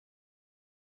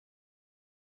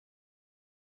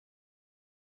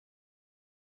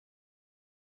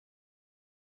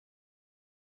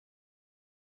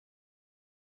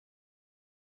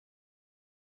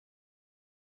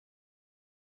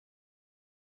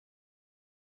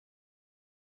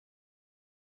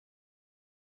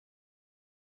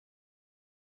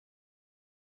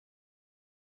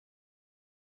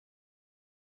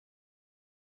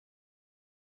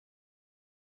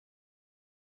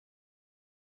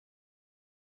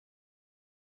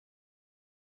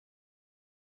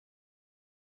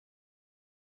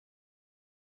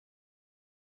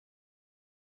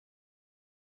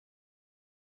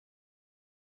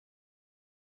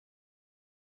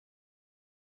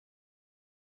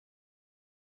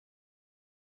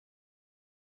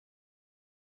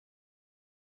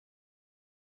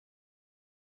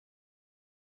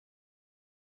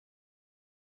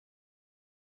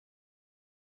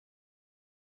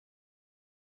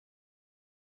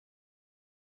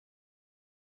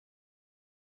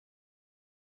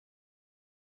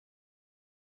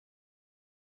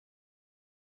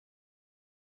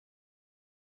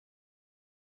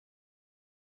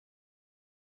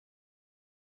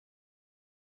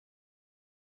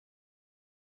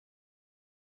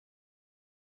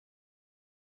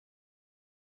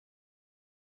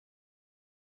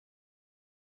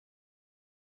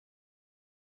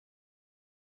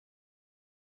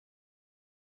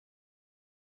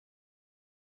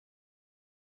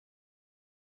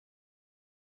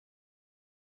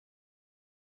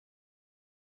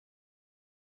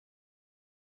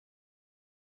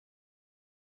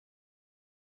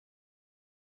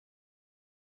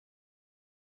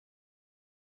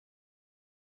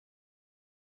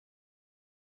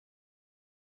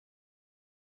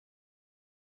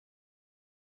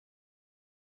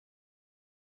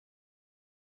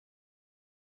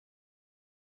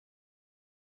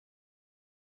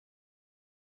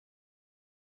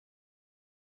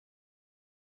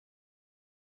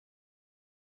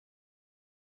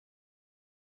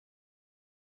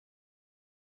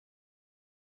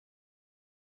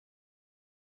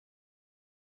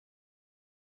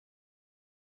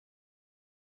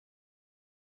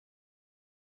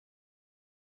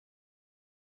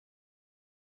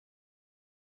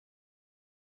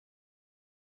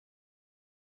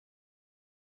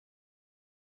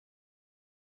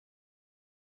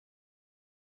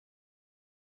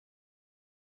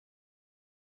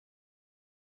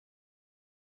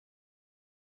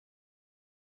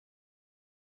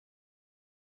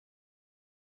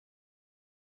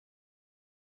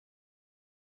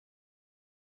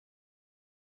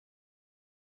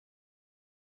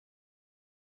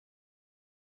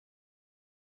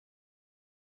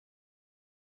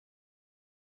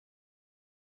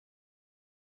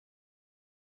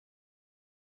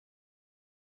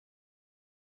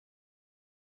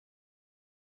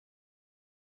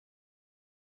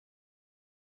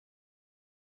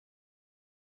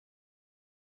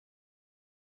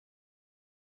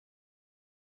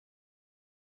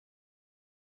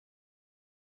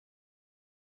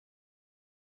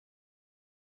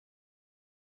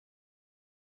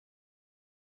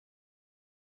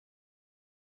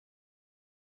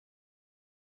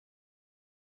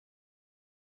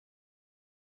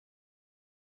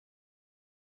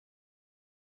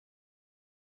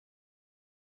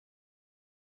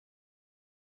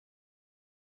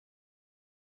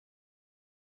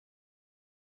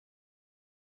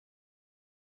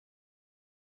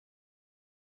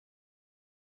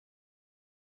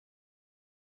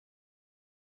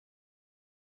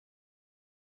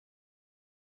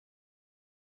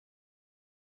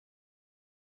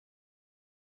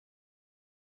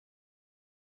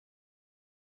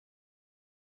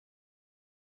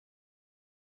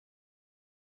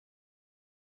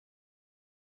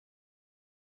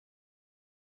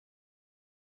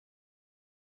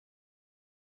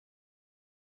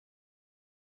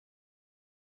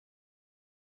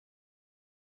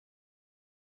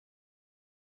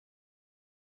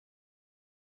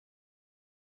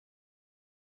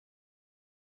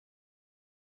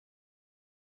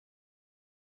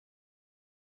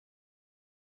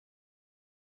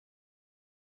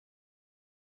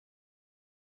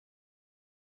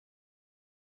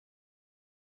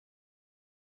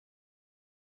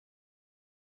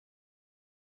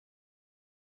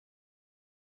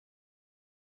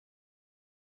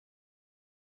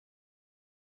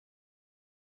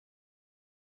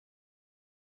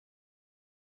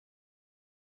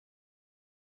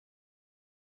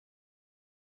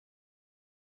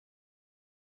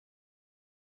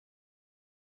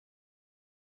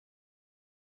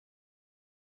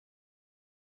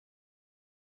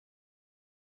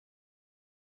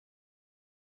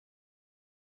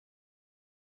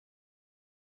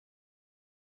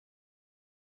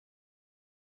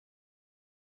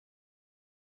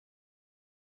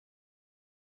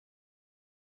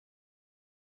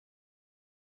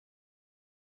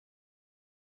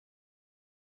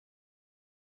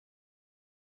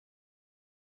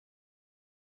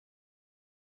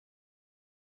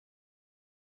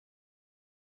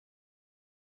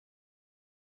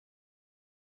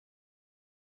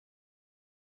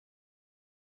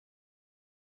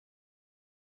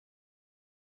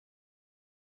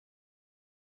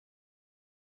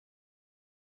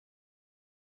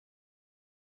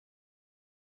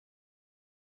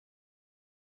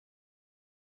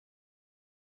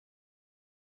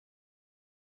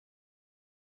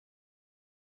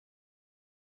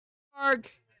Mark.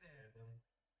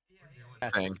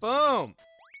 Thing. Boom.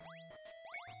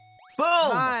 Boom!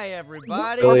 Hi,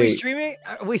 everybody. Are Are we we streaming?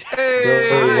 Billy,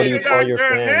 what do you call your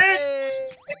fans?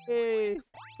 Hey.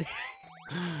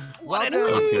 What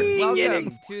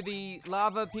Welcome to the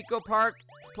Lava Pico Park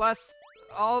plus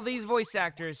all these voice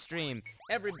actors stream.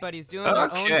 Everybody's doing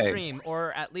their own stream,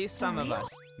 or at least some of us,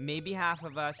 maybe half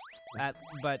of us,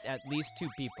 but at least 2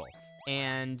 people.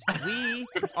 And we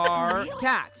are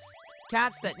cats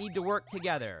that need to work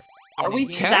together. Are we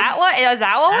Is cats? that what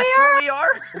we are?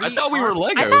 I thought we were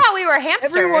Legos. I thought we were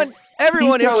hamsters.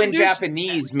 Everyone Pico in introduce,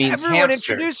 Japanese means everyone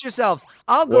hamster. introduce yourselves.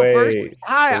 I'll go first.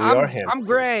 Hi, so we are I'm hamsters.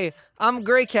 Gray. I'm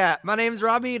Gray Cat. My name's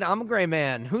Robbie, and I'm a Gray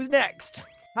Man. Who's next?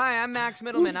 Hi, I'm Max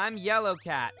Middleman. I'm Yellow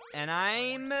Cat, and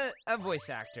I'm a voice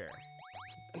actor.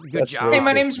 Good That's job. Hey,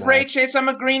 my racist, name's man. Ray Chase. I'm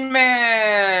a green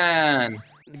man.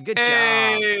 Good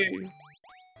Hey. job.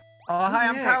 Oh, hi,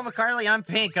 I'm Kyle Mccarley. I'm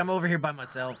Pink. I'm over here by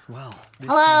myself. Well,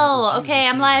 Hello. Okay,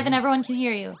 I'm live and everyone can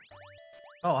hear you.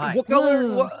 Oh, hi. what color?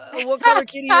 Blue. What color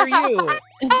kitty are you?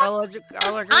 Harlacher?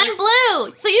 I'm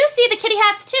blue. So you see the kitty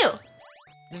hats too.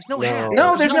 There's no No. hats.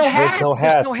 No, there's no hats. There's no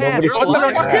hats. no hats. Nobody What saw the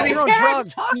the fuck are hats. they on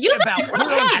drugs? You about? guys, We're on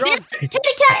yeah, drugs. there's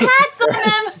kitty cat hats on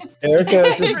them. Erica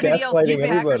is just gaslighting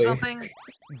everybody.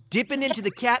 Dipping into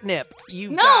the catnip.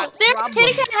 You No, got they're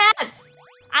problems. kitty cat hats.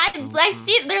 I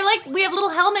see. They're like we have little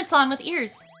helmets on with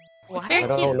ears. It's very I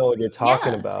cute. don't know what you're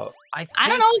talking Yeah. about. I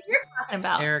don't know what you're talking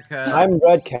about. Erica. I'm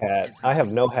Red Cat. I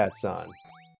have no hats on.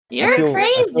 You're I feel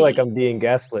crazy. like I'm being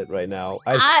gaslit right now.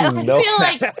 I I see feel no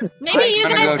like hats. maybe you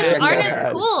I'm gonna guys go check aren't that as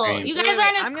out. cool. You guys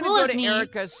aren't as I'm cool gonna as go to me.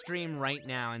 Erika's stream right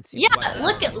now and see. Yeah, what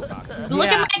look at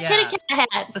Yeah, my kitty cat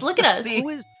hats. Look at us.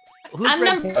 Who's I'm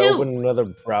Red number Cat? If I 2. open another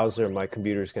browser, my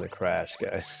computer's gonna crash,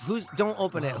 guys. Don't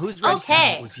open it. Who's Red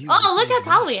Okay. Cat? Oh, look how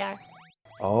tall we are.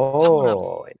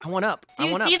 Oh, I want up. Do I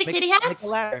you want see up. the Make- kitty make hats? a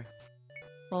ladder.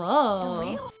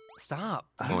 Whoa. Stop.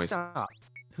 Noise. Stop.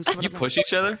 Who's You push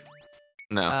each other?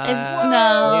 No.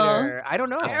 No. Later. I don't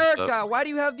know. Erika, why do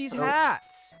you have these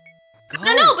hats? I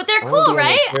don't know, but they're I wanna cool, be an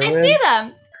right? I experiment. see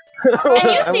them. I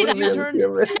see wanna them. be an Turn-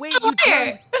 experiment. Wait, you Liar.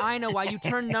 turned. I know why you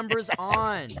turn numbers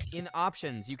on in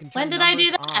options. You can turn When did I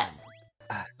do numbers that?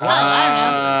 on. Oh,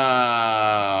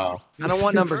 I I don't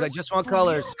want numbers. I just want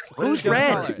colors. Who's Just red?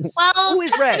 colors. don't know. Well, Who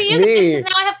is sucks to red? be you guys, Me.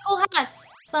 'cause now I have cool hats.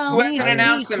 So. Who hasn't Me,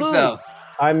 announced who? themselves?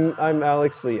 I'm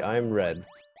Alex Lee. I'm red.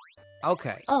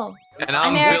 Okay. Oh. And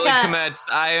I'm America. Billy Kametz.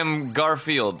 I am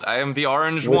Garfield. I am the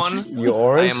orange Which- one. You I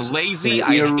orange? am lazy. The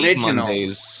I hate original.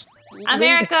 Mondays. I'm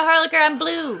Erika Harlacher. I'm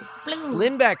blue. Blue.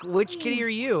 Lindbeck, which kitty are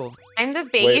you? I'm the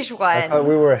Wait, beige I thought one.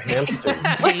 we were hamsters.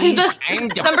 I'm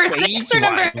the Number beige 6 or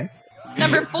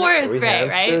number 4 Are is we gray,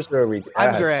 right? hamsters or are we I'm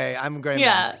cats? gray. I'm gray.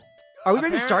 Yeah. Man. Are we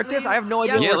ready to start this? I have no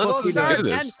idea Yes, Yeah, what we're let's supposed to start do.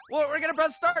 this. And we're gonna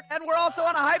press start, and we're also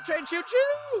on a hype train. Choo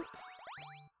choo!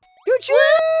 Choo-choo!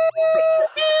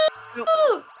 Woo!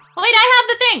 Wait, I have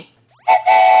the thing.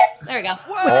 There we go.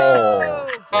 Oh.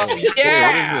 Oh, What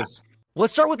yeah. is this?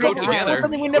 Let's start with Go let's together. do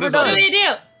something we've What never is all What do done. we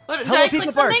do? What, did Hello I click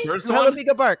Pika Park. something? First Do Hello one?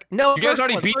 Pika Park. No. You guys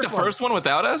already beat the first one. first one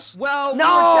without us? Well,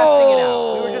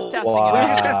 No! we were just testing it out. We were just testing Wow. it We're out.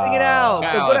 just testing it out.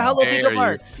 How Go to Hello dare Pika you.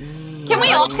 Park. Can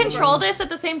we all control this at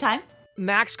the same time?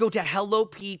 Max, go to Hello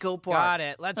Pico Park. Got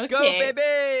it. Let's go, Okay.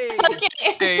 baby. Okay.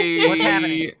 Hey. What's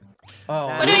happening? Oh,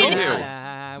 What do we do?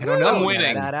 I don't know. I'm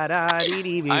winning.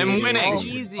 I'm winning. Oh,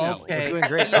 easy. Okay. Doing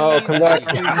great. Oh, come back.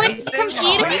 Are we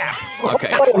competing?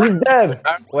 Okay. Oh, he's dead.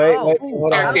 Wait,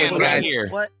 hold on. Okay, What's guys. here?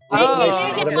 What? We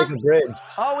gotta make a bridge.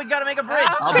 Oh, we gotta make a bridge.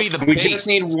 I'll be the We base. just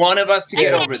need one of us to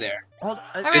get Okay. over there. All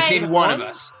Just right. need one of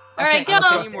us. All right, I don't go.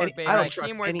 trust Teamwork, any- baby. I don't trust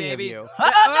Teamwork, any baby. of you.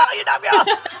 Oh, no, you don't go.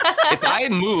 If I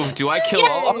move, do I kill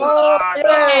all of us? Oh,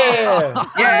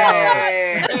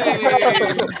 yeah!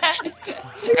 Yay!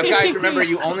 Now, guys, remember,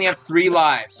 you only have 3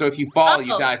 lives, so if you fall,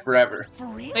 you Oh. die forever.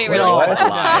 Wait, really? No, What? that's a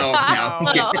lie. No,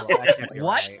 no. Oh.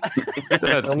 What?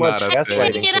 That's So much not a thing.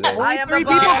 gaslighting Get up. today. Only 3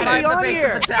 people can be on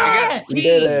here. We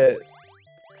did it.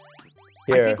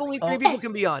 I Here. think only 3 people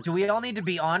can be on. Do we all need to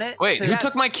be on it? Wait, who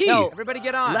took my key? No. Everybody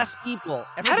get on. Less people.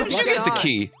 How did you get the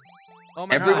key? Oh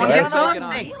my Everyone God. gets Everybody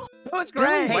on? get Oh, it's Billy,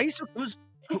 great. why are you so...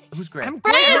 Who's great? I'm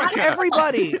great. Not Grant.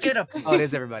 everybody. Get up. Oh, it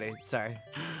is everybody. Sorry.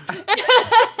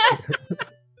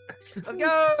 Let's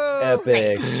go.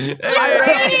 Epic.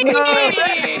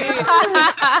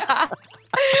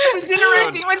 I was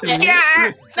interacting with the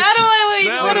cat.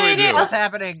 Now What do we do? What's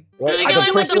happening? What? we I go can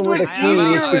in push with him the with a switch?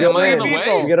 key. Easier Am I in the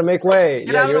way? You gotta make way.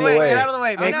 Get Yeah, out of you're the in way. the way. Get out of the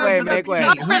way. Make Make way, for the make way.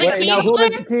 key. For the Wait, key? now who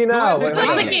has the key now? Who is Wait, the hold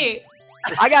Where's on. the key?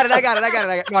 I got it. No, I don't.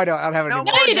 No, I don't have it No, anymore.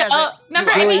 No, you Orange has don't. it.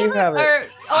 Number Billy, 8 you have it. or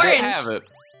I orange? have it.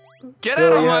 Get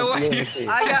out of my way.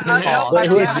 I got.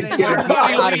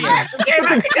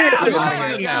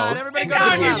 Everybody go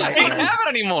I down. can't have it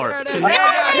anymore. There it is. Get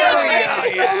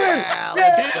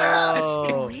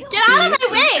out of my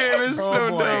way! This game is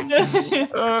so dumb.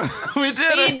 We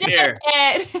did We it. did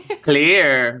it.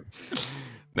 Clear.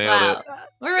 Nailed it.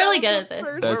 We're really good at this.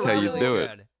 That's how you Really do it.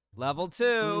 good. Level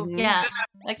 2. Yeah.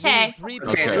 Okay. 3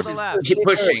 people Okay, to this the is left. keep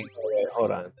pushing.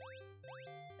 Hold on.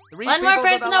 3 One more people to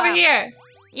the person over left. here.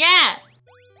 Yeah.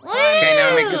 Okay,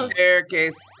 now make the Woo!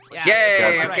 staircase. Yeah, Yay!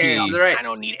 got the Okay, key. to the right.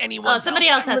 don't need anyone. Oh, somebody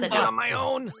else has it. on my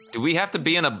own. Do we have to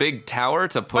be in a big tower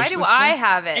to push Why do this I thing?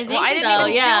 have it? I Well, I think didn't so,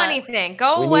 even yeah. do anything.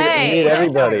 Go We away. need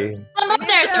everybody. Come up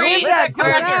there, 3. Lindbeck, Or come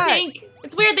I back. think.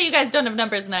 It's weird that you guys don't have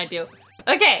numbers and I do.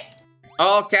 Okay.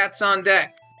 All cats on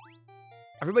deck.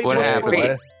 Everybody What push happened?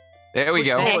 forward. There we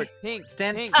go. Okay. Forward. Pink.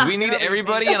 Stand- Pink. Do we need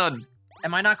everybody in a...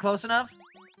 Am I not close enough?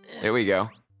 There we go.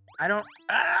 I don't.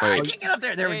 I Wait. can't get up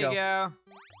there. There we you go. go.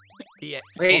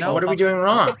 Wait, No, what are we doing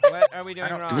wrong? What are we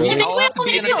doing wrong? Do we Yeah, all have to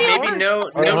be in a we tower? Maybe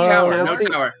no Oh, tower, no, no see.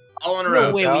 tower. All in a No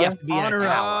row. way we have to be All in in a a row.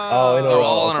 tower. Oh, in a Oh, row.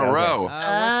 all in a Okay, row. we'll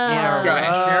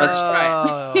Let's try.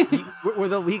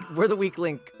 We're the weak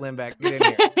link, Lindbeck. Get in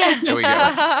here. There we go.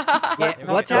 Yeah,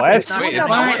 what's What? happening? It's not Wait, it's moving.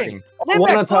 not What? working. One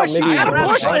Lindbeck, on top, push. maybe You gotta one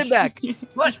push, on top. Lindbeck.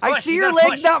 Push. I push, see you your gotta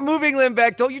legs push. not moving,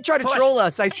 Lindbeck. Don't you try to Push. troll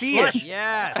us. I see it.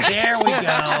 Yes. There we go.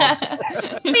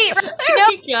 Wait, There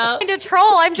we go. trying to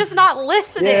troll. I'm just not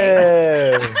listening.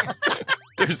 Yeah.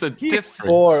 There's a difference.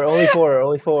 Only four.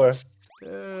 Okay.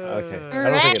 I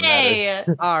don't think it matters.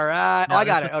 Hooray. All right. Oh, I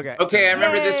got it. Okay. Okay, I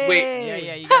remember this. Wait, Yeah,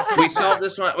 yeah, you got we solved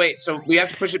this one. Wait, so we have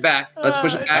to push it back. Let's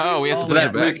push it back. Oh, we have to so push that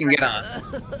it Blue back. can get on.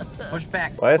 Push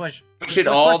back. What? Push. Push it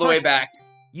all the way back.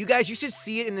 You guys, you should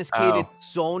see it in this cave. Oh.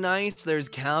 It's so nice. There's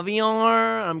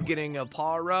caviar. I'm getting a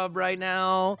paw rub right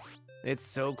now. It's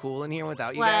so cool in here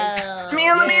without you guys. Well,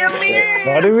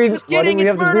 Why do we Just have to kidding, do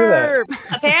it's that? murder.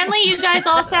 apparently you guys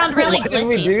all sound really Why did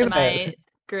we glitchy do to that? my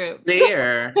group.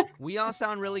 There. We all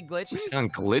sound really glitchy. We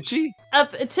sound glitchy?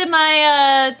 Up to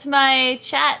my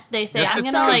chat, they say That's I'm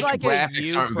just gonna because like a graphics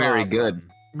you aren't very problem. good.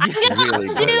 I'm gonna really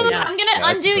undo good. I'm gonna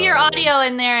That's undo your problem. audio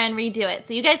in there and redo it.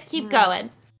 So you guys keep going.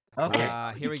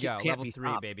 Okay. Here we go. Can't Level be 3,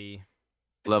 stopped. baby.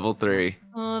 Level 3.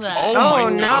 Hold on. Oh, my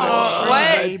no. gosh.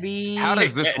 What? Baby. How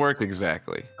does this work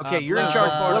exactly? Okay, you're in go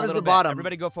charge. forward a Whoever's little the bit. bottom.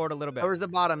 Everybody go forward a little bit. Whoever's the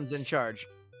bottom's in charge.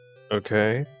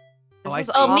 Okay. Oh, I This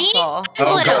is see. Oh, me? awful. And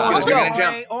Oh, Blue. God. Orange, We're go. gonna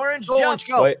jump. Orange Go, jump. Orange,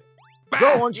 go. Wait.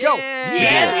 Go, Orange, go.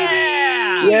 Yeah.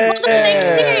 Yeah.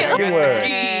 Thank you. Teamwork.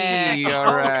 Hey, all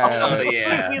Oh, right.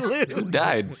 yeah. We lose. Who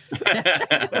died?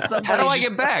 Somebody How do I just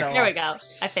get back? fell There we off. go.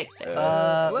 I fixed it. We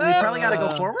probably gotta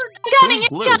go forward. I'm coming. Who's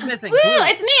blue? It's Who's missing? Woo, Blue.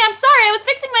 it's me. I'm sorry. I was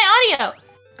fixing my audio.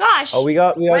 Gosh. Oh, we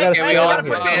got Wait, gotta Okay, we all have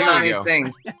to stand stand There on we these go.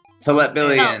 things to let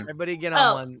Billy Oh. in. Everybody get Oh.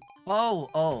 on one.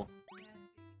 Oh.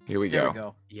 Here we There go. we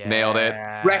go. Yeah. Nailed it.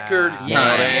 Record Yeah.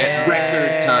 time. Yeah. Record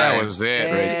That time. was it Yeah,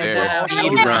 right there. that's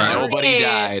Speed run. Nobody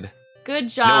died. Good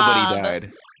job. Nobody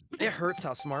died. It hurts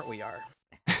how smart we are.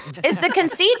 Is the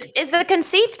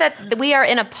conceit that we are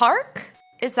in a park?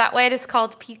 Is that why it is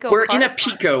called PICO We're Park? in a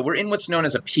PICO. We're in what's known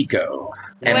as a PICO.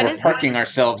 And What we're is that? parking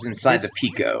ourselves inside the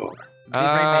PICO. Oh,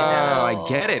 I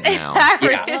get it Is now. that,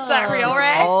 Yeah. is that real, It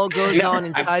Ray? all goes Yeah, on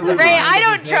inside the absolutely. Ray, mind I of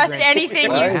don't the trust vagrant. anything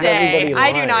Why you is say. everybody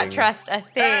I do not lying? trust a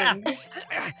thing.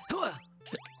 Okay.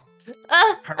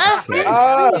 Ah! Wait,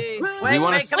 You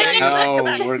wanna wait, come stay? back. Oh,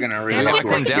 we're gonna Do really we have have to to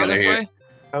work come down together this here. way?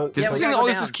 Does Yeah, this we thing gotta go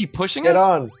always down. just keep pushing Get us?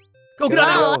 on. Go, Get get on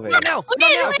the on. elevator. Go now. Go now.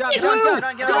 Jump, Blue. jump, Get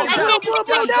on, get Go, on, go, get on.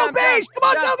 go, down, beige. Come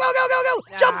on, go.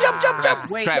 Jump.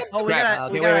 Wait, Crap, oh, we crap. gotta.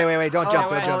 Okay, We gotta. wait. Don't Oh,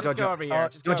 jump. wait, Don't Just go jump. over here.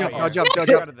 Just go Don't jump, over don't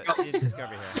here. jump. You just go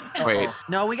over here. Wait,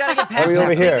 No, we gotta get past we this over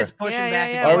thing here? that's pushing Yeah, back.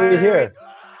 yeah, Are against we us. here?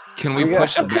 can we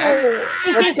push it back?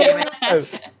 Let's go.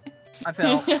 I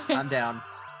fell. I'm down.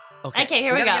 Okay,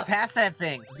 here we gotta go. get past that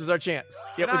thing. This is our chance.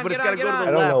 Yep, Get on, but it's get gotta on, go to get the I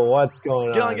on. don't left. know what's going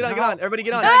on. Get on. Everybody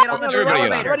get on. Gotta get on the Everybody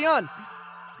get on. Everybody on.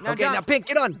 Now Okay, jump. now Pink,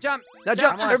 get on. Jump. Now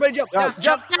jump. Come on. Everybody jump. Jump.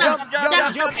 Jump. Jump.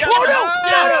 Oh, no.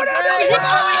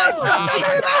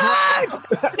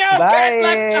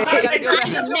 Bye.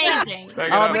 Amazing.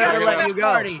 I'll never let you go.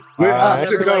 Party. We I'll have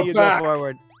to never go let you go back.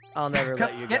 forward. I'll never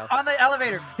let you Get go. on the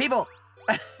elevator, people.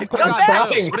 Come God, back.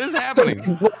 Stopping. What is happening?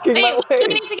 Blocking Wait, my we way.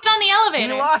 need to get on the We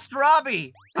elevator. lost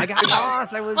Robbie. I got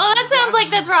lost. I was. Well, that sounds like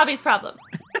that's Robbie's problem.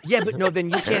 Yeah, but no, then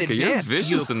you can't Erika, you're advance.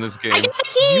 vicious in this I game. got the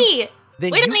key.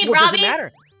 Then We don't you, need well, it Robbie. doesn't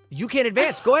matter. You can't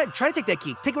advance. Go ahead. Try to take that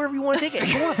key. Take wherever you want to take it.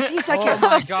 Come on. See if I Oh can.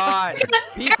 my God.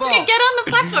 People. Erika, get on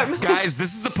the platform. Guys,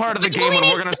 this is the part of the We game only when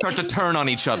need we're gonna start to 6. turn on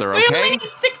each other, We only okay? need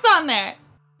 6 on there.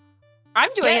 I'm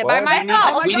doing it by What?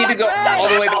 myself. We need to go all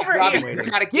the way back. Over Robbie, here. we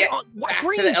gotta Get get on. What, back to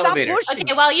Green, the stop elevator. pushing.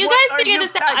 Okay, while you What guys are figure you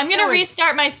this out, I'm gonna doing?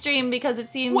 restart my stream because it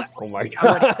seems What? Oh my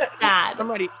god. bad. I'm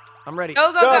ready. I'm ready.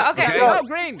 Go, go, go. Okay. Okay. Go,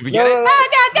 green. Did we get it? Go, go,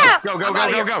 go. Go, go, I'm go,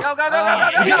 outta go, here. go. Go, go, go, go,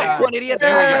 go, go, Yeah. go. One idiot.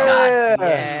 Yeah.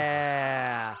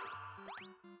 Yeah.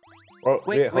 Oh,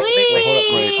 Wait, hold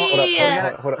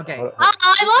up. Okay.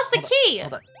 I lost the key.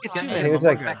 Hold on. It's Yeah, too I many. think it's We're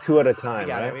like good. 2 at a We time,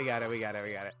 got it. right? We got it. We got it.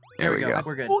 We got it. There we go.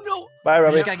 We're good. Oh no. Bye, We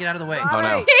Robbie. just gotta get out of the way. Oh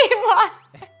no. What?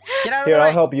 Get out of Here, the way.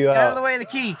 I'll help you Get out of out. the way of the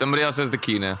key. Somebody else has the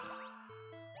key now.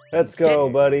 Let's go,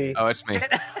 buddy. Oh, it's me.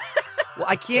 Well,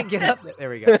 I can't get up. There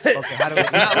we go. Okay. How do we?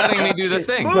 It's not letting me do the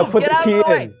thing. Move, No, put get the out of key the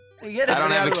way. in. Get I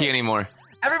don't out have of the key way. anymore.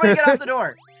 Everybody get off the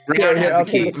door. Brian Here, has I'll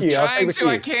the take key. the key. I'll Trying take the to,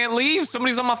 I key. can't leave.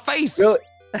 Somebody's on my face.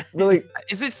 Really?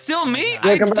 Is it still me?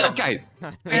 Yeah, come back. Okay.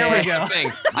 There we pressed go. the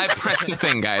thing. I pressed the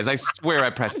thing, guys. I swear I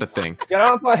pressed the thing. Get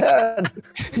off my head.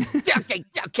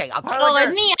 Okay. I'll Oh,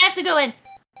 and me, I have to go in.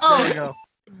 There we Oh, go.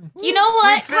 you know We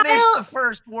what, finished Kyle? the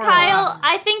first world. Kyle,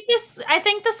 I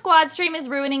think the squad stream is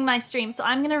ruining my stream, so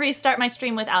I'm gonna restart my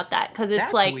stream without that because it's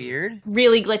That's like weird.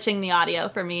 really glitching the audio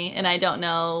for me, and I don't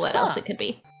know what else it could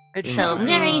be. It So shouldn't I'm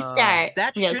gonna be- restart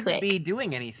That real shouldn't quick. be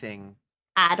doing anything.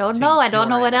 I don't to know. I don't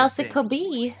know your what end of else it could things.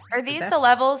 be. Are these the That's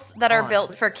levels that are odd.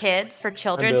 built for kids, for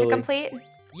children to Billy. complete?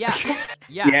 Yeah.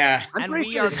 Yeah. I'm And pretty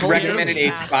we sure are this It's whole clearly recommended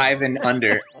age past- 5 and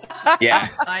under. Yeah.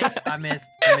 I missed.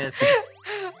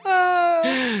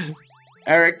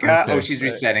 Erica. Okay. Oh, she's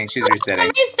resetting. She's I'm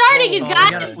resetting. restarting, you Oh,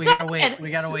 guys. we gotta wait. We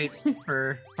gotta wait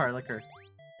for Harlacher.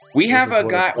 We have This is a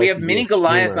what guy. it's We like have to be Mini a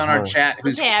Goliath streamer, on our huh? chat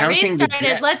who's Okay, I counting the restarted.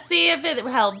 deaths. Let's see if it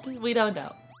helped. We don't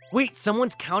know. Wait,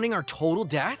 someone's counting our total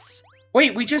deaths?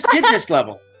 Wait, we just did this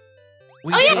level.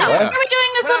 We Oh yeah, did why that. are we doing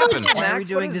this What level happened? again? Why are we Max,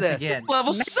 doing what is this this? again?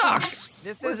 Level sucks.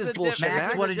 This What is is this the bullshit, difference. Max?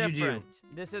 This What is did you do? different.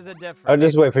 This is the difference. I'll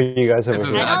just wait for you guys over This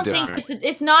is here. I not don't different. think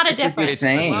it's not a This is the difference.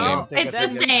 same. Well, It's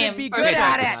then the we same. should be for good sure.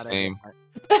 at It's it. the same.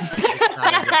 It's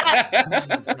not a difference.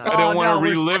 It's not I don't Oh, want to no,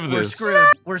 we're- relive We're this. screwed.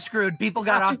 We're screwed. People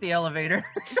got off the elevator.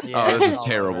 Yeah, Oh, this is it's all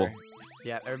terrible. over.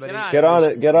 Yeah, everybody. Get on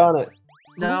it. Get on it.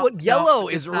 No, What yellow no,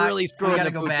 is it's not. really We screwing gotta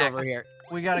the go pooch back. over here.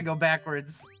 We gotta go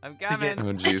backwards. I'm coming. Oh,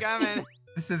 I'm jeez. coming.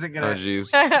 This isn't Oh, gonna. jeez.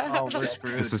 Oh, we're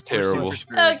screwed. This is We're super terrible.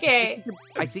 screwed. Okay.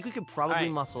 I think we could probably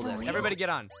Alright. muscle this. Everybody get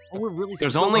on. Oh, we're really.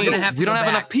 There's No, we're only. gonna have to We don't go have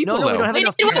back. enough people, No, we though. don't have Wait,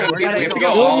 enough wait, people. wait, We gotta we have to go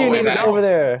go Julian, all the you way need to back. go over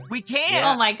there. We can't.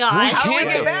 Oh my god. We How do we can't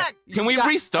get go. back? Can we got-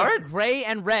 restart? Gray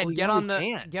and red. Oh, Get yeah, on we the.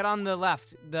 can. Get on the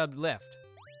left. The lift.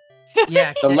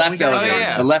 Yeah. The we left gotta elevator.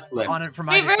 yeah. The left lift. On it from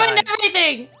We either ruined side.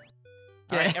 everything.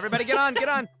 All right, everybody get on. Get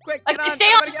on. Quick. Get Okay, on. stay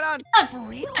Everybody on. get on. For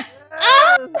real?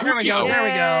 There we go. There we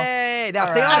go. Yay! Now All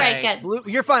stay on All it. right, good. Blue,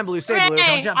 you're fine, Blue. Stay blue. Hooray,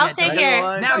 Don't jump I'll yet, stay don't here.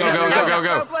 jump. Now Go, jump, go, now go, jump.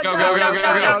 go, go. Let's Go, go, go, go, go,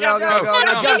 go, go, go. Go, go, go,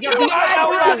 go, jump,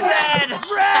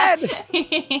 jump. Red!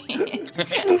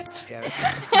 Yeah,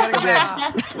 We gotta go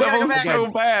back. This We gotta go level's back. so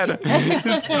bad.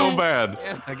 It's so bad.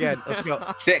 again, let's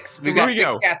go. 6. We've Here got we 6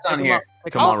 go. cats on Pick 'em here. up,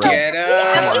 pick 'em Come up. on, Also, Red.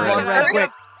 Get have we- up. One red, quick.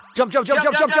 Jump, jump, jump,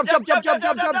 jump, jump, jump, jump, jump, jump, jump,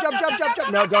 jump, jump, jump, jump,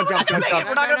 jump. No, don't jump, don't jump.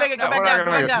 We're not gonna make it. Go No, back we're down. not Go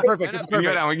gonna back make down. it. Perfect, this is We can get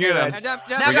perfect. down. We can get Now down. jump,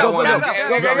 jump. Now We go, got go, one. go,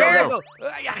 Go, go, go, go,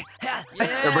 go.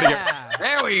 Everybody Yeah.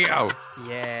 There we go.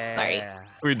 Yeah. Sorry.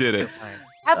 We did it. That's nice.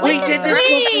 Have We did this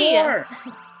Wait. before.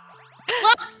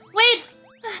 Look, wait.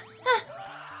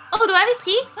 Oh, do I have a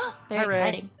key? Very Hi, Ray.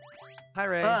 exciting. Hi,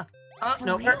 Ray.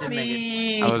 No, didn't make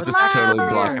it. I was just totally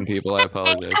blocking people. I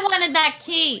apologize. I wanted that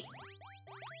key.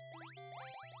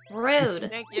 Rude.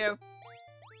 Thank you.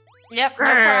 Yep, no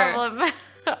problem.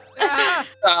 Ah,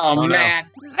 Oh, no. Max.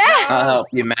 I'll help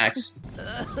you, Max.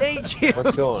 Thank you.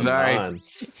 What's going Sorry. on?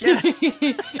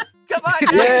 Come on.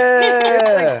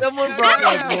 Yeah. Someone brought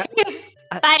like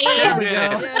Bye. We did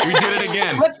it. We did it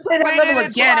again. Let's play that level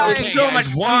again. It was Okay, so guys,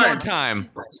 much one more fun. time.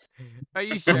 Are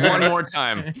you sure? One more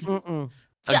time. Mm-mm.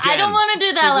 I don't Again. want to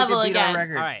do that level again. All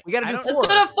right. We gotta I do don't- Let's 4.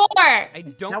 go to 4. I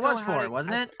don't That know was how 4, to-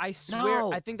 wasn't it? I swear.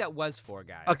 No. I think that was 4,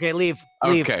 guys. Okay, leave.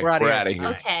 Leave. Okay, We're out of here. outta here.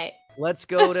 Okay. Let's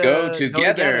go to Go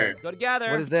together. Go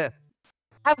together. What is this?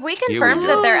 Have we we confirmed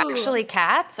that they're go. actually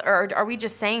cats, or are we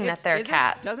just saying that they're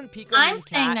cats? Doesn't PICO I'm mean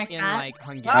saying cat they're in cat. like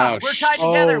Hungarian? Ah, Oh, we're tied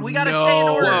together. We gotta stay in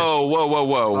no. order. Whoa, whoa, whoa,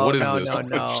 whoa. What is no, this? No,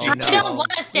 no, I no. don't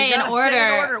want to stay We in gotta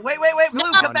order. Wait, Blue,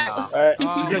 No. come back. No. All right.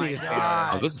 Oh You don't my need to stay in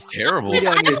God. Oh, this is terrible.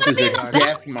 This is a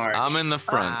death march. I'm in the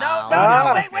front. No,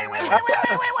 Ah. wait. Come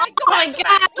Oh my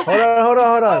god. Hold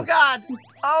on. Oh God.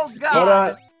 Oh God. Hold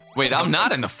on. Wait, I'm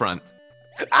not in the front.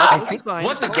 Ah, It's fine.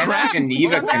 What the against crap?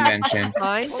 Geneva Convention.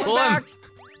 Fine. Hold on.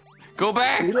 Go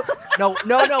back. No.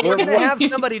 We're gonna have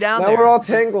somebody down Now there. we're all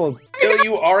tangled. Still,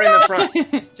 you are in the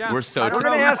front. Jump. We're so I don't We're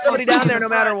know. gonna have somebody down there no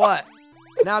matter what.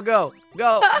 Now go.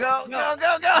 Go. Go.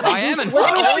 I am in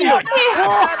front. Where are you?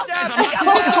 Guys, I'm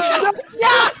not stuck.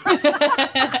 Yes!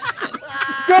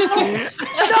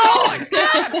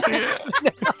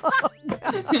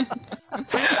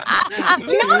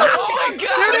 Oh my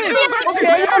god! There it is. it's so Okay,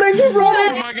 bad. running, keep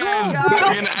running. Oh my god!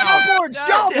 I'm getting out. Jump, Orange,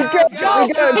 jump! Okay,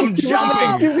 We got I'm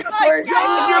jumping. Get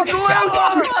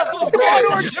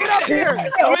up here!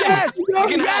 Yes!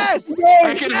 Yes!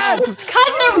 I can help.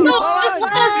 Cut the rope. Just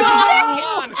let us go.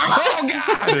 Oh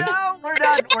God! No, we're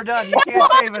done. We're done. You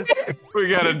can't save us. We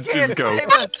gotta You just can't go. save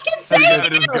us. We gotta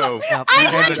just go. We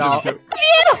gotta just go.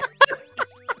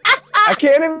 I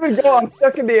can't even go. I'm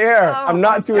stuck in the air. Oh I'm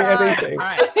not doing God. anything. All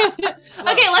right.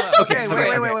 Okay, let's go. Okay,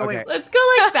 wait. Let's go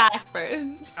like back first.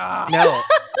 No.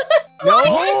 No.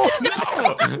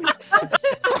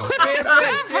 Create a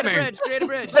bridge. Create a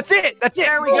bridge. That's it. That's it.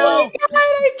 There we go.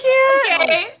 I can't.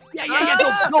 Okay. Yeah. Go.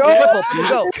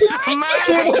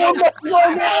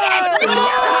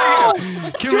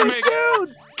 Can we make it?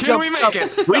 Can we make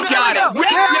it? We got it. We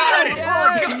got it.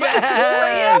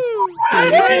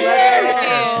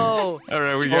 All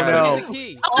right, we Oh, got no. it. The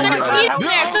key. Oh, there's my a key God. in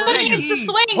there. Somebody needs to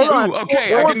swing. Hold on. Ooh,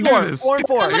 okay, I can do this. 4 and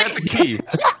 4. I got the key.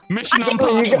 Mission You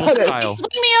Impossible got it. style. Swing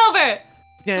me over.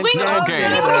 Swing Okay.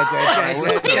 over.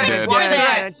 We're so dead.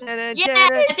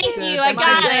 Yeah, thank you. I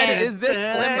got it. Is this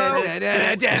limbo?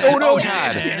 Oh no,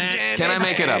 God! Can I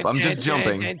make it up? I'm just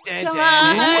jumping. Come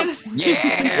on.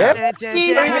 Yeah!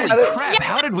 Holy crap!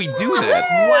 How did we do that?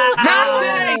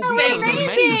 That was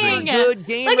amazing. Good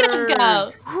gamers. Look at us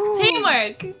go.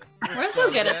 Teamwork. We're so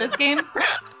good at this game.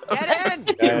 Get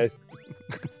in. Guys,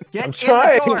 Get I'm in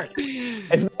trying. the door.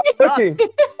 it's not working.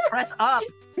 Press up.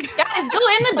 Guys, go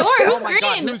in the door. Who's Oh my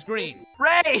God, green? who's green?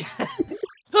 Ray.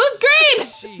 Who's green?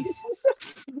 Jesus.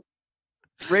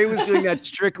 Ray was doing that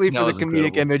strictly That for the was comedic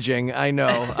incredible. imaging. I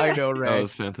know, That Ray.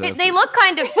 was fantastic. They look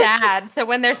kind of sad. So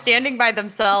when they're standing by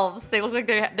themselves, they look like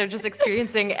they're just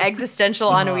experiencing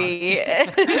existential ennui.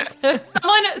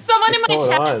 Someone in my Hold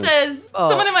chat on. says. Oh,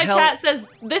 Someone in my hell- chat says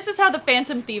this is how the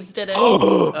Phantom Thieves did it.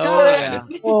 Oh yeah.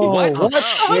 Oh, What? Oh no,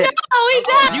 we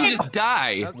died. You just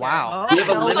die. Okay. Wow. We have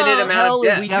a limited amount of Hell is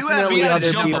death. We do have definitely We gotta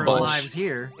other jump a people bunch. lives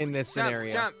here. in this Jump,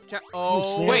 scenario. jump.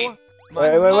 Oh. Wait. Wait.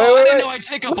 Oh, I didn't know I'd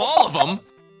take up all of them.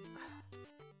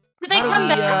 Did they How do come we,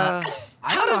 back?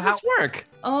 How does this work?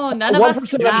 Oh, none of One us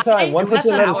person at a died. time, one That's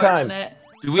person at a time. unfortunate.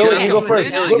 Do we Billy, have you to go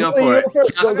first. Billy, go for it. Go first.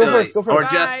 Just Go Billy. first. Go Or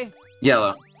first. just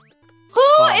yellow. Who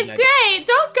Oh, is nice. gray?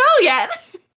 Don't go yet.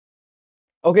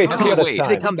 Okay, Okay, two at a wait. time.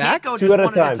 They come back? Can't go Two just at a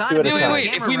one time, two at a Wait, time. wait,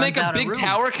 wait. If we make a big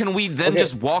tower, can we then Okay.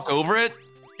 just walk over it?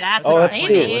 That's Oh, a that's good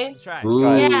true. idea. Let's try.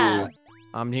 Ooh. Yeah.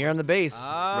 I'm here on the base,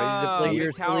 ready to play your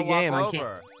big tower silly game. I walk can't.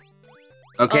 over.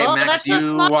 Okay, Oh, Max, that's a you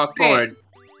smart walk trick. forward.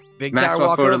 Big Max, tower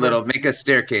walk forward a over. little. Make a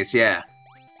staircase, yeah.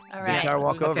 All Big right. tower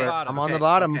walk Who's at the over. bottom? I'm on the Okay,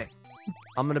 bottom. okay.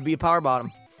 I'm gonna be a power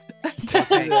bottom.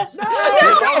 Okay.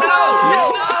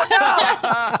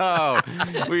 Oh,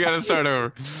 we gotta start over.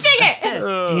 Take it.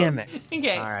 Damn it.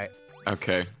 Okay. All right.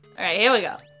 Okay. All right. Here we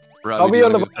go. Robbie, I'll do be you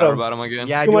on wanna the be power bottom. bottom again?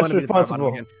 Yeah, I Too do much wanna be the power bottom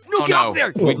responsible. again. No, Oh get no. off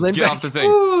there. Get Lindbeck. off the thing.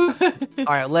 Ooh.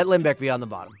 All right, let Lindbeck be on the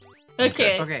bottom.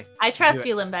 Okay. Okay. I trust Do it.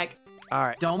 you, Lindbeck. All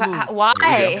right. Don't move. Why?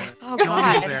 Oh Don't move,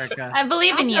 God. Erika. I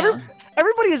believe in you.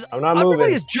 Everybody is I'm not everybody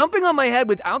moving. is jumping on my head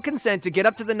without consent to get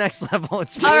up to the next level.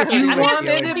 It's All right. really I'm gonna ridiculous.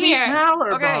 stay down here.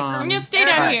 Power Okay. I'm gonna stay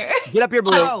down Alright. here. Get up here,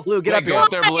 Blue. Oh. Blue, get Wait, up go here. up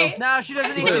there, Blue. No, she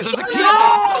doesn't need There's to. a key.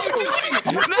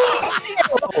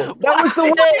 That was the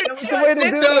way. That was the way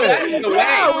to do That's it. the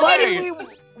way.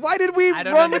 Why did we I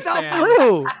don't run without understand.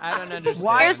 Blue? I don't understand.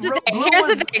 Why? Here's the Blue thing. Here's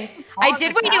the was thing. I on did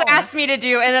the what you tower. asked me to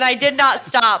do, and then I did not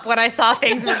stop when I saw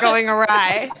things were going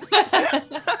awry.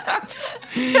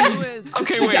 Who is?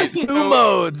 Okay, wait. Two So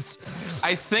modes.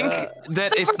 I think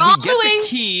that So if we're we all get the doing-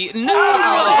 key,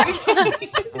 no.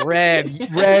 Red, we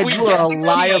you are a get the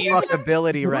lie of key-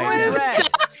 fuckability right Who is now. red?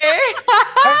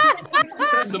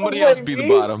 Somebody else be the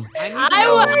bottom. I need to I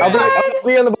know. will- I'll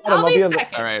be on the bottom. I'll I'll be be on the.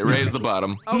 second. All right, raise the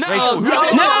bottom. Oh, No, raise who the-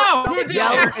 did No! Who did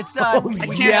Yellow. that? It's done. I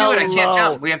can't do it. I can't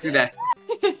jump. We have to do that.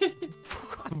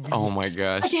 Oh my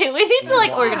gosh. Okay, we need to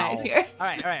like Wow. organize here. All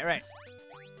right, all right, all right.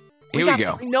 Here got we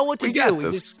go. this. We know what to We do. got We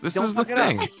this. just This don't is the fuck it up.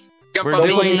 thing. Jump We're up.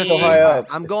 doing Don't the be so high up.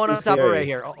 I'm going on Too top of scary. right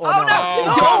here. Oh, Oh, no.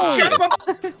 no. Jump up.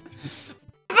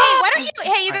 Hey, why don't you?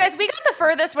 Hey, you guys, we got the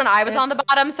furthest when I was on the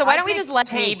bottom, so why don't we just let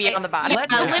me be on the bottom?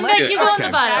 Let's- Lindbeck, you go on the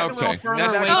Okay. bottom. A little Okay. further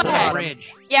That's away go from the ahead.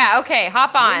 bridge. Yeah, okay,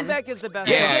 hop on. Lindbeck is the best.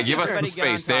 Yeah, one. give us some Everybody get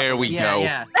on space. top There of we it. Yeah, go.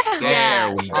 yeah.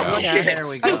 There we I'll go. go down. There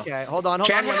we go. Okay, hold on.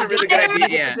 Chad has a Let me really get good in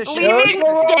idea. position. Leave me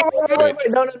Wait.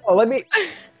 No. Let me.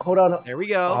 Hold on. There we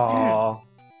go. Oh.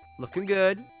 Looking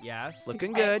good. Yes.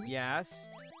 Looking good. Yes.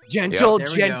 Gentle, There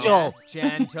we go. gentle. Yes.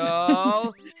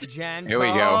 Gentle. Gentle. Here we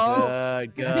go.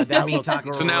 Good, good. That me looks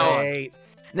talking. So now- great.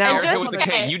 Now, And Erica just- with the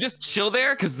okay. K, you just chill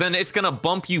there, because then it's gonna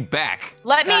bump you back.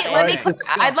 Let me. Alright, just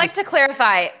go, I'd like to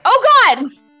clarify. Oh God!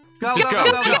 Go, Just go,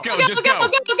 just go, just go.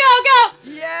 Go.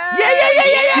 Yeah.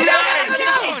 yeah.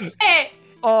 Down. Hey.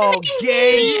 oh,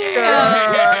 gangster.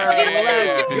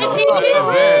 Yeah. Let's That's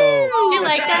go. it. Too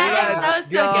like that? That was so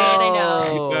good. I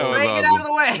know. That was Break it out of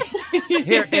the way.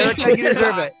 Here, Erica, you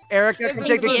deserve it. Erica, come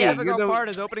take the The key. difficult You're the- part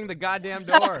is opening the goddamn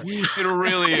door. It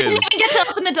really I is. didn't get to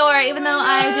open the door, even though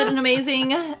I did an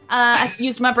amazing. I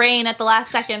used my brain at the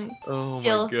last second. Oh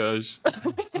Skill. my gosh.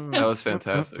 That was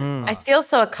fantastic. I feel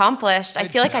so accomplished. I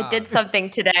Good feel like I job. did something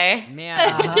today. Man,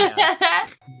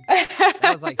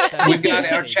 that was like We've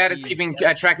got our chat is keeping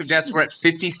track of deaths. We're at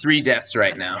 53 deaths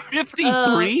right now.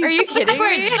 53? Are you kidding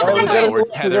me? Backwards, Oh, we gotta We're go-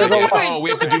 tethered. we gotta go- Oh, we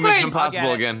have to do Mission Backwards. Impossible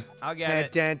Okay. again. I'll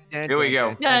get it. Here we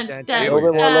go. Dun, dun, A little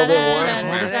bit more, a little bit more.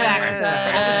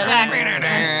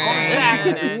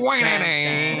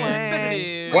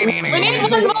 We need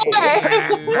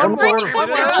one more. One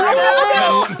more.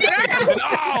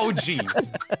 Oh, jeez.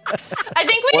 I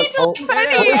think we need to Oh, leave only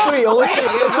Freddy. three, only three,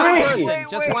 One only three. person,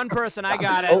 just one person. I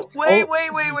got it. Oh, Wait.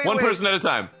 One person at a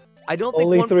time. I don't think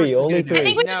Only one three, person's only gonna do I it.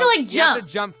 think we No, need to like You have jump.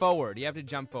 to jump forward. You have to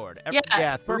jump forward. Yeah.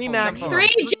 Yeah, Purple, three jump max. forward.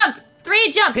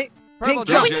 Three jump. Purple, Pink But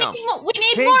jump. we jump.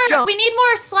 need Pink more. jump. We need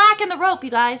more slack in the rope, you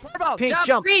guys. Purple, Pink jump.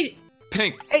 jump. Three.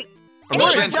 Pink. Hey,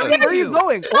 Magenta. Orange, where are you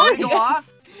going? Wanna go off?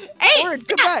 Hey, Orange,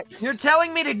 come back. You're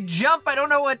telling me to jump. I don't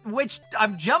know which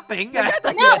I'm jumping. no.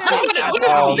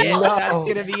 Oh, no. That's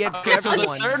gonna be it for Okay, so the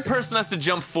everyone. third person has to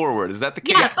jump forward. Is that the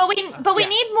case? Yeah, but we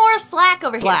need more slack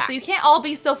over here, Slack. so you can't all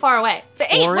be so far away. But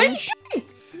hey, what are you Orange, doing?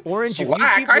 Orange, if you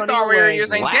Slack. keep I running thought we were away-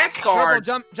 using Black. death Purple, guard.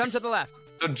 jump to the left.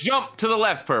 So jump to the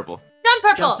left, Purple. Jump,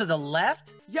 purple. Jump to the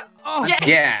left. Yeah. Oh, Yeah.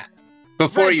 Yeah.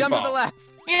 Before Red, you jump to the fall. left.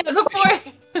 Yeah, before.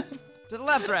 To the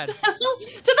left, Red. To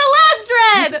the left,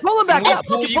 Red. Pull him back We'll up.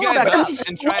 pull Pull you him guys back up up.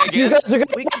 and try You again. guys are gonna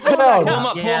We can go pull him down. back Pull him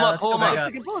up, pull him up, pull him up.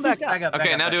 We can pull him back up.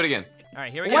 Okay, now do it again. All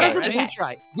right, here we go. What is it Ready? we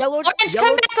try? Yellow, Orange, yellow.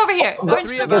 come back over here. The Orange,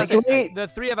 three come of back. us. three- The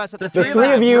three of us at the The three three of of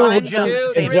us. us you run, would jump at the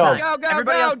jump. same Jump. time. Go,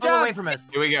 Everybody else pull jump. away from us.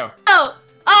 Here we go.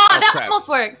 Oh, that crap. almost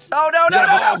worked. Oh no! Oh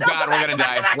god, we're gonna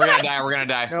die. We're gonna die. We're gonna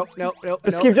die. Nope. Let's nope.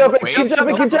 keep jumping, Wait. keep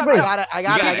jumping, keep I jumping. got it. I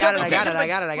got it. You I got got it, it. I okay. got it. I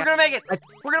got it. I We're got gonna it. make it.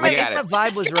 We're gonna We make got it. it. The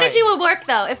vibe was right. Strategy would work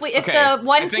though if Okay. the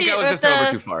one I think two I was if just a little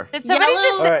the too far. Did somebody Yellow-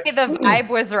 just say Alright. the vibe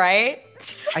was right?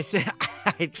 I said.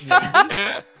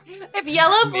 if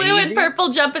yellow, blue, and Maybe. purple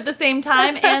jump at the same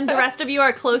time, and the rest of you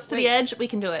are close to the edge, we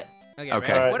can do it. Okay.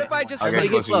 Okay. Ready? What if I just? I'll get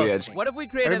Everybody closer to the get edge. What if we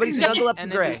create Everybody a snuggle up and in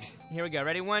then gray. just- here we go.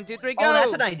 Ready? 1, 2, 3, go. Oh,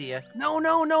 that's an idea. No.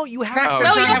 You have That's to.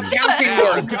 No, not you how have to- counting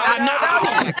Oh, works. God, no.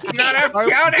 That's not how Our-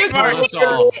 counting our- works.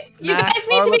 All. You Matt, guys need to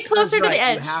be Arlick was closer to right. the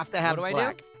edge. You have to have What do I do?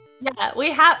 slack. Yeah,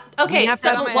 we have. Okay, We have to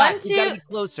so have slack. 1, You gotta 2, be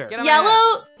closer. Get on my head.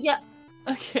 yellow. Yeah.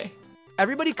 Okay.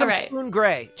 Everybody come Alright. spoon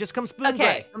gray. Just come spoon Okay.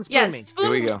 gray. Come spoon Yes. me. Spoon,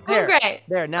 Here we go. spoon There. gray.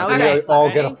 There. Now Okay. we We're got. all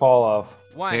gonna fall off.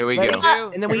 1. Here we Ready?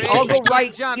 go. And then we 3, all go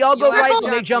right. jump. We all go You right jump.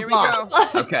 when they Here jump we go.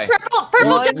 off. Okay. Purple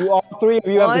One. jump. You all three of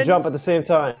you have One. to jump at the same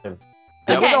time. And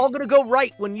Okay. we're all gonna go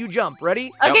right when you jump.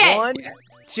 Ready? Okay. 1,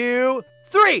 2,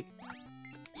 3.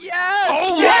 Yes.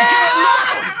 Oh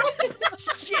my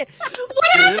Shit.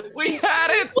 god! We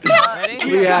had it. Ready?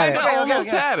 We had it. I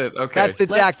almost had it. Okay. That's the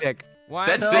Let's- tactic. 1,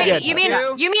 That's two, it. Wait, you mean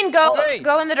two, three.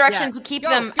 go in the direction Yeah. to keep Go,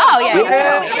 them? go, Oh go, yeah. go,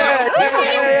 yeah. go,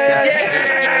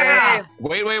 Yeah.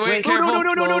 Wait, Wait, careful.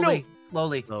 no.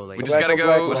 Slowly. We just gotta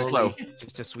go Slowly. slow.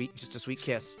 Just a sweet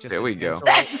kiss. Just There a we go.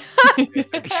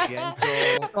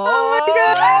 gentle. Oh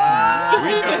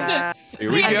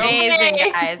Here we go.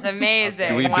 Amazing, guys. Amazing.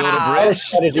 Do we build a Wow. Power bridge?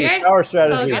 strategy, You're power so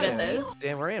strategy. good at this.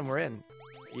 And we're in.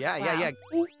 Yeah.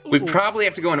 We probably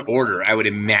have to go in order, I would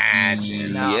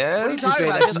imagine. No. Yes. What are you talking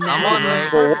about? Just I'm on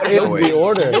right. Well, what is the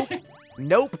order?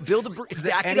 Nope. Build a bridge. Does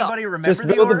Stack it up. anybody remember Just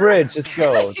build the order? bridge. Just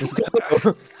go. Just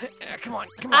go. Come on.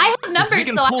 I have numbers,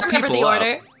 can so I pull remember the people up.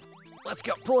 order. Let's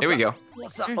go. Pull us Here we up. go. Pull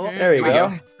us up. Mhm. There you Here we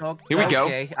go. go. Here we go.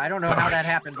 Okay, I don't know how that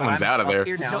happened. But Comes I'm out of up there.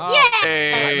 Here now.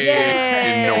 Hey.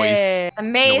 Yeah. Noise.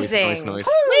 Amazing. Noise.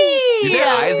 Whee! Do their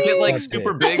eyes get like Okay.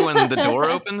 super big when the door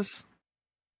opens?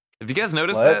 Have you guys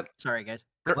noticed What? that? Sorry, guys.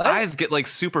 Their eyes get like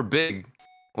super big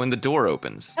when the door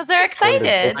opens. Because they're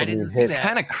excited. I didn't see It's that.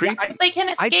 kind of creepy. They can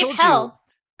I escape told hell.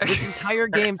 This entire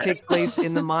game takes place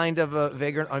in the mind of a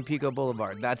vagrant on Pico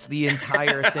Boulevard. That's the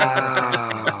entire thing.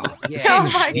 Oh, it's Yeah.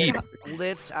 getting Oh my deep.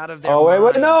 Blitzed out of their Oh, wait,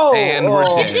 mind. no. And we're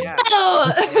Oh. dead. Yeah.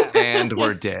 Oh. And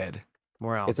we're dead.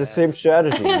 We're out It's the there. same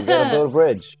strategy. You gotta build a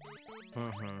bridge.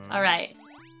 Mhm. All right.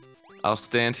 I'll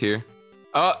stand here.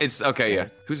 Oh, it's okay. Yeah.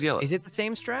 Who's yellow? Is it the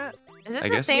same strat? Is this I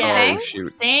the guess. same oh thing?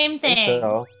 shoot. Same I think thing.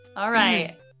 so. All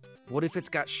right. What if it's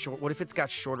got short? What if it's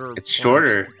got shorter? It's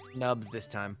shorter. Nubs this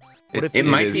time. It- What if It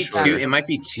might is be shorter. two. It might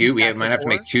be two. We stacks might of have to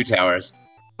make four? 2 towers.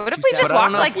 What if we just But I don't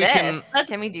walked know like if we can- this?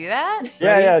 Can we do that?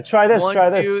 Yeah. Try this. One, Try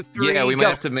this. 2, 3, Yeah, we go. might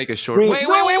have to make a short. Wait, Wait,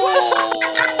 what?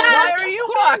 Why are you What are you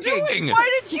walking? doing?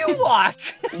 Why did you walk?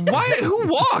 Why? Who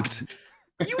walked?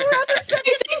 You were on the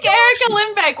second. I think Erika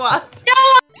Lindbeck walked.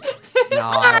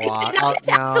 It's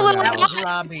absolutely That was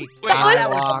Robbie. Wait, That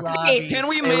was Robbie. can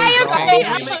we I make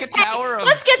am a tower of?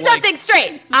 Let's get like, something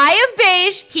straight. I am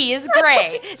beige. He is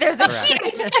gray. There's a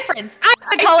huge difference.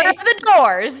 I'm the color of the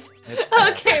doors.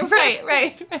 Okay,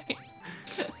 right.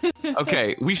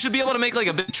 Okay, we should be able to make like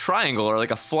a big triangle or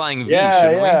like a flying V, Yeah,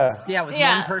 shouldn't yeah. Yeah, with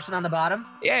Yeah. one person on the bottom.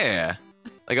 we? Yeah.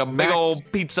 Like a big Max. old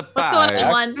pizza Let's go on pie.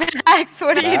 one. Max,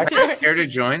 what are you Max? doing? Scared to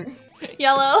join?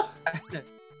 Yellow.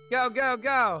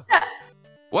 Go.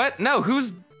 What? No,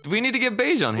 we need to get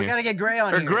beige on We here. gotta get gray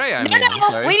on Or here. gray, I No, mean. I'm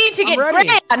sorry. we need to get ready.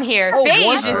 gray on here. Oh, Beige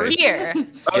one is person. here.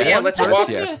 Oh yeah, let's walk.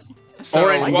 Yes. So,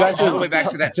 Orange, You walk guys all are the way back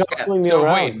to that step. jostling me so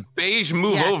around. wait, beige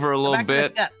move Yeah, over a go little back to the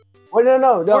bit. step. Wait, no.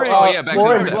 Orange. Oh, yeah, back to the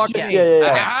orange. step.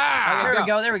 Yeah. Ah! There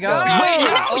we go. Go. Wait,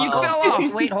 no, you fell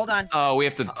off. Wait, hold on. Oh, we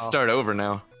have to start over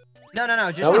now. No.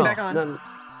 Just No, get back on. no.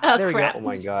 Oh, There we go. crap. Oh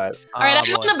my god. All right,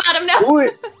 I'm on the bottom now. Do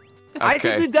it. I think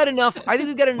Okay. we've got enough.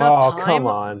 Oh, time. come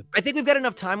on. I think we've got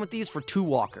enough time with these for 2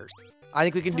 walkers. I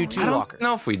think we can do 2 I don't walkers.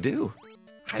 know if we do.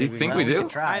 Do you think Well, we can do?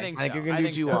 try. I think so. I think you're gonna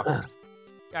do 2 so. walkers.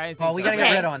 I think Well, we so. gotta get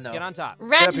Okay. red on though. Get on top. Get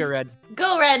up Red, here, Red.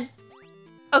 go red.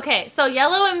 Okay, so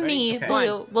yellow and Ready? me, Okay.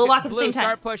 blue, we'll walk at the Blue, same time.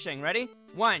 start pushing. Ready?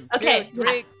 1, Okay, 2,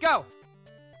 3, go.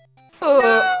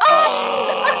 Oh,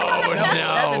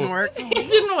 That didn't no. work. It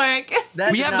didn't work.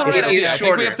 That We did have not the work. right It idea. is I think we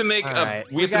shorter. have to make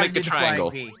Alright. we have to gotta make do a the flying triangle.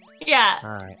 V. Yeah. All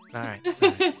right.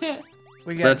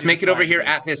 We gotta Let's do make the it over flying here V.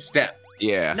 at this step.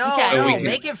 Yeah. No, Okay. So we no, can-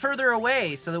 make it further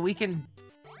away so that we can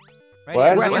Ready?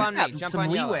 What? Jump What? on me. Jump some on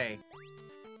yellow. leeway.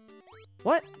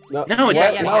 What? No, No, it's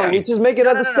what? at- No, yeah. you just make it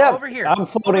at the No, step. over here. I'm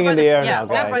floating Over in by the the- air yeah, now, over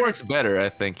by guys. the- Works better, I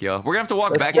think, y'all. We're gonna have to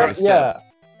walk The back step- to the step.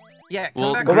 Yeah, come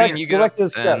Well, back Go over back- here. green, you go get back to the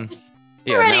up, step. and- We're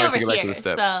Yeah, already now we have over to go back to here, the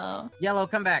step. so. Yellow,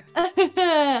 come back.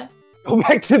 Go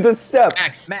back to the step.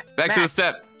 Max, Back to the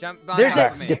step. Jump on There's top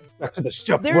a- of me. Back to the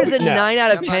step. There is a right now. 9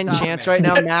 out of Jump on 10 top of chance me. right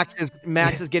now.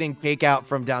 Max is getting takeout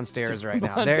from downstairs right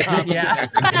now. There's Yeah.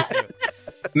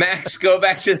 Max, go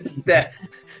back to the step.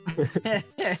 For Okay.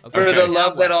 the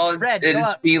love that all is, Red, it go is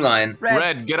up. feline.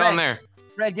 Red, get on there.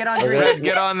 Red, get on Okay. green. Red,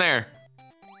 get on there.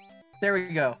 There we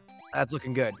go. That's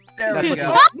looking good. There That's we looking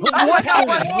go. good. What World?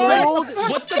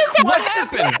 What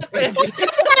happened? What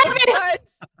just happened?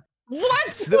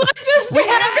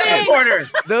 Order.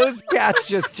 Those cats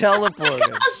just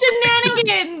teleported.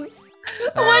 Shenanigans!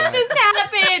 What just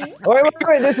happened?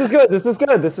 Wait. This is good. This is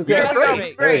good. This is good. Yeah,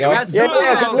 Great, There we go. That's Yeah, so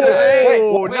yeah, good.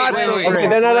 Oh, Wait, not wait, so wait, great.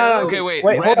 Okay, no. Okay, wait.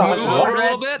 Wait, Red, hold on. move Hold over on. a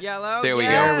little bit. Yellow. There we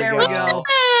go. yeah. There we go.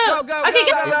 Go, go, Okay,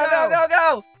 go, go, go, go,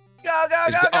 go.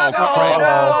 Is the- oh,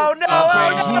 Oh, crap. no, No.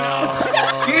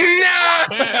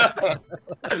 All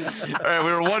right,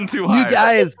 we were 1 too high. You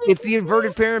guys, it's the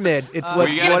inverted pyramid. It's We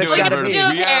what's gotta what do it's it got to inverted. be. Do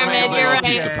We gotta make pyramid, a you're little right.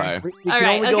 pizza pie. We can All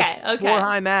right, only go okay. 4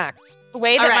 high max. The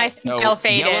way that my Alright. spell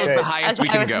faded Yellow's the highest as we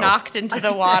I can was go. knocked into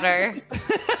the water.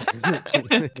 I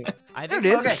There think it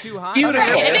is. this is too high. Okay,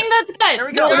 I think that's good. There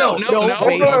we go. No, beige.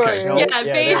 okay. Yeah,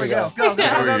 there beige. we go. Go, go,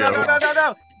 There we go, go, go. go, go,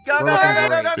 go. Go, go, go, go,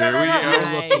 go, go, Here we go, go.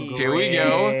 Nice. Here we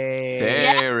go.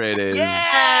 There it is.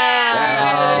 Yeah.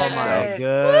 Oh my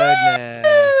goodness.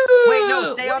 Wait,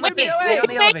 no, stay on the Wait, stay on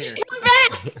the elevator. Come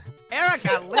back!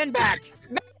 Erica, Lindbeck.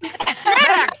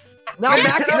 Max! Now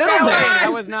Max Get on the Middleman. I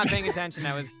was not paying attention.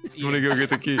 I was. Somebody go get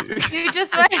the key. You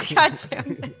just went and got you.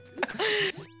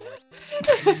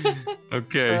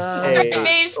 Okay. Hey.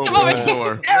 Beige, come Open over the here.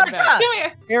 door. Erica! Come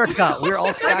here. Erica, we're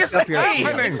all stacked up here.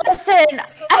 Listen.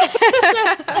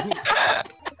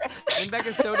 Lindbeck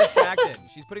is so distracted.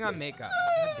 She's putting on makeup.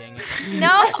 God dang it.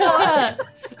 No.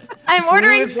 I'm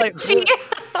ordering is like- sushi.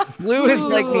 Blue is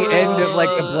like the end of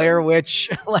like the Blair Witch.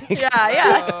 Like,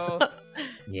 Yeah. Oh.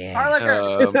 yeah.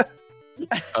 Harlacher!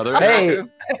 Other Hey. Erica?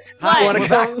 Hi, What? we're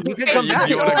back. You can come You back. want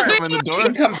to Door. come in the You door?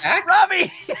 can come back.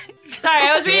 Robbie! Sorry,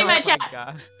 I was reading my Oh chat.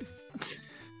 God.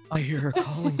 I hear her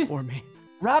calling for me.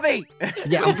 Robbie!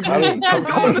 Yeah, I'm Robbie, Just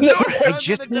go in the door. I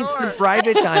just need some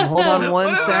private time. Hold on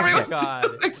one Oh second.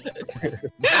 God.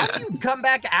 How do you come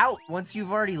back out once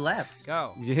you've already left?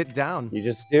 Go. You hit down. You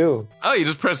just do. Oh, you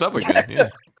just press up again. Yeah.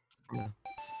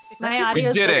 My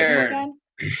audio's did it. working again.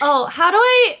 Oh, how do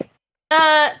I?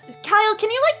 Kyle, can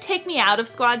you like take me out of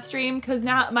squad stream? Because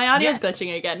now my audio's Yes.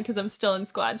 glitching again because I'm still in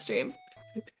squad stream.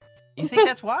 You think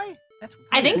that's why? That's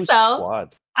I think Who's so.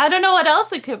 squad? I don't know what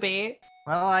else it could be.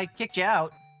 Well, I kicked you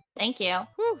out. Thank you. Well,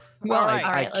 All right.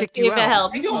 All right, let's kicked see you if it out.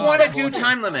 helps. I don't want to do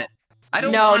time limit. I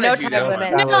don't No, wanna no do time that. limit.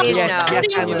 Time No, limit. Yeah, it yeah,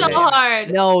 seems time so limit.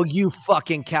 hard. No, you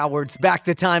fucking cowards. Back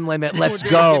to time limit. Let's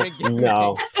go.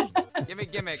 No.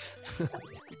 Gimmick. Okay,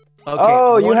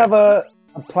 Oh, you one- have a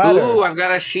platter. Ooh, I've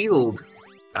got a shield.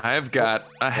 I've got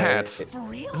a hat.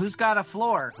 Who's got a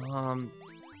floor? Yeah,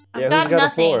 I've who's got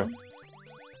got a floor? nothing.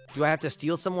 Do I have to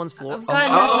steal someone's floor? I'm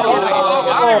Oh, going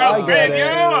I get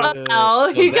it. Oh,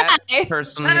 you that guys.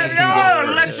 person No, can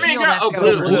go let first. me go. Oh,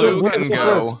 Blue can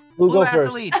go. Blue Blue go has to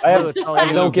first. lead. I have Blue, I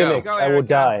have no Blue, go. gimmicks. Go, I will Erika.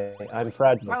 die. I'm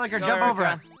fragile. Harlacher, Go, jump over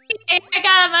Erika. us. Here I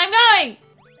come. I'm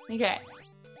going. Okay.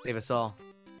 Save us all.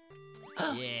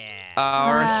 Yeah.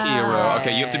 Our hero.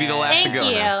 Okay, you have to be the last Thank to go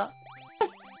you. now.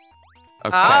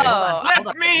 Okay. Oh.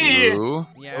 Let me. Blue.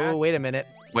 Yes. Oh, wait a minute.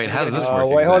 Wait, how does this work?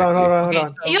 Wait, hold on, exactly? hold on, hold Okay,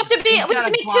 on. so You have to be. he's We have gotta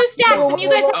to be block- 2 stacks, and you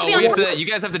guys have to Oh, be we on. have to. You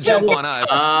guys have to jump on us.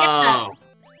 Oh.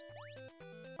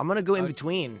 I'm gonna go in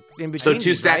between. In between. So 2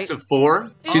 these, stacks right? of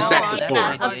 4? 2 Oh, stacks of that's 4.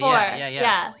 right. Of 4. Yeah.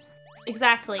 Yeah.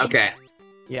 Exactly. Okay.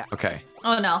 Okay.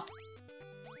 Oh no.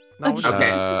 No, we're Okay.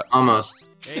 done. Almost.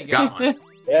 There you go. Got one.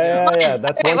 Yeah.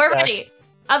 That's Okay, one we're stack. ready.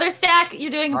 Other stack,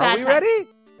 you're doing Are bad. we time. ready?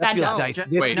 That Bad feels time. dicey. Wait,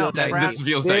 This Wait, feels dicey. this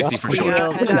feels This dicey for sure.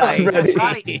 feels I'm dicey.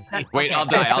 ready. Wait, I'll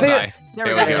die. I'll die. There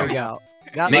There we we There go. we go.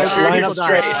 Got Make my sure line people up die.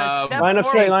 straight. Step Line up forward.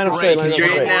 straight, line up straight, line up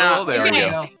Straight straight. now. There we Okay.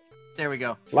 go. There we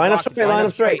go. Line up straight, line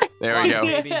up straight. There we go.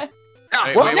 Baby.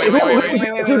 Wait, What? wait, wait, wait,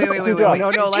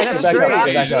 wait. No, line up Back straight. up,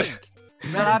 back up.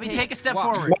 Robbie, take a step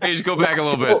Walk. forward. Hey, just go back a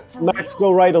little bit. Max,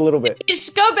 go right a little bit. You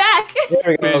should go back. There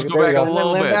we go. Just go there we back a go.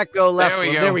 little bit. Lindbeck, go left. There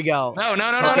we go. There we go. No.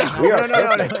 Okay. We are No.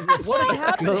 What is Go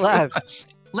happening? left.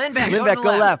 Lindbeck, Lindbeck,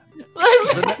 go left.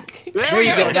 There There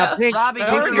you go. Now, Pink, Robbie,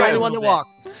 Pink's go the to the only right one a that little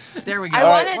walks. There we go. I All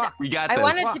right. wanted We got I this.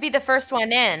 wanted to be the first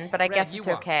one in, but I Red, guess you it's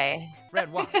walk. okay.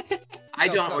 Red, walk. I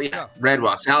Go, don't. go, Oh, yeah. go. Red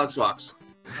walks. Alex walks.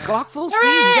 Walk full speed.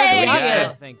 You guys Hooray! got got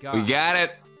this. it. Thank God. We got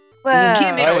it. Whoa.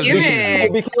 Gimme, Alright, gimme.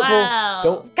 be careful. Wow.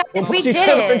 Don't Guys, we push each did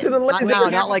other it. into the Not laser. now,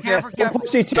 not like this. Don't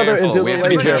push each other Careful, into we the have to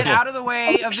be laser. Get out of the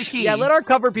way of the key. Yeah, let our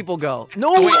cover people go.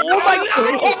 No, Wait. oh my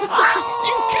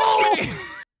god! You killed me.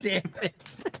 Damn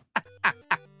it.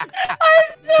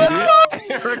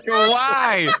 Erika,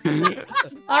 why?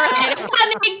 All right, I'm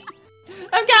coming.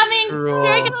 I'm coming. Girl.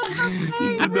 Here I go.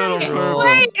 You did that on Girl.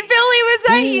 purpose. Wait, Billy, was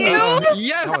that you?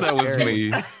 Yes, that was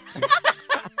me.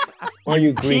 Are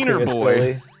you green Keener boy.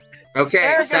 Billy? Okay.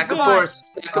 Erika, Stack of come on. 4.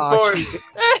 Stack of Oh, 4. Guys,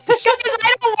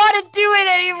 I don't want to do it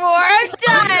anymore. I'm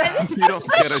done. You don't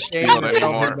get a shield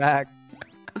anymore. Back.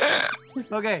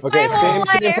 Okay. Okay, I'm same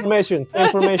alive. information. Same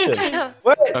information.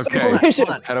 Wait, same Okay. information.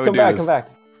 Hold on. How do we Come do back, this? come back.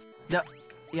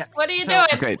 What are you So- doing?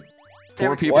 Okay. There 4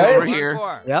 we people What? over here.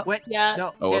 Yep. Wait. Yeah.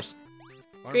 No. Oh, whoops.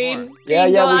 One Green. more. Yeah,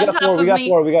 green, yeah, go we on got top 4, of we got me.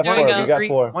 4, we got There 4, we go. we got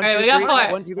 4. One, Alright, two, we got three.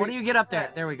 4. 1, 2, Where 3. do you get up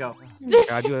there? There we go.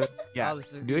 I'll do it. Yeah. Oh,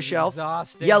 this is Do a shelf.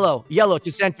 exhausting. Yellow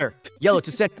to center. Yellow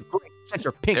to center. Green to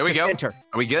center. Pink There we to go. center.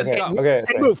 Are we good? Okay, Go. okay.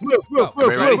 Hey, move.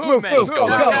 Ready, ready? Let's go,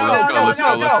 let's go, let's go, let's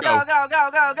go, let's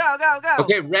go. Go.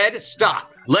 Okay, Red,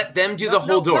 stop. Let them do the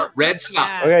whole door. Red,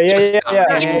 stop. Okay, Just yeah, stop. yeah.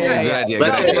 Good idea,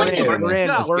 Let good them idea. do We're it. in.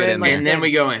 Let's We're get in. in like- And then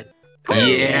we go in.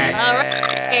 Yes. Alright.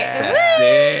 That's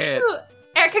it. Woo!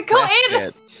 Erica, go That's in.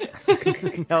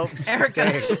 it. Nope.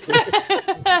 Erika.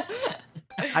 stay.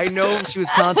 I know she was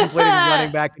contemplating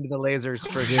running back into the lasers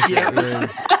for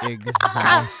this.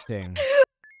 Exhausting.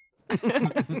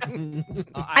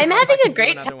 I'm having a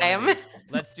great time.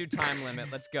 Let's do time limit.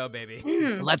 Let's go, baby.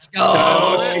 Let's go.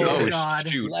 Oh, God.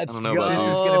 shoot. I Let's don't know go. about This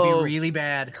this. is gonna be really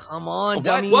bad. Come on, What?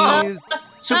 dummies. Whoa.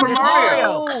 Super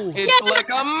Mario. It's like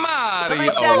a Mario.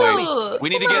 Somebody Oh, wait. Ooh. We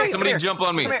need to get somebody to jump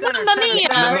on me. Come here. Center, Mamma center, mia.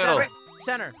 center, In the middle.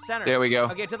 Center, center. There we go.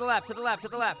 Okay, to the left, to the left, to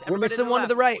the left. We're Everybody missing one to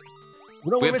the left. right.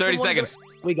 No, We we're have 30 missing one to the- seconds.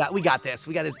 We got this.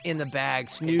 We got this in the bag.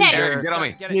 Eric, Snoozer. get on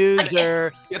me. Get it.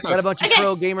 Snoozer. Get Got a those. bunch of Okay.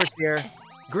 pro gamers here.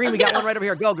 Green, we Let's got go. one right over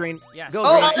here. Go, Green. Yes. Go,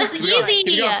 Oh, Green. this is Keep going, easy.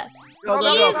 keep going. Go, go,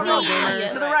 go. Come on, Easy.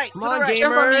 gamers. To the right. Come to the on, right.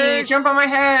 Jump on me. gamers. Jump on my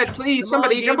head. Please, Come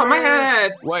somebody on, jump on my gamers.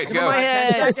 head. Wait, Come on, go. my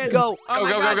head. seconds. Go. Oh Go, my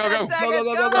go, God, go, 10 go, go. seconds, Go, go,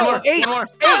 go, One go. more. Eight. One more.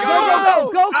 Hey,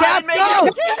 go, Cap, I'm go. making Go,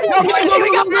 it. go, go.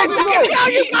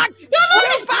 You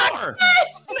got Four.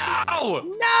 No.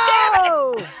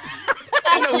 No.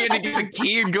 I didn't know we had to get the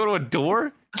key and go to a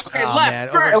door. Okay, Oh, left man.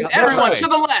 first. Okay. Everyone Right. to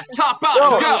the left. Top, bottom,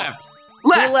 Go. go.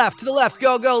 Left. Left. To the left.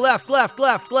 Go, left.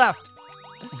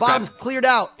 Bottom's cleared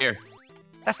out. Here.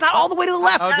 That's not all the way to the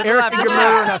left. Oh, to the Erica, left, you're to the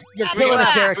murdering left. us. You're Here we killing go.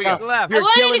 us, Here we Erica. go. Left. You're I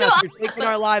wanted killing to us. go You're taking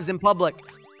our lives in public.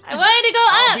 I wanted to go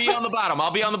I'll up. be on the bottom.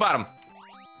 I'll be on the bottom.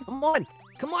 Come on.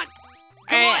 Alright,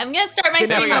 I'm gonna start my Okay,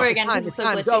 there stream we go. over It's again. time. because It's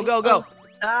time. so Go, glitchy. go, go.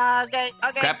 Okay.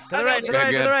 Crap. To the right, to the Good, right,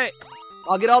 to good. the right.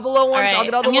 I'll get all the low ones. All I'll right,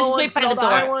 get all the I'm gonna low ones. sweep by Get all the the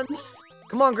high door. ones.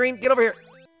 Come on, Green. Get over here.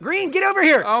 Green, get over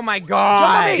here. Oh my Jump on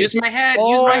God. me. Use my head.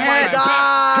 Oh Use my my head.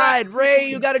 God. Ray,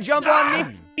 you got to jump on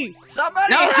me.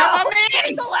 Somebody No, help. jump on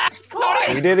me. The last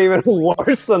one. You did even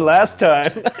worse than last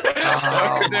time.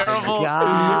 That was terrible.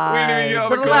 God. We didn't even get all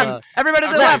To the the left. Everybody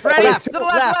to the left. Ready? left, To the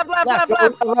left, left,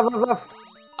 left, left, left.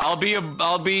 I'll be.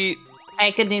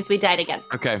 Alright, good news. We died again.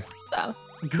 Okay. So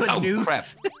Good Oh, news. crap.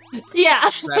 yeah,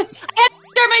 Crap. I had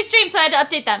to restart my stream, so I had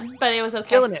to update them, but it was okay.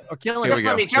 Killing it. We're killing Here it. we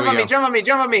go. Jump on me, jump on me,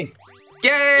 jump on me.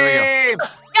 Game!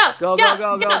 Go, Go. We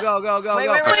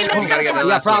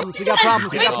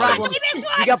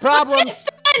got problems.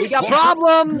 We got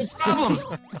problems.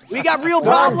 We got real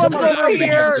problems over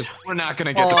here. We're not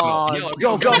gonna get this one. Yellow,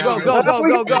 Go. You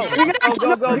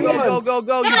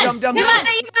dumb. We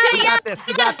got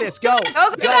this. Go.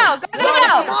 Go.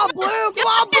 Come on, Blue.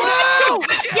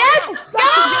 Yes,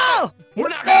 go. We're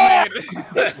not gonna make it.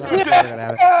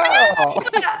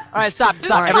 All right, stop.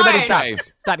 Everybody stop.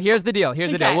 Stop. Here's the deal.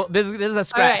 Okay. Well, this is a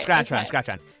scratch round.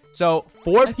 So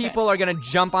 4 people are gonna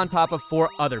jump on top of 4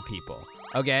 other people.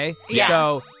 Okay? Yeah.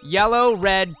 So yellow,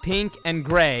 red, pink, and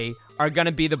gray are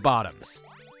gonna be the bottoms.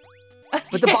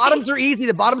 But the bottoms are easy.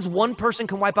 The bottoms one person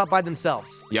can wipe out by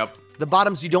themselves. Yep. The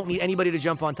bottoms you don't need anybody to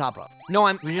jump on top of. No,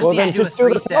 I'm. We just Well, need then to do a just do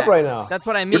the 3-stack. top right now. That's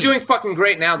what I mean. We're doing fucking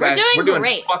great now, guys. We're doing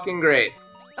great. Fucking great.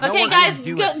 Okay, one guys, can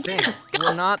do go. a thing.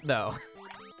 We're not though.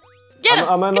 Get him.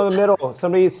 I'm in the middle.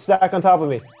 Somebody stack on top of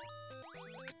me.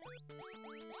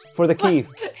 For the key.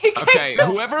 Okay,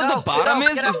 whoever No, the bottom no,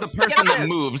 is get the up, person get that up.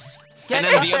 moves. Get And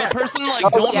then up the other there. person,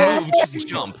 don't move, just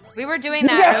jump. We were doing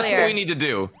that That's what we earlier. need to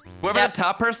do. Whoever Yep. the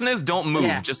top person is, don't move.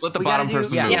 Yeah. Just let the We gotta bottom do-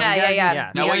 person yeah. move.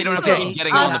 Yeah. That way you don't have to keep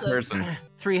getting on the person.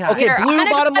 3 high. Okay, Here, I'm blue gonna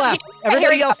bottom go- left. here we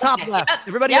Everybody go. else top Okay, left. yep.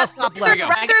 Everybody Yep. else top Here we left. go.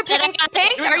 Run through pink. Here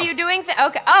we Are go. you doing? Okay.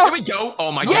 Here Oh. we go.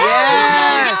 Oh my Yeah,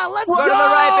 god. let's Go go. to the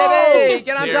right, baby.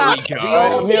 Get on There top. we go.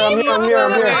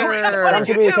 I'm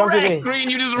here. Come to me. Green,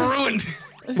 you just ruined.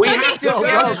 We have to Go. Go.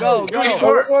 You guys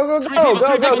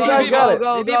got it.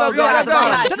 Go. At the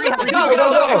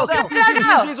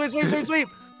bottom. Sweep.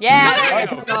 Yeah.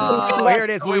 Oh, here it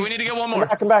is. Wait, we need to get one more.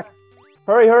 Come back.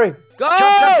 Hurry. Go. Go. Go.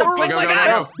 Kick. Go.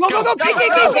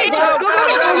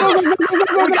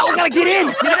 We gotta get in.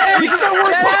 This is our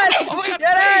worst part. Oh my god.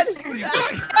 Get in. Get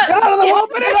out of the way.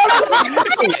 Open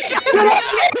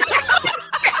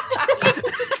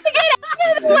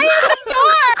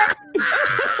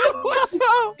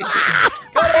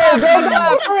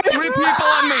Three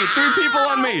people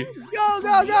on me.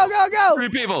 Go. 3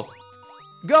 people.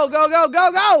 Go.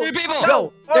 3 people.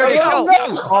 Go. There you go.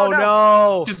 Oh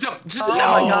no. Just don't. Just Oh my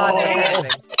god, no.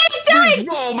 that's happening.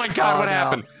 Oh my god, what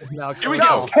happened? No, Here we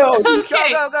Go. go.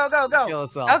 Okay. Go. Kill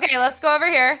us all. Okay, let's go over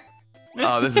here.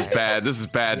 Oh, this is bad. This is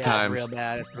bad Yeah, times. It's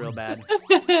real bad.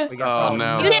 We got Oh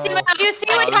no. You see what Oh, this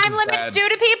time is limits bad. do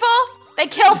to people? They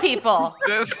kill people.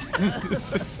 This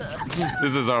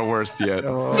is our worst yet.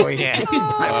 Oh yeah. Oh,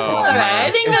 All right,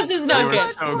 I think this is we not were good.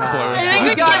 so close. I think We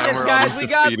we got got this, We're guys. almost We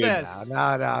got defeated. this.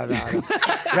 No.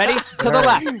 Ready? To the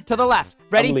left. To the left. I'm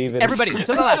Ready? leaving. Everybody, to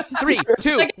the left. 3,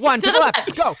 2, 1. To the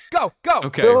left. Go.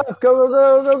 Okay, Go. Go.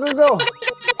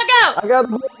 I got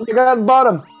the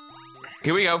bottom.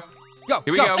 here we go. Go.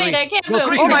 Here we go. Wait, I can't move.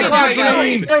 Oh my god,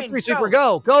 Green. Green super,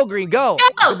 go, Green, go.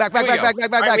 Go. Back. All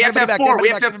right, we have to have 4. We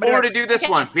have to have 4 to do this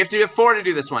one. We have to have 4 to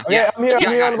do this one. Okay, Yeah. I'm here. I'm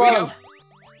here on the Here we bottom.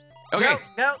 Okay,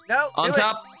 Go. on Do it.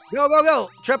 top. Go.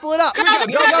 Triple it up. Go.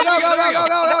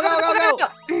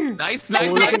 Nice.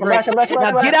 Come back.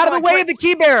 Now get out of the way of the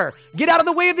key bearer. Get out of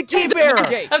the way of the key bearer.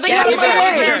 Okay. Of the Yeah, key keep it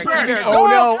bearer. in there. Oh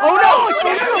no, it's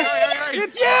you.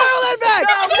 It's you, Lindbeck.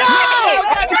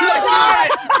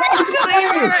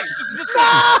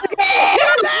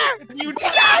 You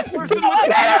touch the person with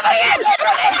the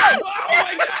camera.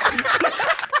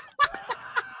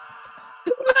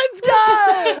 Let's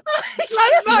go.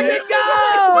 Let's fucking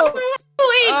go.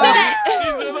 Please,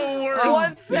 These are the worst.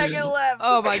 1 second left.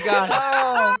 Oh my god.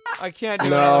 Oh. I can't do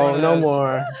No anything with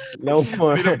more. this. No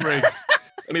more. I need a break.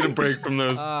 I need a break from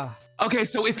those. Ah. Okay,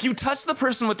 so if you touch the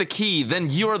person with the key, then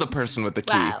you're the person with the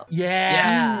key. wow.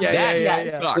 Yeah. That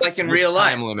sucks. Like in with real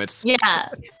life. Time limits. Yeah.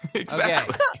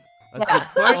 Exactly. Let's do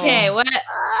push. Okay, what?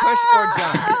 Push or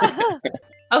jump.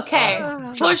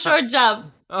 Okay, push or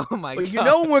jump. Oh my Well, god. you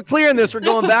know when we're clearing this, we're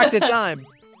going back to time.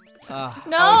 Ah.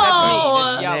 No. Oh,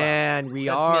 that's me. It's yellow. Man, we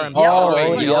That's are. me. Oh, wait,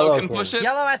 only yellow yellow can push it?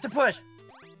 Yellow has to push.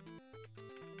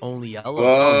 Only yellow.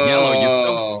 Oh, yellow, you're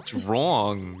so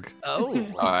strong. Oh.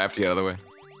 I have to get out of the way.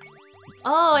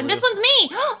 Oh, and this one's me.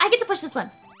 I get to push this one.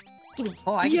 Give me.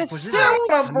 Oh, I can push this.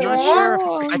 I'm not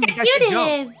sure. I think I should Cute jump.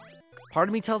 it is. Part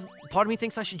of me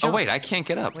thinks I should Oh jump. wait, I can't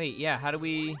get up. Wait, yeah, how do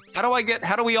we... How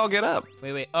do we all get up?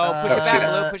 Wait. Oh, push it back,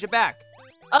 Uh, Blue. Push it back.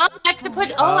 Oh, I have to push.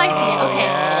 Oh, I see. Okay.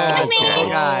 yeah. Excuse me.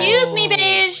 Okay. Excuse me,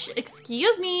 beige.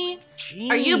 Excuse me.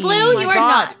 Are you blue? Oh my You are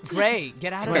God. not. Gray,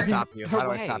 get out How of do I there. stop you? How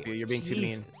do I Gray. stop you? You're being too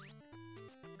mean. Jesus.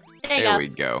 There you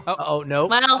There go. we go. Oh no.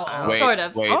 Well, Wait, sort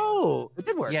of. Wait. Oh, it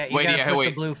did work. Yeah, you Wait, gotta yeah, push wait.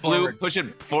 the blue forward. Push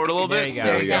it forward a little There bit. you go.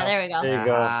 There we Yeah, go. there we go. There you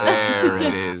go. There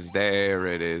it is. There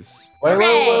it is. Wait. Okay, Let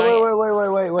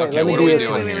me what do are we this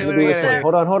doing one. here? Let me do this one.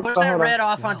 Hold on. Push that red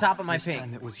off on top of my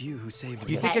pink. It was you who saved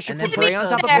You me. think I should And put then gray push on the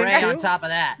top of gray red on too? top of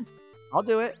that. I'll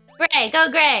do it. Gray, go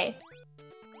gray.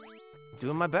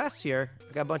 Doing my best here.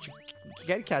 I got a bunch of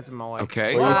kitty cats in my way.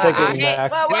 Okay. What are you Wow. thinking, Wait,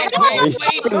 Max? wait, Are you wait,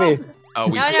 fucking me? Oh,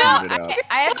 we No, screwed no, it up.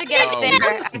 I have to get Oh, up we there. I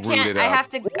screwed can't. it I up. have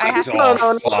to. I have to.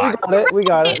 No, we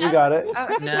got it. We got it.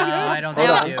 No, I don't Hold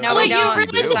think on. we do. No, we you don't.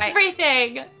 ruined do.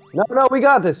 everything. No, we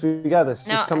got this. We got this.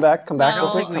 No, Just come back. I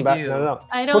don't Come think we back. do. No.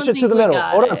 I don't Push it think to the we middle.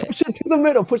 got Hold on. it. Push it to the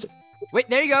middle. Push it. Wait,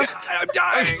 there you go. I'm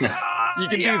dying. You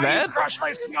can do that?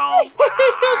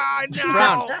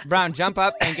 Brown, jump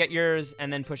up and get yours,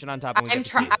 and then push it on top. And we I'm get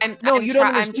to trying. keep. No, you don't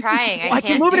understand. I'm trying. Well, I I can't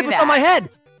can move it do if it's on my that. head.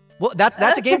 Well,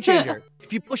 that's a game changer.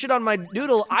 If you push it on my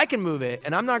doodle, I can move it,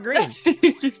 and I'm not green.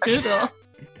 Doodle.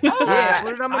 Yeah,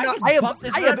 put it on my I no- can I bump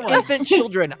this have red one. infant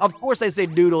children. Of course, I say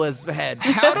doodle as head.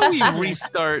 How do we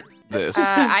restart this?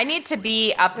 I need to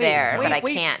be up there, but I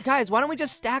can't. Guys, why don't we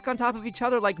just stack on top of each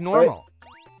other like normal?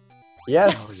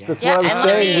 Yes, yeah. that's Yeah, what I was and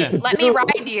saying. We could let do me it.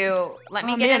 ride you. Let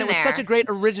me Oh get man, in it was there. such a great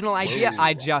original idea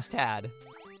I just had.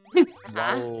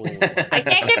 I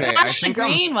can't get Okay, I past the think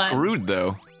I'm green one. screwed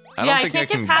though. I Yeah, don't I think I can't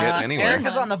get can past get this anywhere.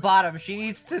 Erika's on the bottom. She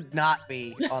needs to not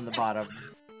be on the bottom.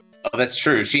 Oh, that's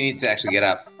true. She needs to actually get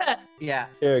up. Yeah.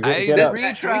 Here, I- get this- up.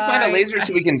 Can we find a laser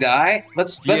so we can die?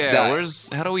 Let's Yeah,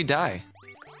 die. how do we die?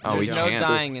 Oh, we There's no can't.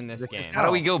 dying in this game. How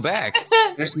do we go back?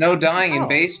 There's no dying in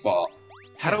baseball.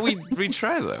 How do we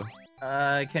retry though?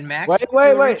 Can Max Wait. do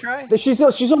a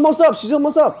retry? She's almost up. She's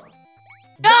almost up.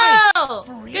 No!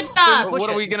 Good job. What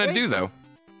are we gonna do though?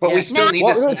 But we still need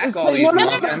to stack all these no,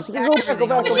 weapons. Go back. Push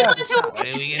it onto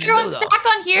everyone stack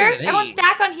on here. Everyone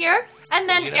stack on here. And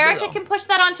then Erika can push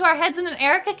that onto our heads, and then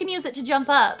Erika can use it to jump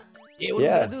up.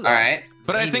 Yeah. All right.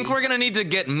 But I think we're gonna need to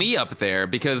get me up there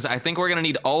because I think we're gonna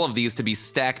need all of these to be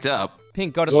stacked up.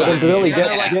 Pink, go to Well, the then side. Billy, They're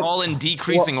get- like get- all in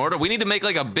decreasing order. We need to make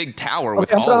like a big tower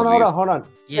with Okay, all of these hold on.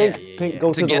 Yeah, Pink,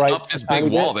 go to to the get right. up this a tiny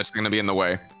big wall bit. that's gonna be in the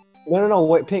way. No.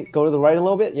 Wait, Pink, go to the right a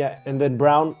little bit. Yeah, and then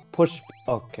Brown, push.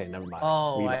 Okay, never mind.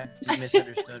 Oh, Leave I it.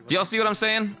 misunderstood. Do y'all see what I'm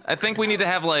saying? I think we need to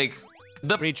have like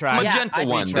the Retry. magenta Yeah,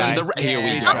 one. retry. Then the here we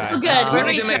Yeah. go. Retry. Oh, good. We're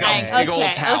We need to make a retrying. big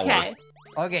old tower. Okay.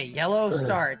 Okay, yellow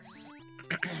starts.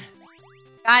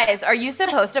 Guys, are you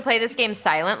supposed to play this game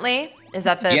silently? Is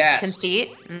that the Yes.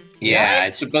 conceit? Mm. Yeah,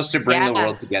 it's supposed to bring the Yeah.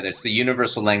 world together. It's the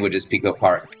universal language is Pico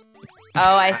Park.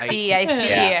 Oh, I see. I see.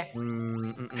 Yeah.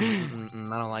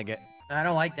 I don't like it. I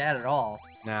don't like that at all.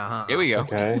 Nah, Here we go.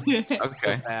 Okay.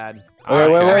 Okay. bad. Wait.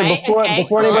 Alright, Before okay.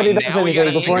 anybody Alright, does now we gotta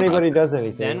anything. Before think about anybody does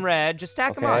anything. Then red, just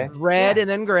stack them Okay. on. Red and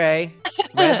then gray.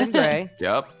 Red and gray.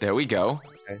 Yep. There we go.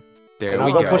 Okay. There And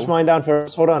we I'll go push go. mine down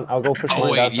first. Hold on. I'll go push Oh, mine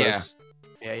wait, down yeah. first.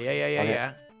 Yeah.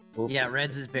 Okay. Oop. Yeah,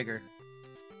 red's is bigger.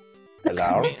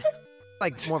 Hello.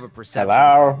 Like more of a perception.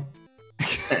 Hello.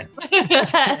 Okay.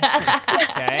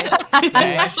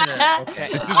 Yeah, sure. Okay.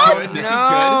 This is good. This is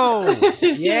good.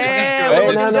 This is Yeah. good.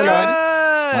 Wait, This no, is no, good.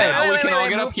 no. Now we can all wait,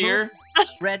 get up move, here.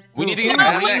 Red. We need to move. get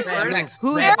I'm green next. I'm first. next.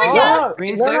 Who's There we go. No,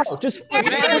 Green's no, next. just We gotta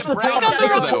get push the brown tower up here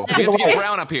to though. the We have to get right.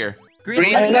 brown up here. Green's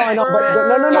Green's I know,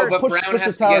 but no, No, but push Brown the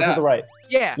has to tower get to up. the right.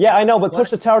 Yeah. Yeah, I know, but What? push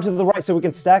the tower to the right so we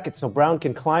can stack it so Brown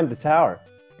can climb the tower.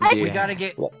 We gotta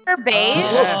get. Or beige.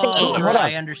 Oh, Hold on.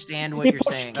 I understand what you're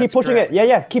saying. Keep pushing it.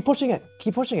 Yeah, keep pushing it.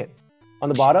 Keep pushing it. On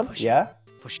the bottom, pushing yeah.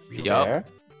 Push it real Yup. There.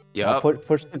 Yup.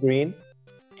 Push the green.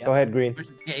 Yep. Go ahead, green.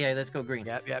 Yeah, let's go green.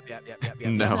 Yep.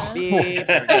 No. Beep.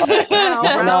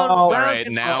 No. All right,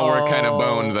 now we're kind of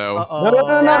boned though.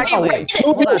 No. Wait. Two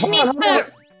of you- hold on.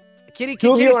 Kitty,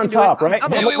 Two of you kitties on can do it. top, right? I'm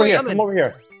Come in, over I'm here. in. Come over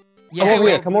here. Yeah, Come over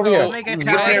here. wait, Come over no. here. Make a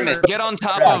Red, tower. Get on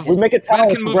top Yeah, of. we make a tower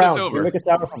can for move Brown. this over. We make a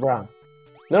tower for Brown.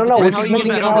 No. We're Red, just how you making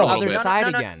move the that over a tower. little other bit. side No,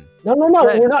 no. again. No.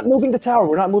 Red. We're not moving the tower.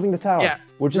 We're not moving the tower. Yeah.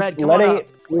 We're just Red, come on letting up. it.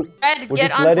 Red, We're get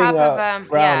just on letting, top of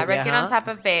Brown- yeah, Red, get Yeah, on top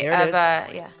of There it is.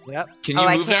 yeah. Yep. Can Oh, you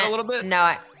I move that can't. a little bit?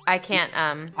 No, I can't.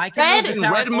 I can Red- move the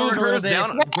tower Red move forward a little hers bit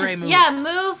down. if Gray moves. Yeah,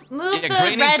 move Yeah, the gray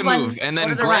needs red to one. move, and Go then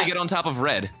to the gray right. get on top of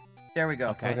red. There we go.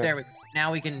 Okay. There we.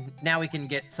 Now we can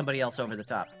get somebody else over the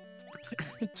top.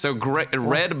 So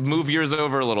red, move yours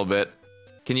over a little bit.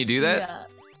 Can you do that? Yeah.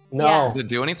 No. Yeah. Does it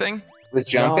do anything? With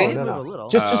jumping? No. Move a little.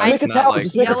 Just Oh, make it's a not tower. like-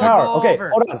 Just make a Yellow, tower. go Okay,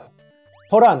 over.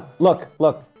 hold on. Look.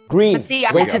 Green. But see,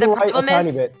 Go the to the right a problem tiny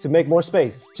is- bit to make more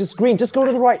space. Just green. Just go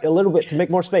to the right a little bit to make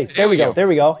more space. There we go. There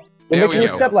we go. We're There we making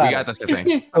go. a step We ladder. got this, I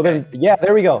think. So then, yeah,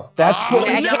 there we go. That's Oh, what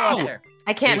I we can't- do. There.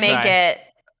 I can't Retry. make it.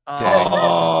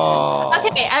 Oh.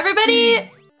 Okay, everybody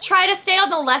try to stay on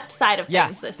the left side of things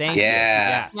Yes, this thank time. you. Yeah.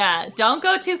 Yes. Yeah, don't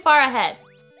go too far ahead.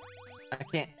 I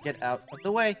can't get out of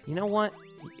the way. You know what?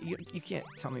 You can't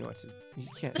tell me what to. You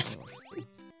can't tell me what to do.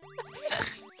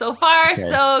 So far,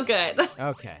 so good.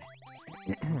 Okay.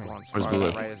 Where's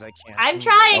Blue? Right as I can. I'm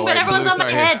trying, but wait, everyone's Blue's on my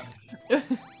right head.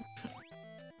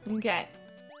 Okay.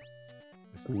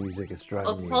 This music is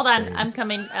driving Oops, me hold on. insane. I'm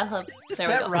coming. There Is we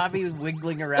that go. Robbie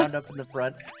wiggling around up in the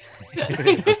front?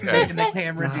 Okay. Making the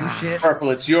camera do shit. Purple,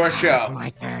 it's your show. my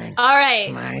turn. All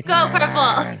right, go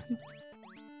purple.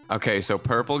 Okay, so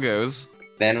purple goes.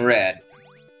 Then red.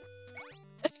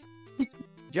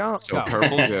 Jump. So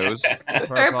purple goes.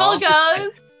 Purple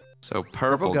goes. So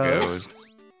purple goes. goes.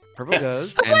 Purple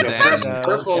goes. And then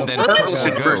Purple, then purple purple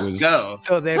should first goes. go.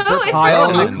 So then Who purple is Kyle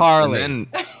purple? McCarley. And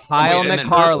then Kyle wait, and then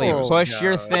McCarley. purple Push goes.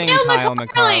 your thing, Kyle Kyle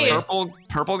McCarley. McCarley.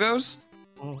 Purple goes?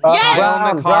 Yes!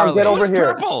 Kyle Brown, get McCarley. over Who's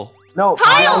here. purple? No,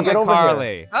 Kyle get over here.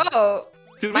 McCarley. Oh,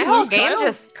 Did my we whole lose game Kyle?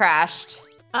 just crashed.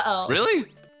 Uh-oh. Really?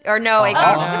 Or no, it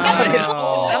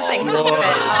Oh, something happened.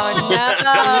 Oh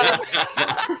no.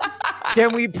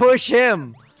 Can we push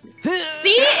him?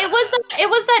 See, it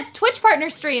was that Twitch partner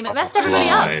stream. It messed everybody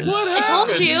up. I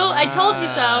told you. I told you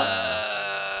so.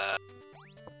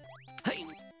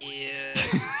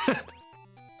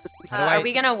 Are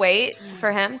we gonna wait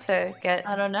for him to get?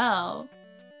 I don't know.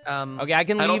 Okay, I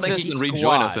can leave I don't think the he can squad.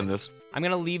 rejoin us in this. I'm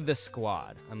gonna leave the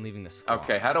squad. I'm leaving the squad.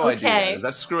 Okay, how do I do that? Okay. Is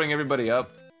that screwing everybody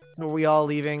up? Are we all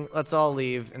leaving? Let's all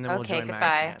leave, and then we'll Okay, join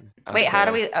Max goodbye. again. Wait, how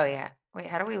do Okay. we? Oh yeah. Wait,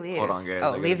 how do we leave? Hold on, guys. I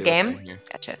Oh, gotta leave do this game. thing here.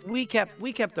 Gotcha. We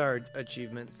kept our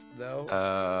achievements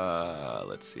though.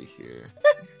 Let's see here.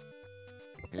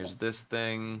 Here's this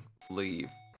thing. Leave.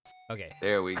 Okay.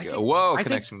 There we I go. think- Whoa, I think-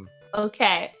 connection.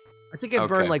 Okay. I think I Okay.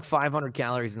 burned like 500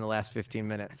 calories in the last 15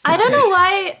 minutes. I don't know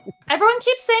why everyone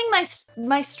keeps saying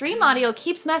my stream audio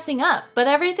keeps messing up, but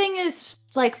everything is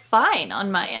like fine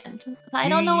on my end. I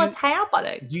don't know what's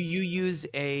happening. Do you use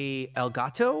a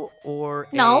Elgato or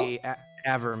No. a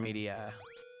Aver Media?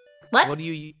 What? What do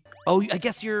you? Oh, I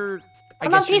guess you're.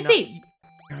 I'm on you're not- PC.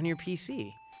 You're on your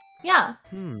PC. Yeah.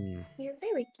 You're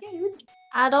very cute.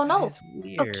 I don't know. That's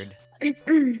weird.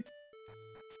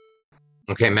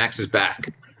 Okay, Max is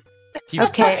back. He's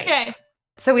Okay. Okay.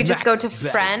 So we just go Max to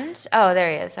back. friend. Oh, there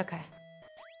he is. Okay.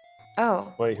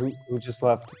 Oh. Wait, who just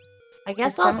left? I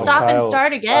guess Did I'll someone- stop and Kyle-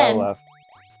 start Kyle again. left.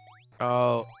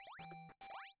 Oh,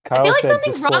 I Kyle feel like said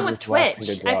something's Discord wrong with was the last thing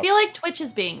Twitch. to I drop. feel like Twitch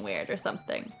is being weird or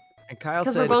something. and Kyle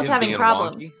Because said we're both just having being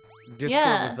problems. wonky. Discord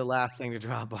Yeah. was the last thing to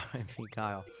drop on me,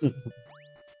 Kyle.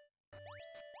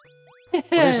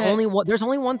 Well, there's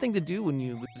only one thing to do when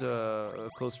you lose a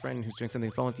close friend who's doing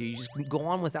something fun with you. You just go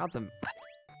on without them.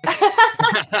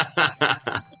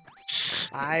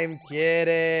 I'm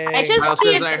kidding. I just Kyle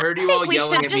see says, a- I heard you think all we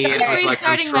yelling should at me, and it was like,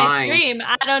 I'm restarting my trying. stream.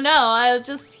 I don't know.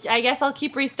 I guess I'll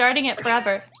keep restarting it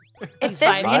forever. If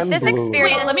fine. this I'm blue.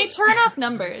 experience, Wait, let me turn off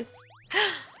numbers. if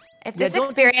Yeah, this don't-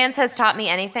 experience has taught me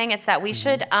anything, it's that we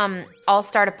should all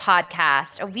start a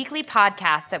podcast, a weekly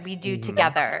podcast that we do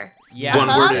together. Yeah. One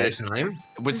Uh-huh. word at a time.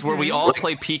 It's where we all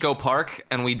play PICO Park,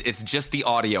 and it's just the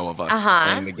audio of us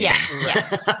playing the game.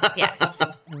 Yeah. Yes.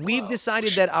 We've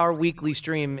decided that our weekly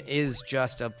stream is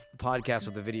just a podcast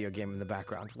with a video game in the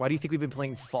background. Why do you think we've been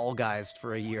playing Fall Guys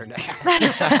for a year now? That's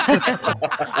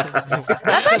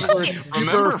actually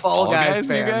Remember Fall Guys, you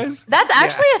fan. guys? That's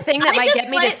actually a thing that I might just get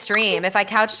me to played- stream if I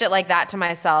couched it like that to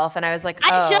myself and I was like, oh,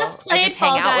 I just played hang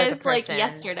Fall out with Guys the like person.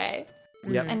 yesterday,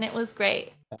 Yep. and it was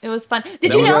great. It was fun. Did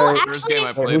That you was know the first game I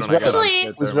actually? played when I got on Actually-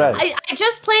 Kids Who's Over. red? I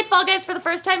just played Fall Guys for the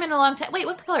first time in a long time. Wait,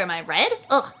 what color am I? Red?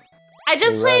 Ugh. I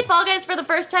just You're played red. Fall Guys for the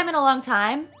first time in a long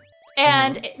time.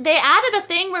 And they added a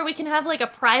thing where we can have like a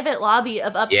private lobby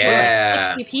of up to Yeah. like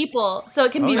 60 people. So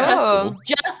it can be Oh.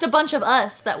 just a bunch of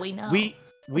us that we know.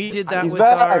 We did that He's with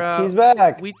back. our. He's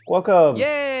back. we- Welcome.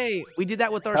 Yay! We did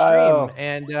that with our Kyle. stream,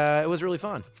 and it was really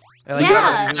fun. Yeah. really-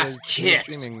 Ass really kicked.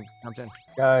 streaming content.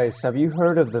 Guys, have you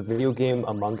heard of the video game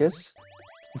Among Us?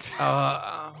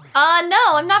 Uh, No,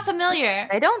 I'm not familiar.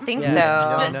 I don't think yeah, so.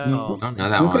 No, I don't know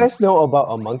that You one. guys know about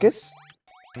Among Us?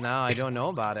 no, I don't know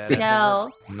about it.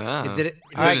 No. No. Is it?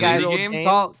 All right, an guys. indie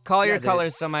game? Call your Yeah,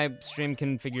 colors so my stream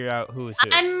can figure out who is who.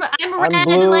 I'm I'm red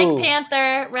blue. like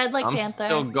Panther. Red like I'm Panther.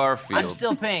 still Garfield. I'm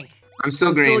still pink. I'm still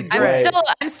I'm still green. Gray.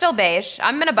 I'm still beige.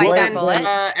 I'm gonna bite Wait, that bullet.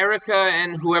 Erica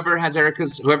and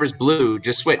whoever's blue,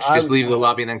 just switch. Just I'm- leave the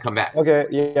lobby and then come back. Okay,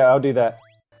 yeah, I'll do that.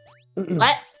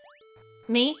 What?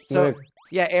 Me? So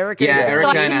yeah, Erica. Yeah, So Erica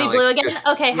I and can be blue Alex, again? just-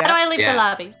 Okay, how do I leave Yeah. the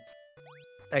lobby?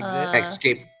 Exit.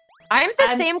 Escape. I'm the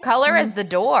I'm- same color as the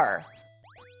door.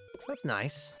 That's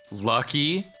nice.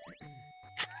 Lucky.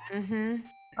 Mm-hmm.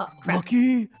 Oh, crap.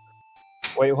 Lucky.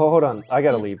 Wait, hold on. I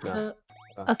gotta leave now.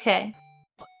 Okay.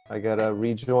 I gotta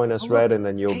rejoin as red, and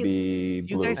then you'll be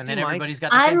blue. guys And see then my- everybody's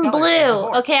got the same I'm color.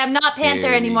 blue. Okay, I'm not Panther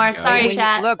There we anymore. go. Sorry, When-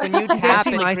 chat. Look, when you You guys tap,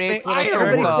 see it my creates thing? little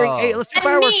Everybody's circles. great. Hey, let's do And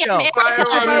fireworks me, show. I'm Erika Let's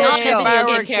do Harlacher, fireworks show. video game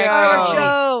Fireworks character. Fireworks show. show.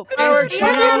 Oh, Fireworks show.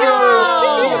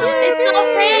 it's so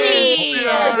pretty.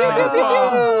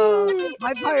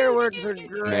 My fireworks are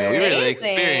great. Man, we really Amazing.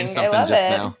 experienced I something love just it.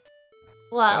 now. That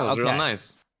Wow, was real Okay.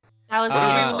 nice. that was What did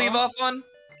we beautiful. leave off on?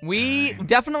 We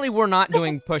definitely were not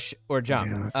doing push or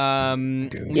jump. We were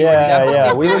Yeah,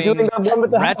 definitely we were doing the one with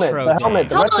the retro helmet. The helmet,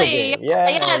 the retro Totally. game. Yeah.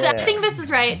 I think this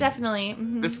is right. Definitely.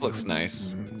 Mhm. This looks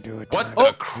nice. What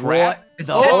the crap? It's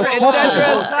Oh, Tetris.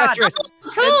 it's Tetris. Tetris.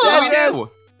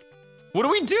 Cool. What do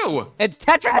we do? It's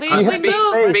Tetris. We You have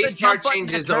move. to Base jump part button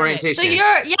changes to the turn it. orientation. So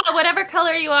you're whatever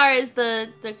color you are is the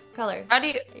color. How do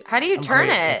you I'm turn great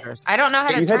it? at this. I don't know how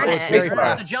to You turn hit the it. space Very bar.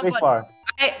 fast. Jump Space bar.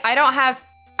 I don't have.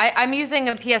 I'm using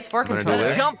a PS4 I'm gonna do controller.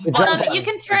 this. Jump The button. jump button. You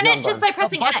can turn The it jump just by button.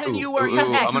 pressing The X. button you Ooh, are ooh,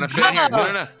 using. I'm gonna fit here.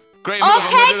 No. Great Okay, move.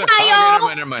 I'm gonna do this. Kyle. Oh,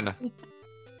 never mind.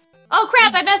 Oh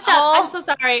crap! I messed up. Oh. I'm so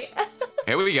sorry.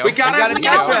 Here we go. We gotta gotta have do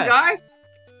that one, Tetris. guys.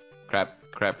 Crap.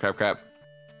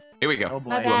 Here we go. Oh boy.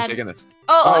 My Ooh, I'm bad. taking this.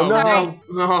 Oh, Oh sorry.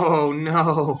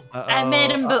 no. I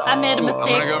made a mistake. I'm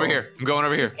gonna go over here. I'm going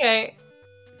over here. Okay.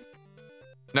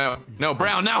 No,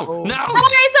 Brown, no. Oh. No.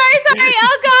 Sorry.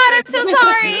 Oh God, I'm so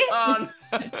sorry.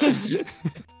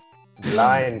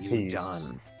 Lion piece.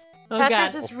 Done. Oh Tetris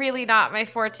god. is really not my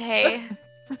forte. Here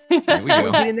we Get go.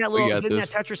 in that little, got get in that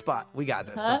this. Tetris spot. We got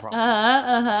this. No Uh-huh.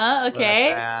 problem. Okay.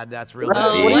 That's bad. That's real Right. bad.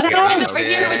 Oh, what Yeah, happened I over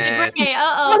here with know the gray?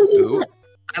 Uh-oh. Ooh.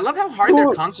 I love how hard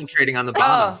they're concentrating on the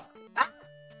bottom. Oh,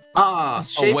 Ah,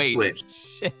 shape wait. switch.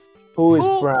 Shit. Who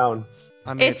is brown?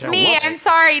 I mean, it's me. I'm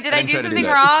sorry. Did I didn't do try to do something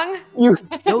that. wrong? You.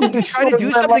 No, you try to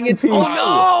do something. And,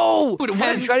 oh no! Dude, What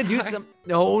is- try to do something?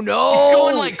 No. He's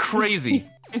going like crazy.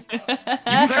 You try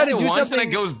press to it do once and something-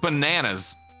 it goes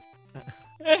bananas.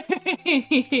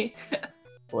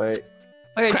 Wait. We're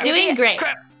Crap. doing great.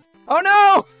 Crap. Oh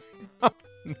no!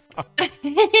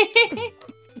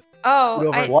 Oh,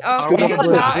 Scoot over. oh, Scoot over, blue.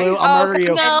 Blue, I'll murder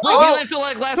you. No. Wait, we have to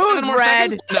like last Who's 7 more red?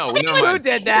 seconds? No, never Who mind.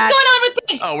 did What's that? going on with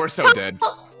pink? Oh, we're so dead.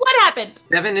 What happened?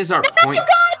 7 is our point.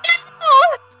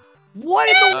 What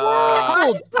in the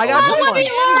world? I got What this is one. the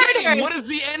end game? What is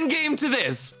the end game to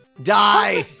this?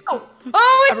 Die. Oh,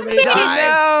 it's Everybody me.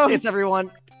 dies. No. It's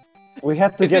everyone. We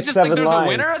have to Is it get just like 7 there's lines. a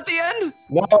winner at the end?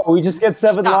 No, we just get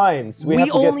 7 Stop. lines. We have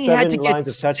to only get had to 7 get lines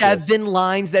of Tetris. 7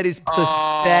 lines. That is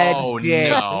pathetic. Oh, no. Wait,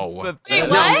 No, what?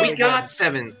 we got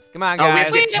 7. Come on, Oh, we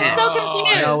have guys. to Wait, I'm so Oh,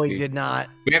 confused. No, we did not.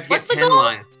 We have to get What's the 10 goal?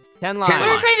 lines. 10 What What are we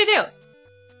lines. trying to do?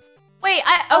 Wait,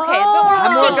 okay, Oh. but we're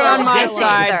I'm all working on doing my this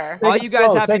side. together. All Take you it guys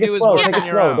slow, have to take it do is slow, work take on it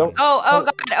your slow. own. Don't- Oh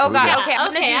God, Yeah, okay, I'm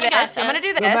gonna okay, I do this. gotcha. I'm gonna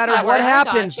do this. No matter That what works.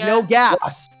 happens, Gotcha. no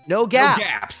gaps. No No gaps.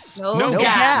 gaps. No No gaps.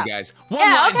 gaps, you guys. One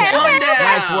Yeah, line okay, down. okay.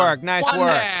 Nice work. Nice One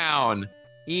work. down.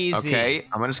 Easy. Okay,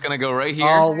 I'm just gonna go right here.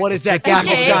 Oh, what is that gap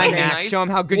Okay. design, Max, Max? show him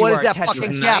how good What you is are that at Tetris.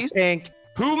 fucking Nice. gap, Pink?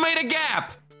 Who made a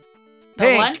gap? The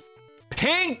Pink. one?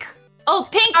 Pink. Oh,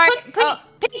 pink. Pink.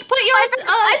 Put yours in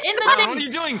the What are thing.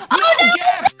 you doing? No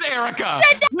gaps, Erika.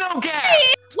 No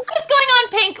gaps. What's going on,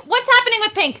 Pink? What's happening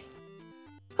with Pink?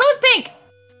 Who's Pink?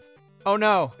 Oh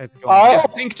no. It's going- Is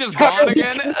Pink just gone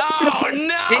again? Oh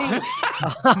no!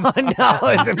 Oh, no,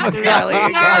 it's a Mccarley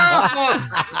again.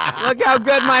 Look how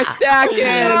good my stack is.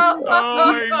 Oh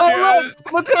my Oh, gosh!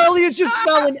 look, Mccarley is just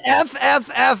spelling F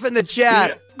in the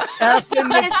chat. F in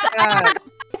the chat.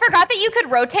 I forgot that you could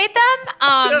rotate them.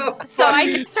 So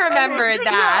I just remembered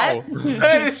that.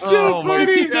 That is so Oh my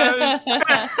funny. gosh!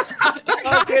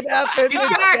 Fucking F in He's the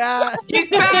back. chat. He's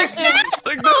back.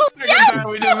 Like the second time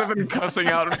we just have been cussing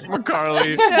out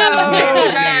Mccarley.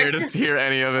 Weird just to hear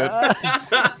any of it.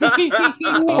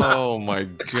 Oh my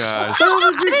gosh!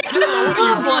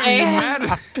 Oh boy.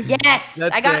 Mad? Yes,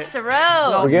 That's I got it. a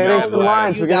row. We're getting some no,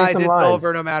 lines. You We're getting guys, some it's lines.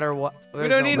 over no matter what. There's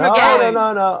don't no need more. Mccarley.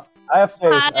 No. I have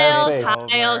faith. I have Kyle,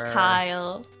 faith.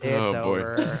 Kyle. It's Oh, boy.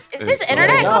 over. Is his It's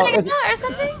internet all- going No, out or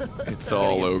something? It's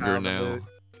all ogre now.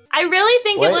 I really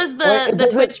think it Wait, was wait, the it the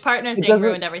doesn't- Twitch partner it thing doesn't-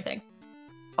 ruined everything.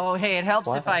 Oh, hey, it helps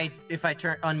What? if I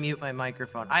unmute my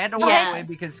microphone. I had to walk Yeah. away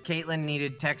because Caitlin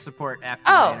needed tech support after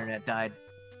Oh. my internet died.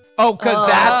 Oh, because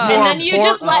that's and more then you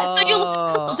just important. let so you let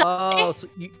us all die. so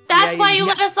That's why you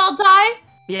let us all die.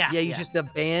 Yeah. Yeah, you just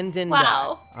abandoned.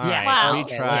 Wow. All right, Wow. we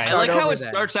Okay, tried. let's I like Start how over it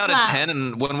then. starts out Wow. at 10,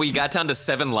 and when we got down to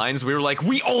 7 lines, we were like,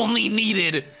 we only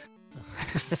needed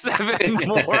 7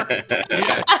 more. Yeah, As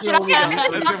if we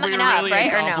fucking up, really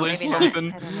right? Or no, accomplished maybe not.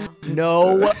 something. I don't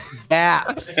know. No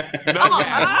gaps. No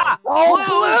gaps.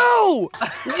 Oh, Blue!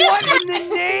 What in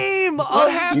the name What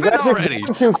of... You happened guys are already?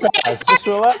 going too fast. Just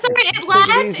I'm relax. sorry, it Take it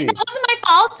lagged. easy. That wasn't my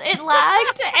fault. It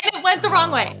lagged and it went the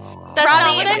wrong way. That's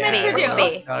not what I meant to do.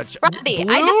 Robbie, Blue? I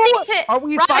just need to. Are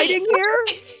we Robbie, fighting here?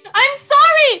 I'm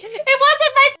sorry. It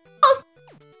wasn't my fault.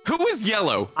 Who is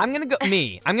yellow? I'm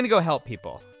gonna go help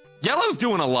people. Yellow's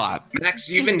doing a lot. Max,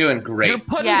 you've been doing great. You're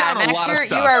putting Yeah, down Max, a lot of you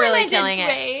stuff. are really I did killing it.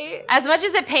 great. As much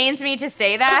as it pains me to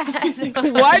say that,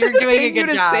 Why you're does it doing a pain you good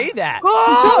to job. say that?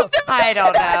 I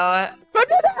don't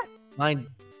know.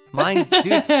 Mine, dude,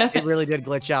 it really did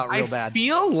glitch out real I bad.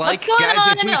 feel like, going guys,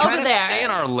 on if we over kind of there? stay in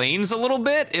our lanes a little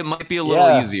bit, it might be a little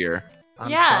Yeah. easier. I'm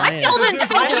Yeah, trying. I told him There's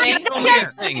to do always it. gonna be I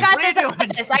things. got this. I got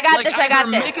this. I got Like, this. I got either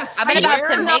make a this. I'm about to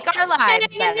square- make our lives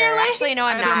Standing in your better. lane. Actually, no,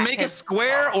 I'm Either not. make a 'cause-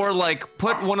 square or like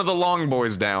put one of the long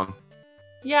boys down.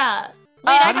 Yeah.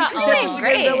 Wait, I got doing Tetris all.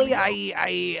 great. again, Billy?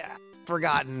 I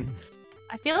forgotten.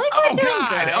 I feel like Oh we're doing God!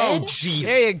 good. Oh jeez!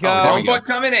 There you go. Oh, there we Homeboy go.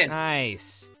 coming in.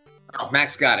 Nice. Oh,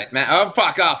 Max got it. Oh,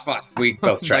 fuck. Oh, fuck. We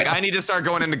both tried. Like, I need to start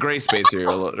going into gray space here,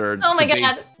 or Oh my to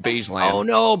God. beige land. Oh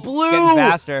no, Getting Blue!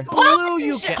 faster. Blue,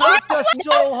 you cut us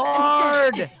so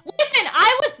hard! Listen,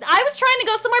 I was trying to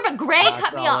go somewhere, but Gray Ah,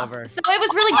 cut it's me all off. over. So it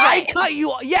was really I great. cut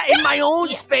you, yeah, in my own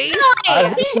space.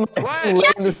 I've been in my What? lane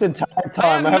this entire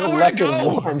time. I haven't nowhere left to it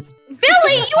go. once.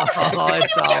 Billy, you are. Oh,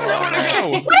 it's all Nowhere to over.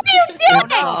 go. What are you doing?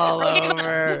 It's all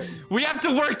over. We have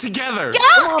to work together.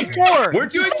 Come on, four. We're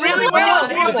doing really well.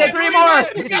 Let's take 3 more.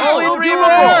 This is Only so 3 doable.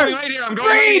 I'm going more. right here. I'm going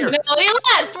right here. No, we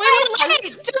lost. We lost.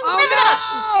 Just Oh give it up.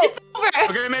 no! It's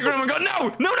over. Okay, make room and go.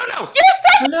 No, no, no, no.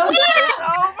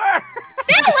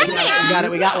 We got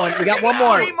it. We got one. We got one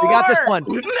more. We got this one.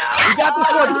 We got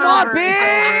this one. Come on,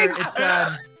 Big! It's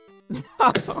done.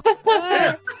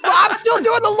 I'm still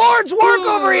doing the Lord's work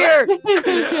over here.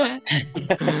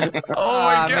 Oh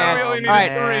my God! man. We only need All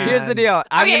right, Man. here's the deal.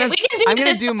 I'm Okay, gonna we can do I'm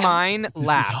gonna this do time. mine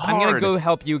last. I'm gonna hard. go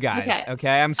help you guys. Okay.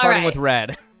 Okay, I'm starting right. with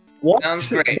red. What? Sounds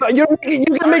great. You're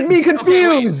gonna make me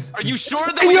confused. Are you sure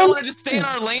that we want to just stay in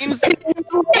our lanes? Stay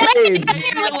Hey, in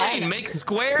your lane. Make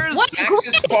squares. Max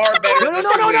is far better. No, this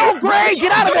no, no, than no, we no, are. Gray,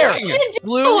 get out of there.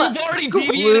 Blue, You've already Blue,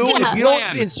 deviated from the if you don't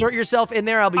plan. insert yourself in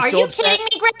there, I'll be Are so you upset. kidding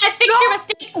me, Gray? I fixed your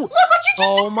mistake. Look what you just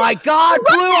Oh my God,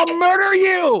 Blue, I'll murder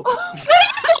you. What are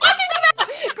you talking about?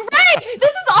 Gray, this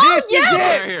is all This you. is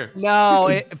Right it. here.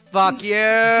 No, fuck you. You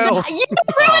Oh,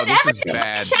 ruined this is everything.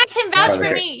 bad. Chat can vouch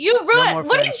for me. You more ruined.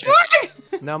 What are you friendship.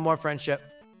 doing? No more friendship.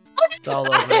 It's all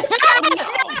over.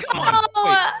 Come on.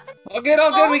 Wait. All good,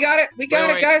 all good. We got it. We got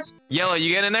Wait, it, guys. Yellow, you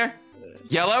get in there?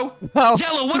 Yellow? Oh,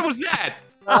 Yellow, what was that?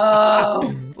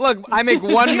 Oh. look, I make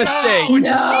one mistake.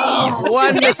 Jeez.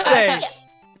 One mistake.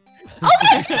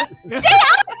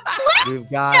 We've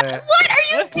got it. What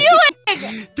are you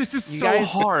doing? This is You so guys-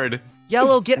 hard.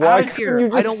 Yellow, get why out of couldn't here. you I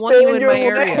just don't want stay you in your my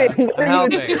area. lane? I'm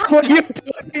helping. What are you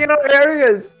doing in our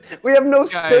areas? We have no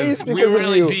Guys, space we because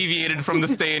really of you. deviated from the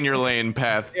stay in your lane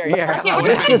path. Here, here. Okay, I'll we're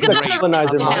do It's it. just the Good.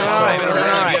 colonizer All model. right, Really all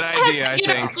right. good idea, I You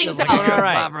don't think. think Feels so? like a All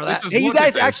right. clever This that. is- Hey, you look at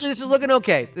guys, this. actually, this is looking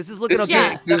okay. This is looking This is okay.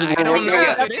 good. This is I don't know if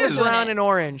it Except for is. brown and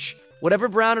orange. Whatever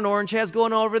brown and orange has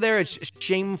going over there, it's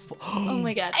shameful. Oh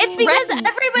my God. It's because Red.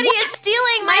 everybody is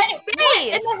stealing my Red, what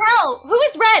in space. the hell? Who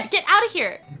is red? Get out of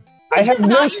here. I have is no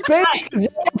not your space side. because you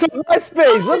took my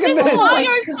space. Look at This is not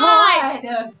this. your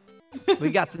side.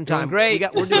 We got some time. great.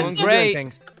 We're doing Doing great great.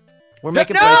 things. We're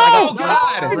making No! plays. I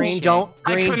got God. green. Don't.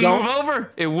 I Green. couldn't Don't. move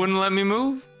over. It wouldn't let me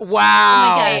move.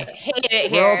 Wow. I hate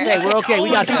it We're here. okay. We're okay. We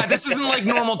Oh my got God, this. this isn't like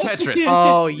normal Tetris.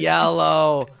 Oh,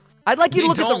 yellow. I'd like you to They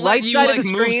look at the don't let right you, side like, of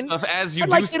the move screen. stuff as you I'd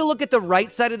do like you to look at the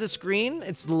right side of the screen.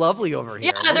 It's lovely over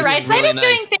here. Yeah, the This right is side really is doing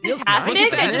nice. Feels fantastic.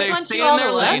 nice. Look at I that. just They're want staying you all in to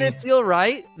their look. lane. Doesn't it feel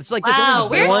right? It's like there's Wow,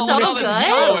 only we're one so mistake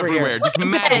good. over here. Everywhere, just Look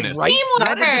at madness. this. Right Teamwork.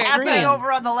 side of the Happening screen.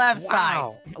 over on the left side.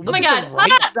 Wow. Look my at God. the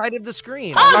right Ah! side of the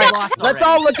screen. Oh, All right, lost let's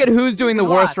already. all look at who's doing the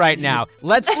We worst lost. right now.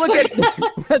 Let's look at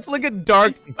let's look at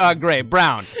dark gray,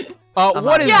 brown. I'm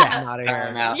What out is of here. that? I'm out of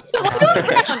I'm here. out. What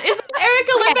is brown? Is that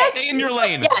Erika Lindbeck? Stay in your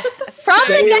lane. Yes, from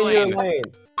Stay the in lane. your lane.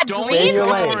 Don't Stay in your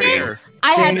come lane. over here.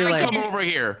 I Stay had in your lane. Come freaking. over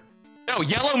here. No,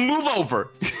 yellow, move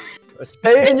over.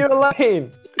 Stay in your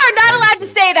lane. You're not allowed to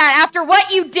say that after what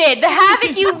you did, the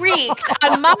havoc you wreaked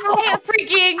on my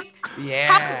freaking. Yeah.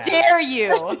 How dare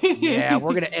you? Yeah,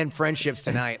 we're gonna end friendships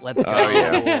tonight. Let's go. Oh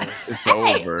yeah, it's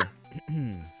over.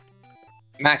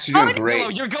 Max, you're doing Yellow,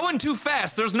 great. you're going too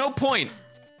fast. There's no point.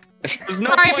 There's no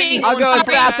Sorry, point. in Pete. I'll going go as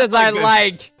so fast as I this.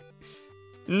 like.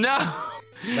 No.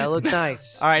 That looks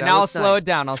nice. All right, That now I'll looks slow nice. it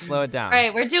down. I'll slow it down. All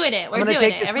right, we're doing it. We're I'm gonna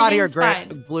doing take it. this spot here, Everything's Gray.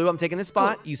 fine. Blue, I'm taking this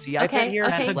spot. You see, I Okay, fit here.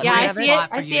 okay. That's a Let Yeah, me I have see it. it. spot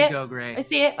I for see you to it. go, Gray. I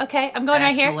see it. Okay, I'm going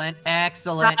right here. Excellent,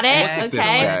 excellent. Got it. Look at this,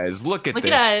 Okay. guys. Look at Look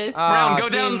this. at us. Brown, go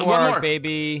down teamwork, one more.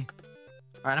 baby.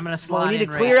 All right, I'm gonna Well, slide we need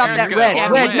to in clear right up that There red. you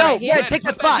go. Red, Red, no, yeah. red, take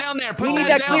that Put spot. down there. Put We need that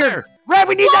that down cleared. there. Red,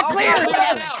 we need that Clear cleared.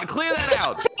 that out. Clear that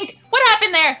out. What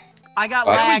happened there? I got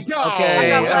There we lag. go. I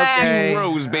got lag. Two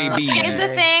rows, baby. Lag is a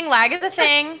thing. Lag is a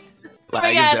thing.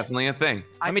 Lag is definitely a thing.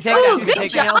 Let me take take that that. to Good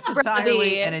something else job, entirely,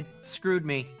 Robbie. and it screwed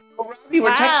me. Oh, Robbie, we're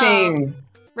Wow. touching.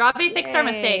 Robbie fixed our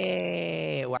mistake.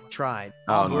 Hey, well, I tried.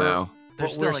 Oh no. There's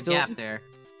We're still a still- gap there.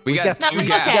 We got got- two No, it's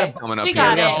gaps okay. coming up We here.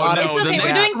 got it. Oh no, It's the okay. next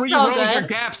We're doing 3 so rows are good.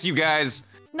 gaps, you guys.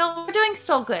 No, we're doing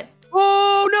so good.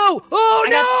 Oh no! Oh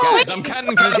no! Guys, I'm cutting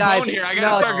the bone here. I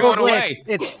gotta start going away.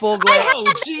 It's full glitch.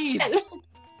 Oh jeez.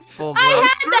 Full I glitch. I'm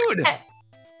screwed.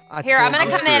 That's Here, I'm full gonna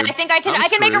glitch. come in. I think I can. I'm I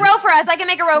can make a screwed. row for us. I can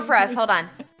make a row for us. Hold on.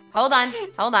 Hold on.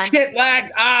 Hold on. Shit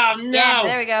lag. Oh no. Yeah,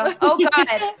 there we go. Oh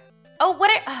god. Oh what?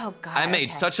 Oh god. I made okay.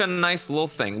 such a nice little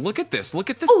thing. Look at this. Look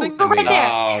at this Ooh, thing. go I right made. there.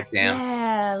 Oh damn.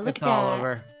 Yeah, look It's at all that.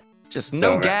 over. Just It's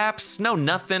no over. gaps, no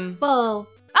nothing. Whoa.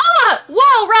 Ah!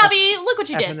 Whoa, Robbie! Look what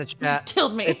you F did. in the chat.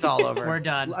 Killed me. It's all over. We're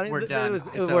done. I mean, We're it done. was-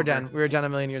 It's we're over. done. We were done a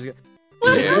million years ago.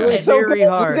 What Yeah. is It's it? very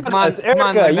hard. Look at Come on, us, come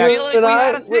on, Erika, Lindbeck. you I feel like and we I,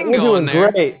 had a thing we're going doing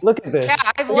there. great. Look at this. Yeah,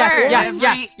 I've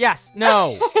learned. Yes.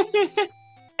 No.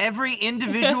 Every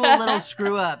individual little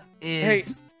screw up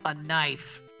is a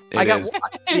knife. I got. is.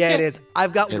 Yeah, it is.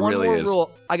 I've got It one really more is.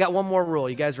 rule. I got one more rule.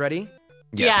 You guys ready?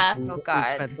 Yes. Yeah. Oh We've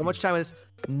god. spent so much time with this.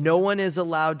 No one is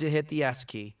allowed to hit the S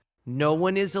key. No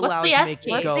one is What's allowed the to S make key?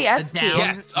 it What's go. the S key? down.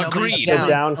 Yes, Nobody's agreed. Go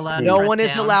down. allowed to No press one is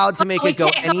down. allowed to make We it go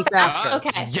can't go any fast. faster.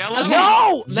 Okay. Yellow.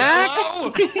 No, Mac.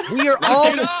 Yellow. We are Knock all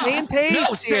it on the off. same page No,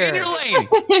 stay in here.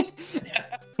 your lane.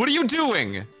 What are you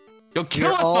doing? You'll kill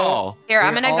We're us all- all. Here,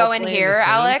 I'm We're gonna all go in playing here, the same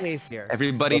Alex. pace here.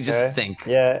 Everybody Okay. just think.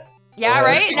 Yeah. Yeah, Go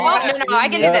right? ahead. No, I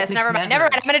can do Yeah. this. Never mind. Never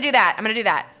mind. I'm gonna do that. I'm gonna do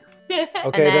that.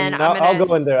 Okay, then then I'm I'll gonna-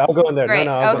 go in there. I'll go in there. Great,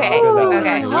 No, I'll okay, go in there.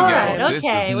 okay. Here we go. Hard. This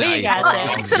Okay, is we nice. got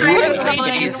Oh, this. so We're we're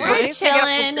chilling. just- We're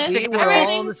chilling. See, we're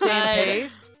all on the Everything's same good.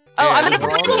 pace. Oh, Yeah, I'm gonna this is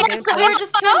put all the good. ones that we were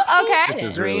just. Oh, okay. This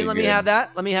is Green, really let me good. have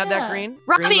that. Let me have that Yeah. green. Green,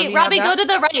 let Robbie, me Robbie, have go that. to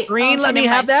the right. Green, Oh, let me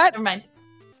never have mind. that. Never mind.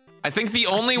 I think the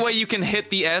only way you can hit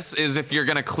the S is if you're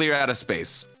gonna clear out a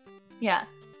space. Yeah.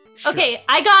 Okay,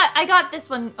 I got this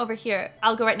one over here.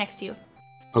 I'll go right next to you.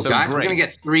 Oh, So guys, we're great. gonna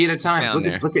get 3 at a time. Down Look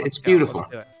there. at, look at, it's Let's go, beautiful.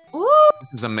 let's do it. Ooh,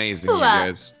 This is amazing, you Ooh,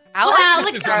 guys. Alex, wow, this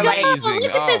look is at amazing.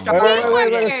 Look at this Oh, Wait, wait, teamwork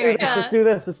wait, let's do here. this. Let's do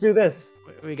this. Let's do this.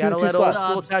 We gotta Two let old slots.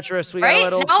 school Tetris. We gotta right? let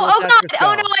No. old school Oh god. Tetris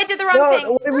Oh go. no, I did the wrong No, thing.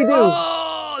 what did we do?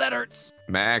 Oh, that hurts.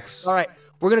 Max. All right,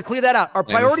 we're gonna clear that out. Our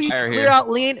priority is to fire clear here. out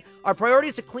lean. Our priority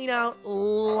is to clean out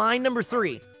line number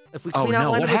 3. If we Oh, clean out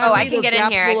no, line what number 3, Oh, I can those get in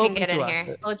gaps here. I will can open get to in us.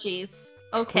 here. Oh, jeez.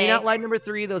 Clean Okay. out line number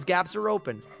 3. Those gaps are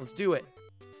open. Let's do it.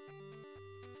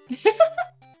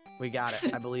 We got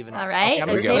it. I believe in us. All right. I'm Here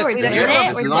gonna we go. Okay, we're clean doing it out. it.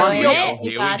 This We're is on doing you. it. We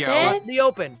Here we got go. this. What's the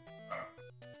open?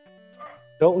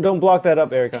 Don't block that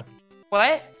up, Erika.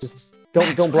 What? Just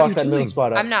Max, don't what are block you that middle doing?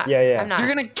 spot up. I'm not. Yeah, yeah. I'm not. You're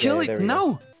gonna kill there it. we go.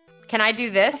 No. Can I do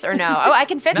this or no? Oh, I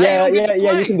can fit Yeah, this. yeah,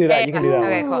 yeah. You can do that. You can do that.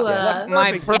 Okay, cool. Yeah. That's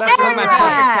my Perfect. that's my perfect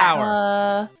Yeah.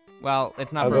 tower. Well,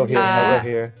 it's not I'll go perfect. here. I'll Uh, go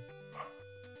here.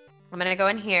 I'm gonna go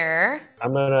in here.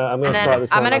 I'm gonna And slot then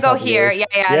this I'm one gonna on go top of here. yours. Yeah,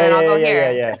 yeah, and then I'll go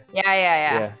here. Yeah.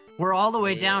 Yeah. We're all the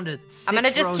way down to 6 I'm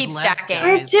gonna just rows keep left, stacking.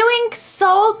 We're guys. doing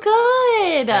so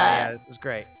good. Yeah, this is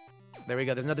great. There we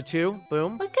go. There's another 2.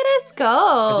 Boom. Look at us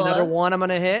go. There's another 1 I'm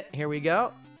gonna hit. Here we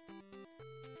go.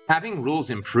 Having rules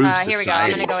improves Here we go.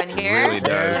 I'm society. gonna go in It here. really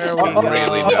does. There It we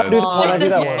really go. does. I'll do that one, I'll do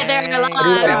that one. They're Yeah.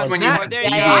 alive. That's when you Yeah, put there the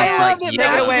you go. yes, I like, love Take it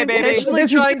yes. away, baby. Intentionally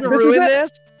This is- trying to this is ruin it.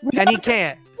 this, and he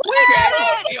can't.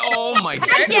 Oh my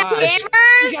Heck yeah, gosh.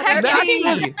 gamers! Heck Max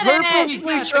yeah. is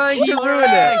purposely trying to ruin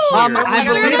this. I We gotta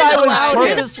believe get I it was allowed.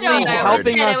 purposely We gotta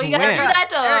helping get it. us We gotta win. do that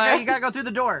Erika, door. you gotta go through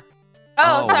the door.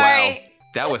 Oh, Oh, sorry.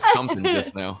 That was something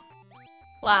just now.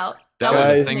 Wow. That was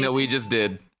a Guys. thing that we just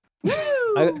did. We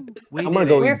I'm did gonna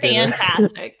go it. We're eat dinner.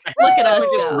 fantastic. Look at us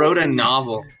We just go. wrote a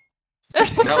novel.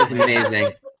 That was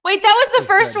amazing. Wait, that was the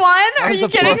first one? Are was you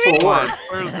the kidding first me? one.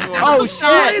 Oh Oh shit! shit!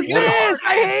 What is this?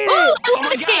 I hate Oh, it. I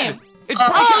love this game. It's Oh,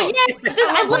 Breakout. yeah.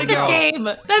 I love this God. game.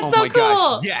 That's Oh so my cool.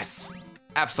 gosh. Yes.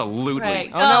 Absolutely.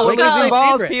 Right. Oh no, we're Go, losing go.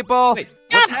 balls, Favorite. people. Wait,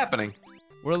 what's happening?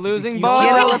 We're losing You can't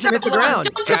balls. let them hit the ground.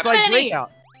 Don't It's like drop any.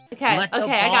 breakout. Okay, Let the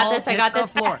okay, I got balls this. I hit got the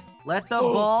this. floor. Let the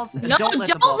balls. No, don't let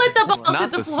the balls Not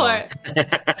hit the this floor.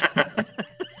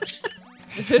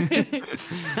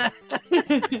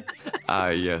 Ah,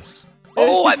 yes.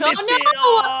 Oh, I Oh, missed no. it.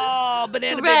 Oh,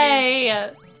 banana baby. Hooray!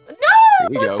 Here No!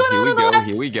 we What's go. going Here on we on the go. left?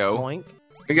 Here we go. Boink.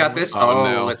 We got this. Oh, Oh,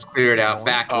 no. let's clear it out.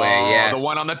 Back Oh, way, yes. the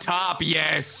one on the top.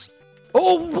 Yes.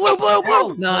 Oh, blue, blue,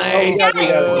 blue. Nice. Yeah, we got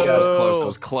it, That was we got it. close. That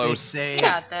was Big close. save. I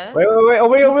got this. Wait, over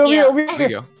here, over here, over There here.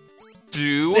 you go.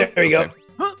 Do. There you go. Okay.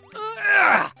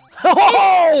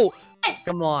 Oh!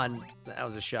 Come on. That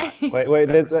was a shot. Wait,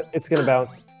 it's gonna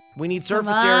bounce. We need Come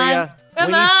surface on. area. Come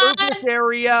We need on. surface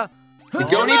area. We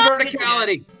don't need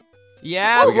verticality.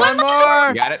 Yes, There we go. one more.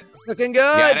 We got it. Looking We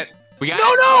got good. it. We got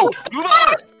No, it. no. Move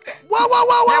on. Whoa! Whoa,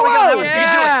 whoa, whoa, whoa, whoa!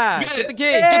 Yeah! You can do it. Get the key!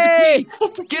 Hey!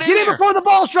 Get in Get in there. before the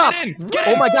balls drop! Get in.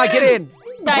 Oh my God, get in!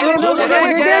 Guys, Get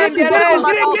in! Get in!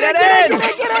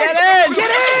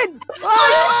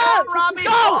 Robbie,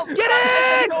 Go! Get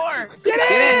in! Get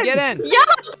in! Get in! Yeah.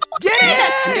 Get in!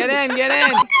 Get in! Get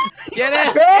in! Get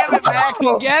in! Damn it, Max.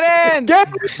 Get in! Get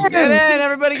Get in!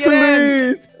 Everybody get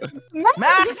in! Please.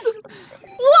 Max.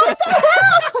 What the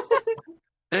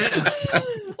hell?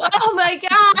 Oh my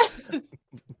God.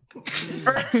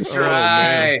 First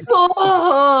try.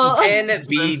 Oh. I'm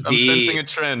sensing NBD. a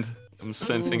trend. I'm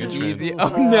sensing a trend. Oh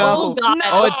no! God.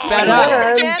 Oh, it's sped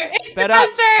up. Sped up.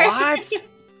 Faster. What?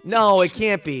 No, it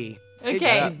can't be.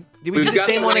 Okay. Did we We've do the got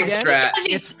same the one winning again? strat.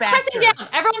 It's Pressing faster. down.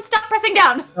 Everyone stop pressing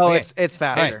down. Oh, Okay. it's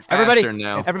faster. It's Everybody, faster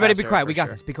now. everybody, be Faster, quiet. for We got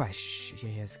sure. this. Be quiet. Shh. Yeah,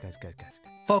 yes, guys.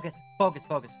 Focus. Focus.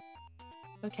 Focus.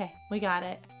 Okay, we got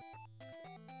it.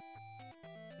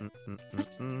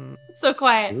 Mm. It's so Here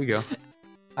quiet. we go.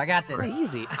 I got this.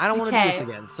 Crazy. I don't want to do this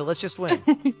Okay. again, so let's just win.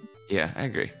 Yeah, I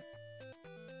agree.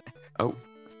 Oh.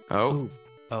 Oh,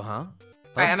 huh? All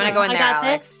right, I'm gonna go in I there, got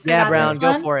Alex. this. I Yeah, got Brown, this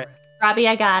go one. for it. Robbie,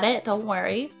 I got it. Don't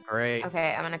worry. Great.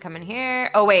 Okay, I'm gonna come in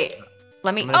here. Oh wait,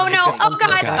 let me. I'm gonna Oh no! make it- Oh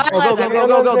god! God. Oh, go, go, go,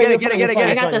 go, go! Get it, get it, get it, I get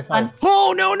it! got this one.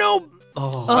 Oh no, no!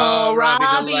 Oh, Oh, Robbie the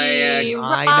Robbie. lag.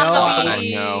 I know.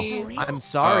 Robbie. I know. I'm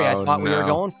sorry. I Oh, thought we were no.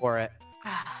 going for it.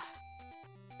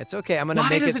 It's okay. I'm gonna Why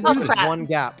make does it it so do it's this? one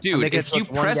gap. I'm Dude, making it if so you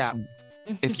it's one press, gap.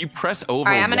 over.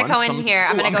 All right, I'm gonna once, go in here.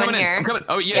 I'm gonna I'm go in coming here. I'm coming.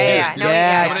 Oh yeah, Yeah, dude. yeah, no,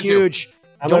 Yeah, I'm gonna do- huge.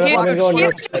 I'm Don't gonna, block I'm gonna go on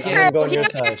your Huge side. I'm gonna go on your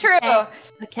huge side.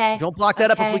 true. Okay. Don't block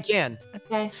that up if Okay. we can.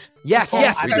 Okay. Yes, Okay.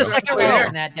 yes. I'm Hit the just second Where? row.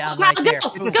 writing that down Go, right go, there. go.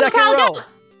 Hit the second Cal, row. go.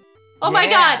 Oh my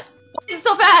Yeah. God. Why is it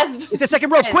so fast? Hit the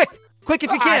second row. Yes. Quick, quick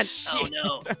if you can. Oh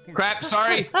no. Crap.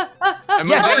 Sorry. Yes,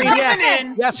 moving. screen,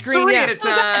 yes. Yes, screen, Three at yes. a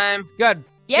time. Good.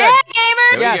 Yeah,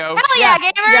 gamers! There we go. Hell yeah,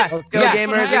 gamers! Yes. Let's go, yes.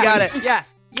 gamers. We Yes. got it.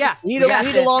 Yes. Yes. We need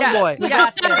a long boy.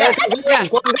 Yes. Yes,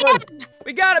 Yes. well done.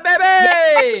 We got it,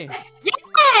 baby.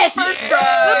 Yes. First Yeah,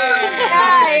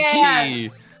 try. yeah. Key.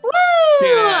 Woo.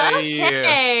 Get outta here.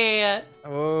 Okay.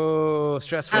 Oh,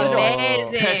 stressful.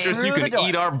 Amazing. Tetris, you Through the can door.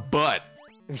 eat our butt.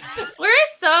 We're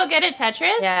so good at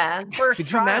Tetris. Yeah. First Could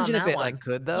you try on imagine if that it one. like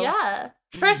could though? Yeah.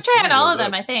 First try on all of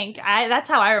them, I think. That's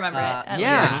how I remember it. at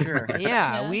Yeah. least. Sure.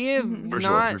 Yeah. We have For sure,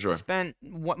 not for sure. spent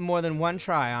more than one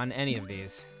try on any of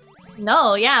these.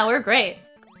 No, yeah, we're great.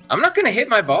 I'm not gonna hit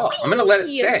my ball. I'm gonna let it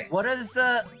stay. What is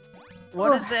the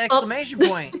exclamation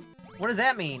point? What does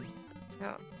that mean?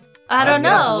 I don't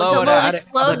gonna know. blow it Double out.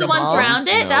 explode Like the a ones bomb? around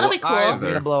it. No, That'll be cool. either. It's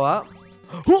gonna blow up.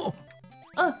 Oh,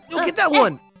 no, get that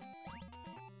one.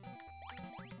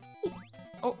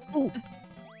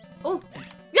 Oh.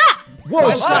 Whoa,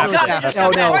 Oh, stop God, that. just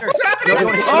Oh got no. faster. What's happening? No,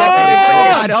 don't hit Oh!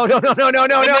 that. No, no, no, no, no,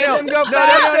 no, We no, made no. them go No,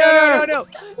 faster. no.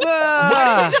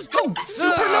 Why did it just go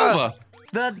supernova?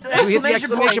 The We hit the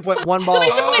exclamation point. One ball.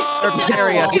 Exclamation point. Surface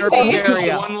area. Surface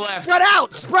area. One left. Spread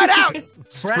out. Spread out.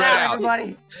 Spread out,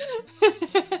 everybody.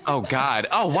 Oh God.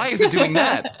 Oh, why is it doing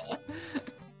that?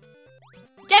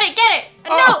 Get it, get it.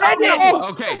 Oh, No.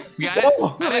 Okay, we got it.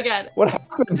 Oh, Oh my God. what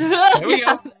happened? Here we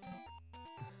go.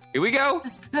 Here we go.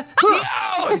 No,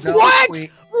 it's- No, What? We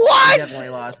What? definitely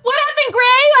lost. What happened, Gray?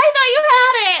 I thought you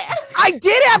had it. I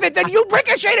did have it. Then you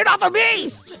ricocheted off of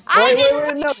me. I Wait,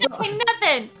 didn't no, say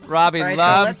nothing. Robbie All right, so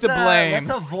loves let's, to blame. Let's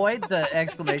avoid the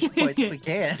exclamation points if we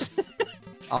can.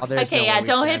 Oh, there's Okay, no yeah, way we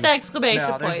don't hit can. the exclamation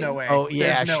No, there's point. no way. Oh,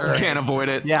 yeah, There's no sure. way. Can't avoid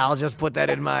it. Yeah, I'll just put that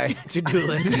in my to-do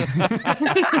list.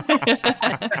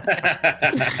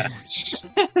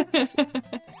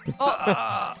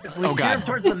 If we Oh, steer God. him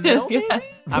towards the middle, maybe?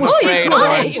 I'm Oh, afraid, you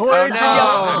Orange. lied. Oh, It's no.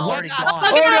 already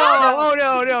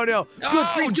gone. Oh no! Good,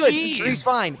 Oh, three's good. jeez. Three's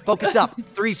fine. Focus up.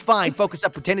 Three's fine. Focus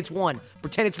up. Pretend it's one.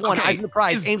 Pretend it's one. Okay, Eyes on the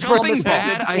prize. is Aim for a jumping miss ball.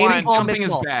 bad? I Aim think for a jumping miss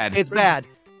is ball. bad. It's bad.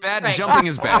 Bad Right. jumping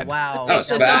is Oh, bad. wow. Oh, it's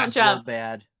So bad. don't So jump.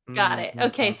 bad. Got it.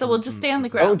 Okay, so we'll just stay on the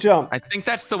Don't ground. jump. I think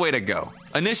that's the way to go.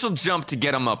 Initial jump to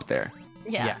get them up there,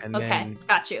 Yeah. and Okay. then-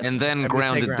 Got you. and then Everybody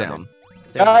ground stay it grounded.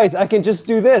 down. Guys, I can just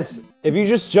do this. If you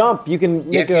just jump, you can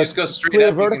Yeah, make if you a just go straight clear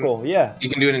up, you can- vertical. Yeah. You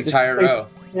can do an Just entire stay- row.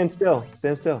 Stand still.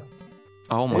 Stand still.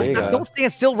 Oh There my you God. go. Don't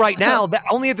stand still right now. That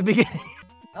only at the beginning.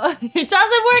 It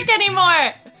doesn't work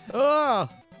anymore. Oh.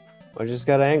 I just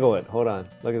gotta angle it. Hold on.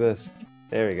 Look at this.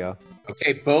 There we go.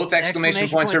 Okay, both exclamation Exclamation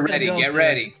points are point's ready. gonna go Get soon.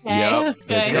 ready. Okay. Yep.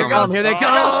 Okay. Here they Come come. on. Here they Oh,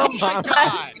 come. my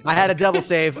God. I had a double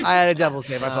save. I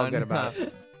felt good about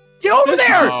it. Get over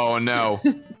there. Oh no.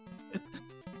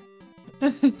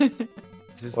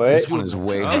 This Wait. This one is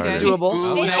way Okay. harder. is doable.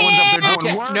 Ooh, that one's up there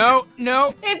doing work. No,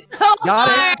 no. It's so Got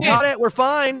hard. it. Got it. We're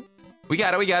fine. We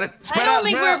got it. We got it. I Spread don't out.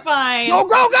 think Spread we're out. fine. Go,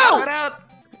 go, go. Spread out.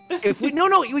 If we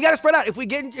we gotta spread out. If we're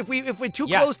too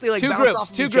Yes. close, they like two bounce groups. off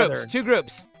of Two each groups. other. Two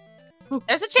groups.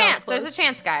 There's a chance. close. There's a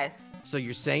chance, guys. So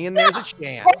you're saying there's a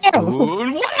chance.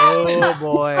 Ooh, what Oh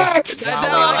boy. Wow.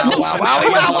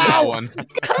 We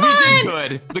did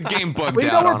good. The game bugged We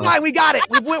out know we're on fine. us. We got it.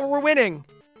 We're winning.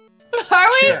 Are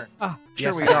we? Sure.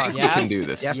 Yes, we I are. think we Yes. can do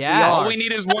this. Yes, we Yes. All are. we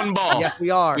need is one ball. Yes, we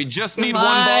are. We just need Come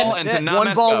one on. ball and That's to it. not One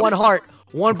mess ball, up. one heart.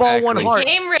 One ball, one Exactly. heart.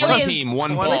 Game really One is. team,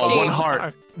 one One ball, team. one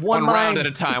heart. One round mind. at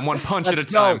a time, one punch at a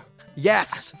Let's go. time.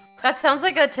 Yes. That sounds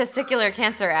like a testicular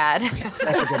cancer ad.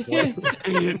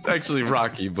 It's actually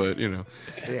Rocky, but you know,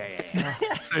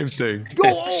 same thing.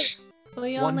 Go.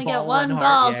 We One only ball, get one one ball.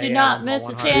 heart. Yeah, Do yeah, not one ball, miss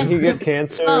one a heart. chance. Did he to- get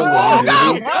cancer? Oh, in the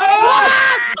movie?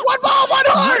 One ball, one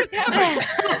heart.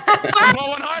 One ball,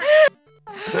 one heart.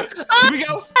 Here we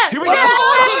go. Here we go.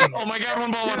 Oh my God,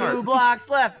 one ball, one 2 heart. blocks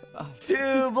left.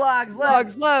 2 blocks left.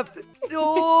 Dogs left.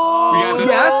 Oh, We got this.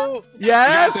 yes. We got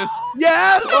Yes. this.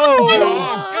 Yes. Oh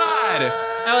God.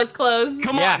 That was close.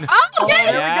 Come Yes. on. Oh, there we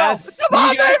go. Yes. Come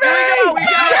on, baby. We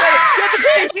got it. Get the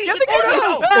case. Get the case.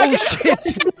 Oh shit.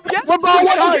 One ball,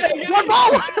 one heart. One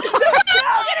ball. Get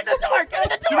in the door. Get in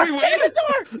the Did door. we win? Get in the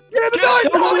door. Get in the door. Go,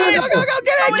 go, go, go, go.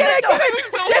 Get in. Get in. Get in. We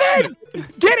still Get won. in.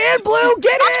 Get in, Blue.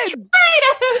 Get in.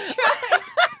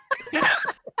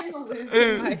 I'm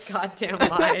losing my goddamn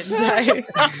mind.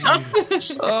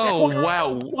 Oh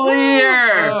wow.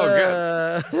 Clear.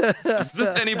 Oh God. Is this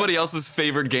anybody else's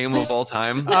favorite game of all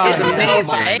time? It's yes.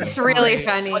 amazing. It's really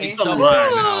funny.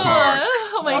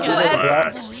 Oh my Also, god.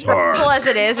 as stressful as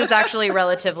it is, it's actually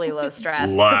relatively low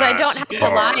stress because I don't have to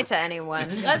lie to anyone.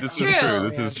 That's This true. is true.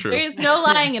 This is true. There's no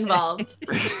lying involved.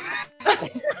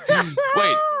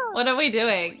 Wait. What are we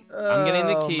doing? I'm getting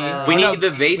the key. man. We No, need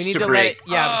the vase we need to to let break. it.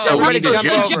 Yeah. So we everybody need to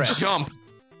jump jump. over it. Jump.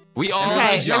 We all Okay,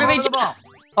 have to jump. everybody The ball.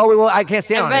 Oh, well, I can't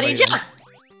stand on Everybody anybody.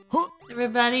 jump.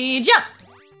 Everybody jump.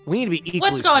 We need to be equally.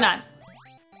 What's going on?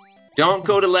 Don't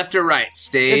go to left or right.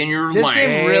 Stay in your This lane. game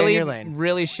Stay in really, your lane.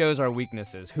 really shows our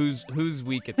weaknesses. Who's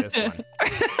weak at this one?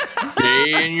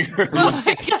 Stay in your lane.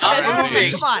 Stop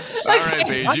moving. Come on. All right,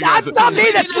 Paige. You That's guys not me,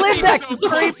 that's Maybe Lindbeck, so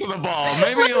close to the ball.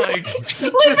 Maybe like.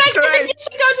 Lindbeck, maybe you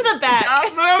should go to the back. Stop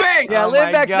moving. Yeah, Oh my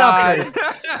Lindbeck's not God.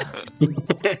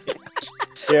 good.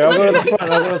 Yeah, I'll go to the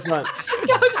front. I'll go to the front.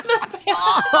 Go to the back.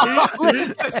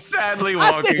 Just sadly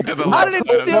walking to the How left did it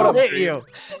side of still the hit street. you?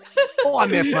 Oh, I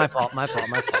missed. My fault. My fault.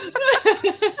 My fault.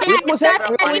 What's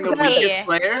that? Finding the weakest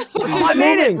player. Oh, I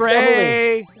made it,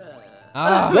 Ray.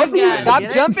 Ah, Oh my God. stop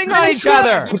jumping on each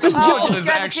other. The ball is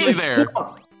actually there.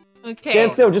 Okay.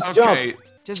 Stand still. Just jump. Okay.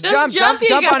 Just Just jump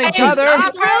you on each guys. other.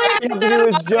 It's really All you have to do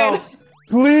is jump.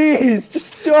 Please,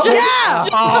 just jump. Yeah.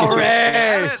 All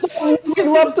right.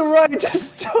 Moving left to right.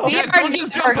 Just jump. We Guys, are, don't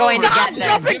just are jump going to over. get Stop this.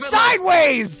 Jumping Give it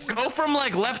sideways. Go from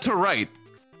like left to right.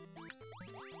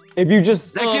 If you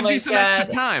just That Oh gives my you some God. extra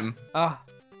time.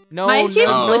 No, Mine keeps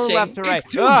no, glitching. left to right.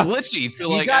 It's too Ah. glitchy to You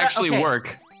like gotta- actually okay.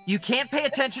 work. You can't pay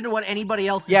attention to what anybody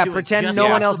else is Yeah, doing. pretend Just no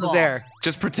watch one the else is ball. there.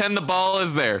 Just pretend the ball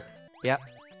is there. Yep.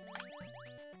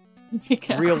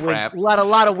 Okay. Real weak. Crap. lot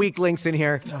of weak links in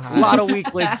here. A lot of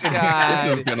weak links in here. God.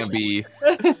 This is gonna be.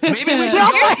 Maybe we should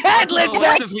Jump go as ahead, close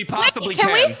Lindbeck. as we possibly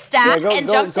Can we stack Yeah, go- and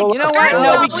go- jump go- together? You know what?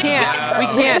 No, we No, can't. We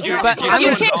Yeah. can't. You- But you I'm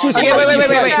can't. gonna. She's Okay, right. wait. She's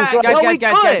right. Well, we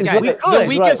Guys. could. She's We right. could. The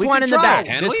weakest We one could in the try. back.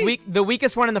 Can we? The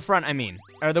weakest one in the front. I mean,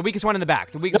 or the weakest one in the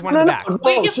back. The weakest one No, in the no, back. no,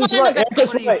 Weakest she's one in the right. back.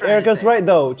 Erika's What are you right. trying to Erika's say? right,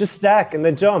 though. Just stack and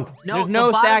then jump. There's no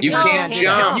the bottom stack. You No. can't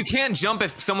jump. You can't jump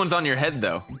if someone's on your head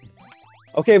though.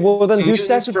 Okay, well then do Newton's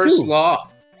stacks of first two. law.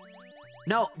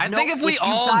 No, I no, think if we you've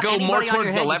all got go more anybody on your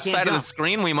towards the head, you left can't side of the jump.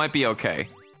 screen, we might be okay.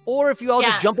 Or if you all Yeah.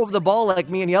 just jump over the ball like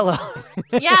me and Yellow.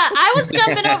 Yeah, I was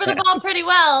jumping over the ball pretty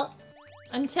well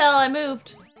until I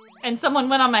moved and someone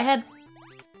went on my head.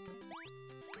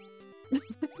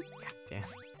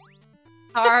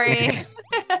 Sorry.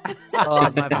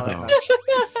 Oh, my fault.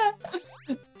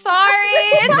 Sorry.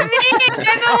 It's me.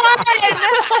 I'm the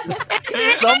one.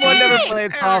 Someone never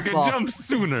played Erika, softball. jump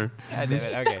sooner. God damn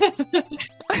it. Okay.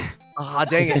 Ah,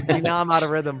 dang it. See, now I'm out of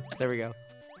rhythm. There we go.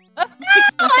 I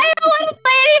don't want to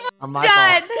play anymore. On my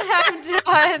Done. fault. I'm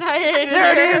done. I hate it.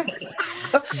 There it is.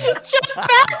 Jump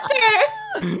faster!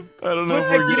 I don't know Put if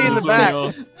that we're kitty in getting the this back.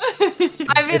 one, y'all.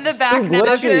 I'm in the It's back too now.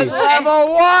 glitchy.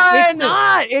 Level one. It's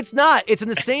not. It's not. It's in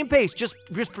the same pace. Just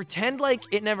pretend like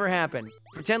it never happened.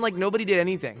 Pretend like nobody did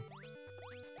anything.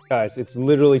 Guys, it's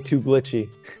literally too glitchy.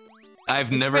 I've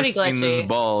never pretty seen this glitchy.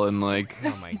 ball and like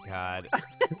Oh my god.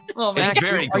 Oh my it's god.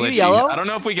 very Are you glitchy. yellow? I don't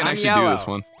know if we can I'm actually yellow. do this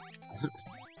one.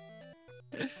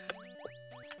 There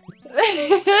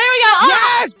we go.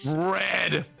 Oh, Yes.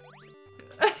 Red.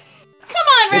 come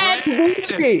on, Red.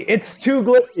 Glitchy. It's too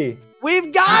glitchy.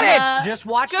 We've got it. Just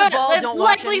watch Good. the ball. That's Don't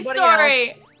watch likely anybody story.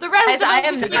 else. The rest Guys, of I us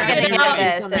am are not figuring gonna it out.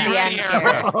 get this at the end here.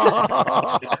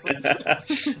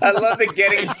 I love the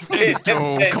getting spit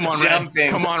and come on, jumping.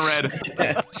 Red. Come on, Red.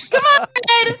 Come on,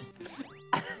 Red.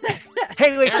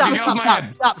 Hey, wait, Erica, get off my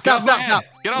head. stop.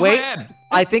 Get off Wait, my head.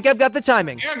 I think I've got the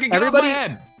timing. Erica, get Everybody, off my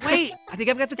head. wait, I think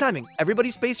I've got the timing.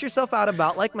 Everybody space yourself out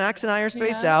about like Max and I are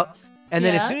spaced Yeah. out. And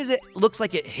then as Yeah. soon as it looks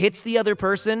like it hits the other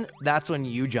person, that's when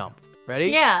you jump. Ready?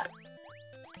 Yeah.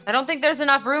 I don't think there's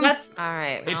enough room. That's- All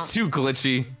right. well. It's too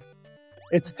glitchy.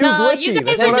 It's too No, glitchy. you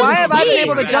guys That's are what just Why I'm have I been saying.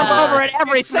 able to jump Yeah. over it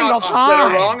every single Not us that are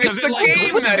time? wrong. It's 'Cause the it, like,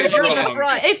 game that is glitches.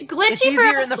 wrong. It's glitchy It's for easier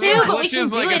in us the too, front. but we can Glitches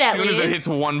do like it as at soon as it least. hits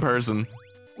one person.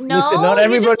 No, Listen, not you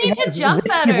everybody just need has to jump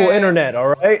rich better. people internet, all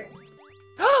right?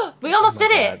 We almost Oh my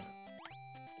did it. God.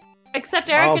 Except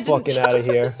Erica I'm didn't fucking jump. out of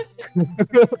here.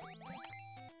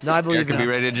 No, I believe Erica, in be us.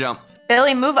 ready to jump.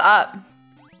 Billy, move up.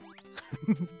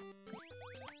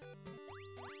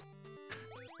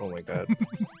 Oh my god.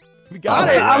 We got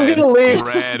Oh, it. I'm Red. gonna leave.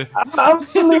 Red. I'm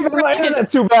leaving my internet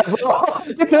too bad, bro.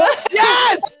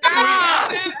 Yes!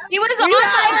 He was on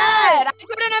my head. I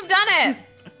couldn't have done it.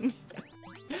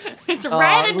 It's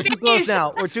red and We're too beige. close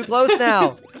now. We're too close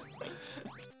now.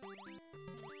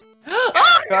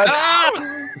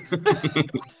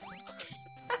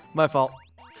 My fault.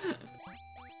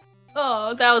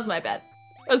 Oh, that was my bad.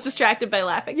 I was distracted by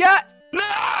laughing. Yeah.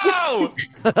 No!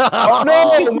 Oh no,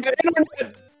 my internet.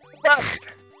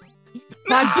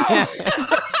 God damn.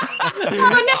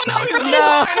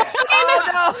 Oh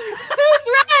no! It's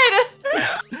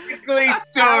red. Weekly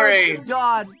story. Alex is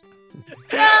gone.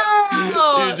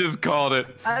 No. You just called it.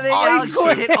 I think Alex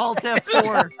should hit Alt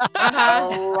F4. A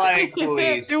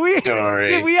likely story.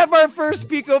 Did we have our first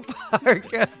Pico Park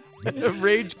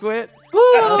rage quit?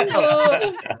 Ooh.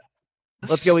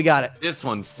 Let's go. We got it. This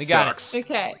one We got it. sucks.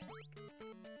 Okay.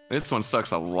 This one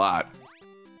sucks a lot.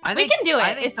 I We think, can do it.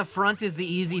 I think the It's- front is the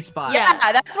easy spot. Yeah.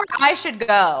 Yeah, that's where I should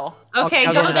go. Okay,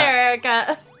 I'll go go to there,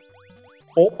 Erica.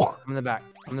 Oh, I'm in the back.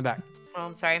 I'm in the back. Oh,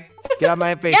 I'm sorry. Get out of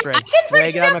my face, Yeah, Ray. I can Ray,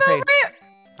 freaking get out of jump my over face. it.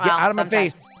 Get Well, out of my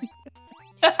sometimes. face.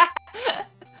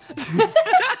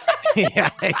 Yeah.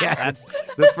 That's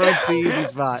the front the easy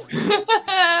spot.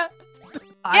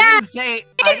 I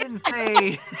didn't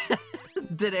say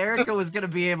that Erica was gonna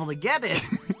be able to get it.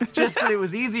 Just that it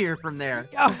was easier from there.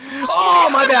 Oh,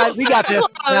 my bad. We got this.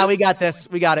 No, we got this.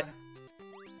 We got it.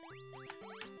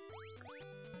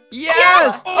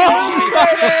 Yes.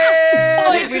 Oh,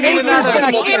 We need another. back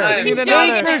Multiple here. times. We need Doing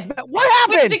another. it. What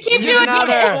To happened? keep We doing need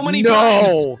another. it. So many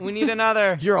No. We need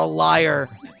another. You're a liar.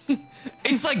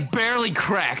 It's like barely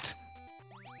cracked.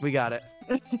 We got it.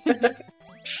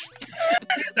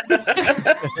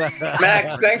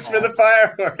 Max, thanks for the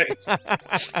fireworks. Oh,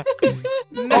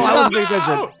 I wasn't paying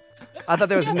attention. I thought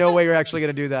there was no way you're actually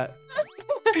going to do that.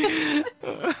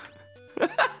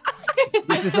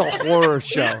 This is a horror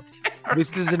show. This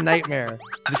is a nightmare.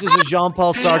 This is a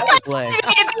Jean-Paul Sartre play. On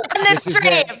this This is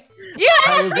stream. it. You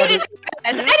Hell is asked me to other- do this.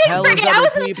 I didn't hell is freaking. I other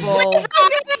wasn't. people. What's wrong?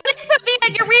 Please put me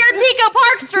in your weird Pico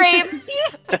Park stream.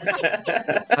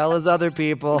 Hell is other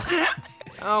people.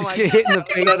 Oh Just my get hit in the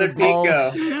face Another with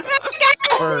balls Pico.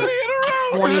 for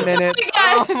 20 minutes.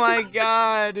 Oh my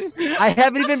god. I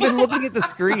haven't even been looking at the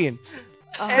screen.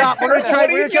 Oh. Stop. We're gonna try.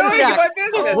 We're gonna try the stack.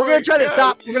 We're gonna try this.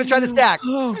 Stop. We're gonna try the stack.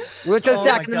 We're gonna try the Oh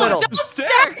stack my in the God. middle. Don't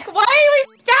stack. Why are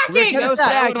we stacking? We're No gonna stack.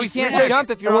 stack. You can't Stack. jump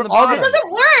if you're And on the we're all It bottom. gonna-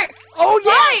 doesn't work. Oh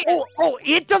Why? yeah. Oh,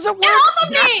 it doesn't work. Get off of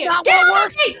me. That's not Get what off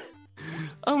works. of me.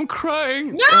 I'm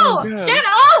crying. No. Oh, God. Get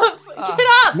off. Get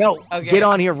up. No. Okay. Get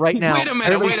on here right now. Wait a minute,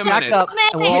 Everybody wait a stack minute. up,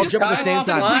 and we'll all Is jump at the time same off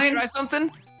time. line? Can we try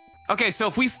something? Okay, so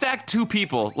if we stack two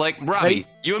people, like Robbie, Ready?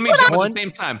 you and me jump One, at the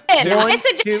same time. I One,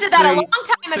 suggested two, that a three, long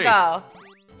time three. ago.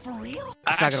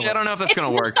 Actually, I don't know if that's gonna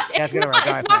work. Yeah, It's gonna not. work. All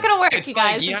It's right, not fine. gonna work, It's you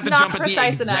like guys. you have It's to not jump at the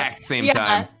precise exact enough. same Yeah.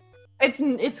 time.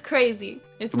 It's crazy.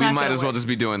 It's We not might gonna as well work. just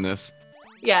be doing this.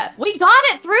 Yeah, we got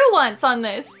it through once on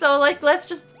this, so like let's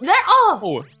just there.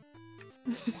 Oh,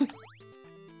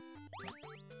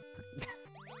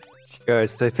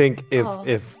 guys, I think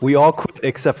if we all quit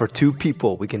except for 2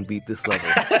 people, we can beat this level.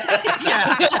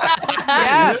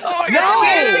 Yes. Oh,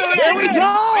 No! There we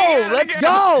go! Let's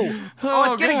go!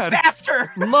 Oh, it's getting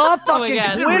faster. Motherfucking God.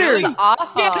 This Twitters! is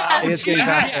awful. Yeah. It's getting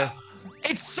faster.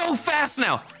 It's so fast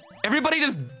now. Everybody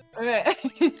just. okay.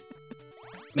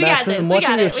 We Max, got this. I'm We watching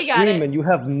got your it. We got stream it. and you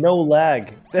have no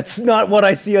lag. That's not what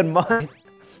I see on mine.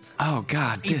 Oh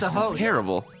God, He's this the is host.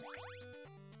 terrible.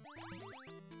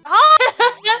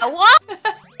 Why?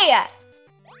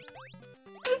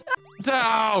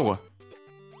 No,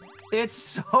 It's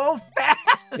so fast.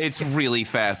 it's really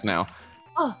fast now.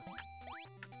 Oh.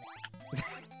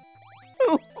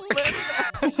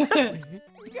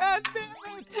 God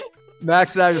damn it.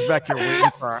 Max and I are just back here waiting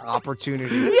for our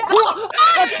opportunity.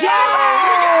 Let's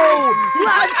go!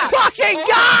 Let's fucking go!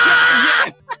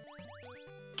 Yes!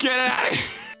 Get out of here!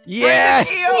 Yes!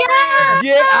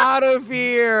 Get out of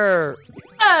here!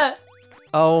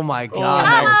 Oh my god.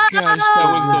 Gosh,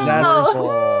 that was the Disaster.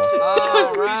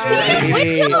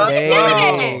 We totally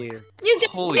did it. You guys,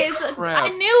 Holy crap. I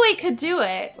knew we could do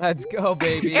it. Let's go,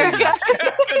 baby.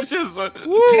 It's just wants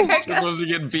to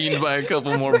get beamed by a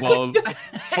couple more balls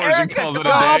before she calls it a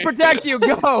I'll day. protect you.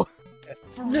 Go.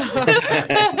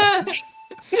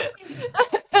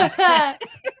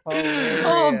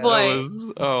 Oh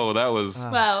boy. That was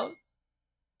Wow.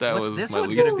 What's this my one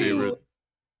least gonna be? favorite.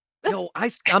 No, I'm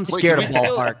Wait, scared can of we Ball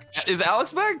still- Park. Is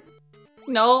Alex back?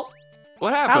 No.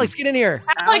 What happened? Alex, get in here.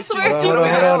 Alex, where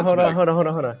Hold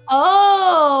on.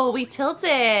 Oh, we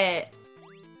tilted.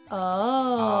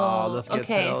 Oh. Let's get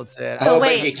okay. tilted. So but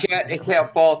wait. it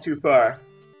can't fall too far.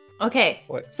 Okay.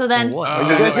 Wait. So then. What? Are you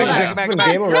guys Hold in on. a different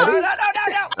game already? No.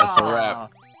 That's a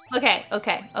wrap. Okay.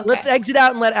 Let's exit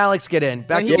out and let Alex get in.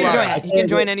 Back He to can the join. He can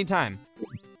join anytime.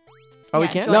 Oh, we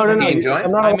Yeah, can't? join. No. Can you join?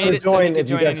 I'm not I allowed made to it so we join could if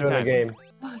you join guys are in a anytime. game.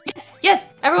 Yes.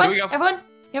 Everyone. Here we go. Everyone.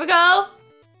 Here we go.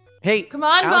 Hey, Come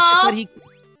on,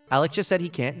 Alex just said he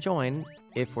can't join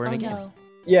if we're in a game. No.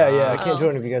 Yeah, I can't Oh.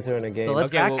 join if you guys are in a game. So let's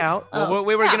Okay, back well- out. Well,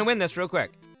 we were Yeah. gonna win this real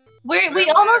quick. We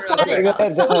almost got it. Go Though,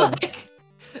 ahead, so, go ahead. like,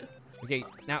 Okay,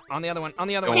 now on the other one. On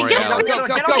the other Don't one. worry, get Alex. off Go, me,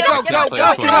 go, get go, off go, me, go, get off go, me,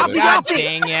 go. get off me. God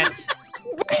dang it.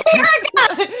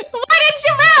 Erika, why didn't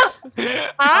you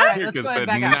move? All right, Erika let's go ahead said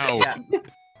back out. no.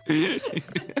 Yeah.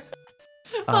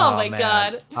 Oh my man.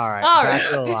 God. All right, All back right.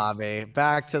 to the lobby.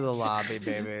 Back to the lobby,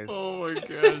 babies. Oh my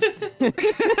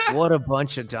god. What a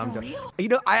bunch of dum dum. You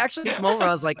know, I actually this moment where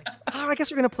I was like, oh, I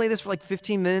guess we're gonna play this for like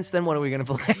 15 minutes. Then what are we gonna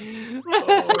play?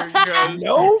 Oh my god.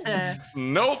 No.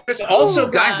 Nope. There's also,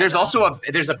 guys, there's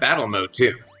a battle mode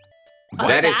too. Oh,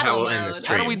 That is battle how we'll end the mode.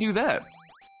 How do we stream. do that?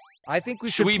 I think we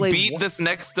Should we play beat one- this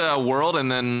next world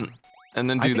and then I do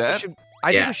think we that? should- I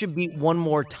think Yeah. we should beat one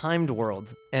more timed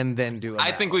world and then do it.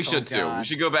 I think we should too. We God.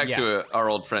 should go back Yes. to our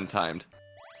old friend timed.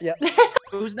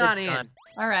 Who's not It's in? time.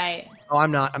 All right. Oh,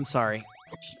 I'm not. I'm sorry.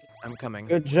 I'm coming.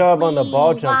 Good job on the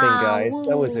ball jumping, Wow. guys.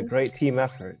 That was a great team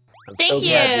effort. I'm so Thank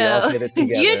glad we all did it you.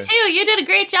 together. You too. You did a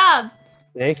great job.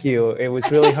 Thank you. It was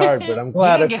really hard, but I'm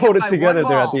glad I didn't get pulled hit it by together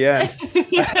one there at ball.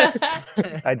 the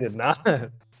end. I did not.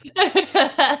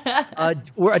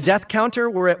 We're a death counter.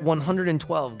 We're at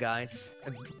 112, guys.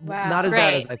 It's Wow. not as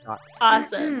bad Great. as I thought.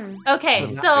 Awesome.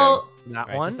 Okay, So so That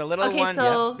Right, one. just a little okay, one.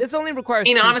 so This only requires. I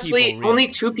mean, two honestly, people, really. only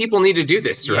 2 people need to do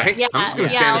this, right? Yeah, I'm just gonna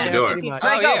yeah, stand at the yeah, door. pretty much.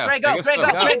 Greg, Oh, go, yeah. Greg, go, I guess Greg, so.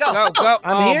 go, Go, Greg, go. go, go.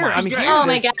 I'm Oh here. my I'm God. here. oh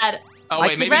my God. Oh I wait,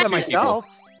 can maybe read it two people. myself.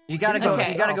 You gotta go.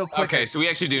 Okay. You gotta go quicker. Okay, so we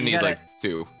actually do You need gotta- like 2.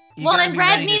 You Well, gotta and be Red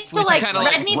ready needs to, switch. like, Kinda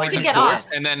Red needs like to the get force,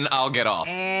 off. and then I'll get off.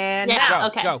 And Yeah. now.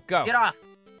 Go, go, go. Get off.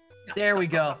 There we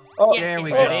go. Oh, Yes, there yes, we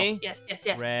yes, go. Ready? Yes, yes,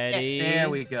 yes. Ready? There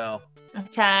we go. Yes.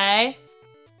 Okay.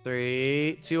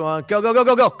 3, 2, 1. Go, go, go,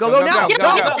 go, go, go, Go, go go, now. go, Go,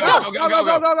 go, go, go, go, go, go,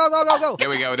 go, go, go, go, go, go. There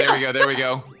we go. There we go. There we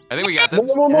go. I think we got this.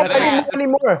 more, I think- I need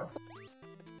more.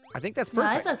 I think that's No,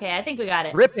 perfect. it's okay. I think we got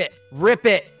it. Rip it. Rip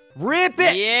it. Rip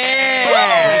it.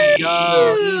 Yeah.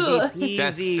 Go. Woo! Easy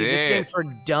That's peasy. This sick. game's for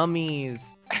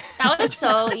dummies. That was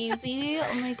so easy.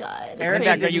 Oh my God. Erica,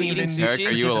 Lindbeck, are didn't you even eating Eric, sushi?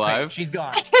 are you participate. alive? She's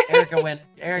gone. Erica went.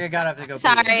 Erica got up to go. pee.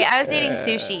 Sorry, I was eating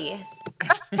sushi.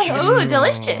 Ooh,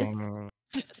 delicious.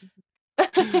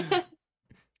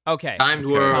 Okay. Timed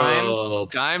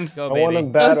world. Timed. Go, I want a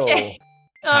baby. battle. Okay.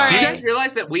 All Do you right. guys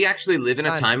realize that we actually live in a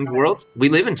Timed. timed world? We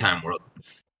live in time world.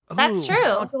 That's Ooh,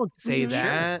 true. Don't say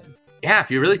that. Yeah,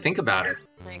 if you really think about it.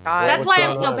 Oh my God. That's What's why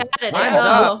I'm going so on? bad at Mine's it.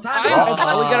 up. Time's Mine's up.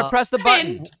 up. We gotta press the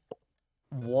button.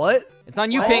 What? It's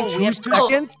on you, Oh, Pink. we 2 have to-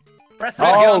 seconds? Press the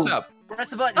Red, button. get Oh. on top. Press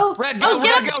the button. Oh, Red, oh, go.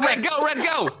 get Red, up. go. Red, go. Red,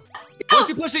 go. Once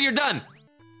you push it, you're done.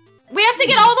 We have to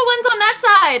get all the ones on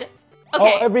that side.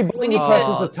 Okay. Oh, every we button need you to- press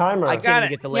is a timer. I got can't it. even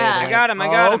get the Yeah. layer. I got him. I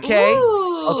got him. Okay. Ooh.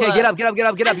 Okay, get up, get up, get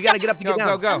up, get up. You gotta get up to Go, get down.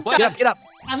 go, go. I'm Get up, get up.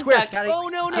 I'm Squares. stuck. Oh,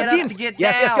 no, no, Get up teams. to get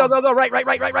Yes, yes, down. go, go, go. Right, right,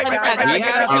 right, right, right, I'm right, stuck. right, We right,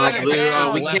 have right, to right, like right, blue, right, we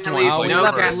right, can't right, leave right, no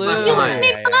right, gas right, left right, You behind.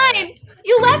 left me behind.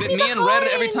 You Is left it me me and Red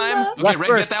every time? behind. Okay, Left Red,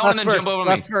 first, get that one and left then first, jump over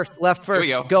left me. first, left Here we first.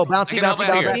 go. Go, bouncy, I can help bouncy,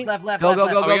 out here. bouncy. Left, Go, go, go, Oh,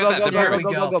 we go, got go, that. go, There go, we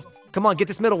go, go, go. Come on, get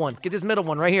this middle one. Get this middle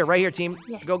one right here, team.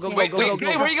 Yeah, Go, go, yeah. go, Wait, go, wait, go,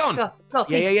 Gray, go. where are you going? Go, go.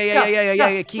 Yeah, yeah, yeah, Go, yeah, yeah, yeah, go,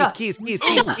 yeah. Keys, go. keys, keys,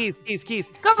 Go. keys, keys,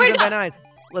 keys. Go, Red, Keys go. on Van Nuys.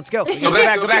 Let's go. Go Go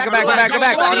back, go back, go back, go back, go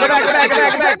back. Go back, go back,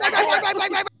 go back,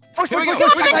 go back. Push, Here we push, go,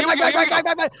 push, here we go, back, here we back, go, back, here we back,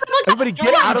 back, back. Everybody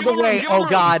get out of the way. give Oh room.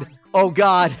 God. Oh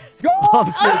God.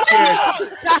 I'm so scared.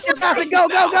 Pass it, pass it. Go,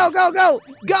 go, go, go, go.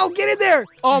 Go, get in there.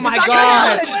 Oh my It's not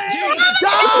God. gonna happen.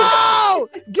 Go!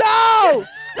 Go!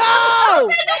 Go!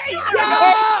 Go!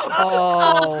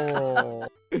 Oh.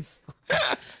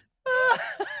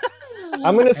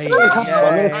 I'm gonna stay on top.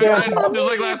 I'm gonna stay on top. Just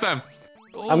like last time.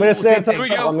 I'm gonna stay on top. Here we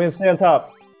go. I'm gonna stay on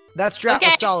top. That strat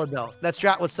was solid, though. That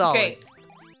strat was solid. Great.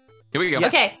 Here we go.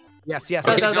 Okay. Yes, yes.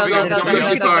 Go, go, go, go, go, go, Go,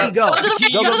 go, go, go,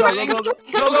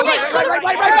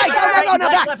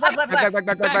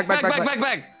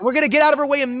 back. We're gonna get out of her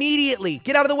way immediately.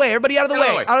 Get out of the way. Everybody out of the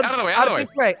way. Out of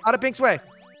Pink's way. Out of Pink's way.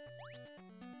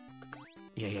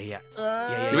 Yeah. Here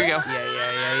we go.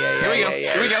 Yeah. Here we go.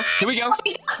 Here we go. Here we go. No.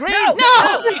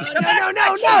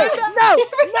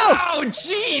 Oh,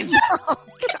 jeez.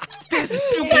 This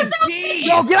stupid key.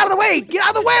 Yo, get out of the way. Get out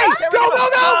of the way. Go.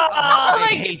 I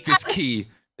hate this key.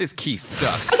 This key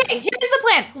sucks. Okay, here's the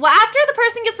plan. Well, after the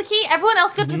person gets the key, everyone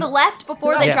else go to the left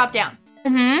before they drop down.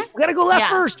 Mm-hmm. We gotta go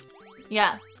left first.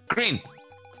 Yeah. Green.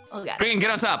 Oh, God. Green, get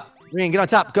on top. Green, get on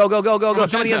top. Go.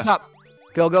 Somebody on top.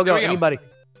 Go. Here we go. Anybody.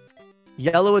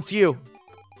 Yellow, it's you.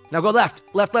 Now go left.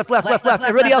 Left.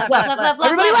 Everybody else left.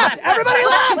 Everybody left.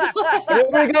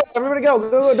 Everybody go.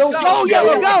 Don't Go,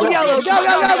 Yellow. Go.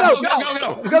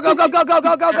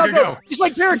 Just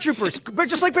like paratroopers.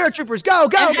 Go.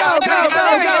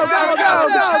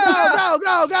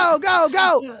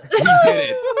 We did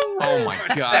it. Oh my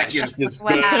gosh.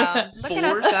 Wow. Look at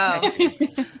us.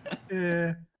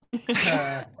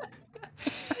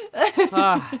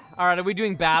 All right, are we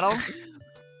doing battle?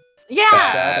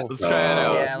 Yeah. Let's try it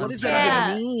out. Yeah, What let's does try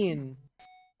that it. even mean?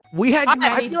 We had.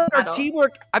 I feel like our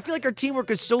teamwork. I feel like our teamwork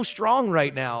is so strong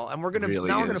right now, and we're gonna Really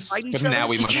now we're gonna is. fight each But other. now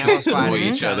we must destroy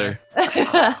each other.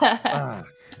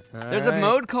 There's a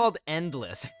mode called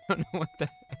Endless. I don't know what that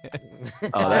is.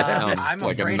 Oh, that sounds I'm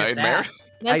like a afraid of nightmare.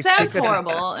 That sounds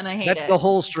horrible, and I hate That's it. the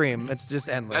whole stream. It's just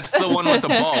endless. That's the one with the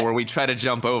ball where we try to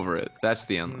jump over it. That's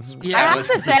the endless. Yeah, I have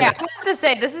to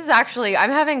say, this is actually, I'm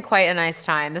having quite a nice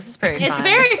time. This is pretty fun. It's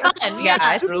very fun.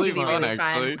 Yeah, it's really really, fun, really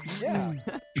fun. actually.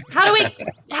 How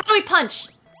do we punch?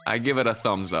 I give it a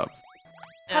thumbs up.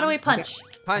 How do we punch?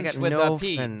 Punch got with no a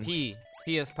P. friends.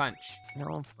 P is punch.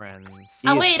 No friends.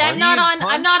 Oh wait, I'm not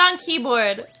on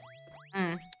keyboard.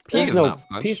 There's no no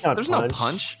punch. Peace, not There's no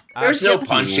punch. There's no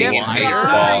punching in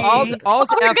baseball. Alt Oh,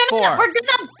 we're F4.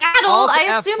 gonna battle. Alt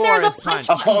I assume F4 there's a is punch.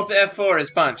 punch. button. Alt F4 is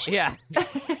punch. Yeah.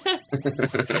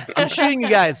 I'm shooting you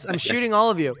guys. I'm shooting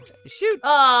all of you. Shoot.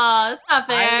 Oh, it's not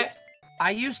fair.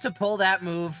 I used to pull that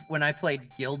move when I played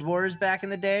Guild Wars back in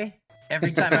the day.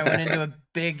 Every time I went into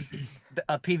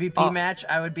a PvP match,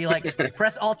 I would be like,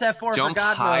 press Alt F4 for Jump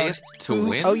God highest to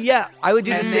win. Oh yeah, I would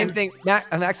do the And same then- thing.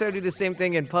 Max, I would do the same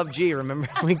thing in PUBG. Remember,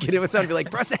 we get in with someone, be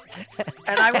like, press it,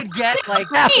 And I would get like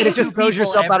and it just throws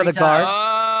yourself out of the car.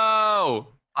 Oh,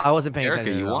 I wasn't paying Erica,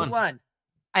 attention. you won. One.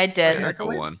 I did. Erica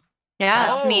won. Yeah,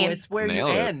 that's Oh, me. it's where Nailed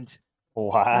you it. end.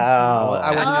 Wow.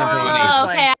 I wasn't That's paying funny. attention. Oh,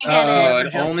 okay, I get Oh, it.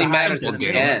 it only matters at the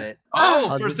end.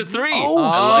 Oh, first to three. Oh,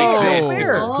 I like shit. this.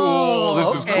 This is cool. This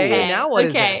is Okay, cool. now what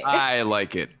is Okay. it? I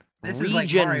like it. This is like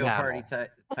Region Mario battle. Party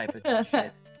type of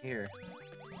shit here.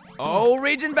 Oh,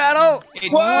 region battle.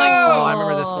 It's Oh, like I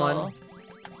remember this one.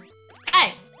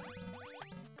 Hey.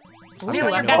 Steal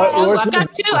I've your got ball. two. I've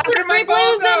got two. I've got three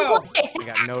blues in play. I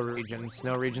got no regions.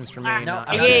 No regions for me. No, not-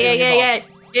 I Yeah, got yeah, you.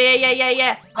 yeah, yeah, yeah,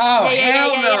 yeah. Oh, Yeah, yeah,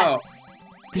 hell yeah, yeah, no.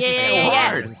 this is so Yeah.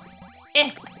 hard.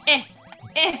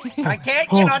 I can't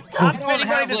get on top of I don't anybody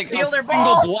have to like a steal their single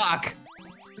ball. block.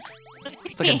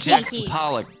 It's like a Jackson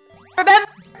Pollock.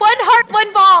 Remember, one heart,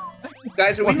 one ball.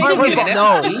 Guys, are we Wait, making an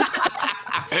no.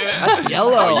 FP?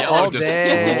 Yellow Oh, yellow all just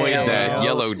day. destroyed that. Yellow.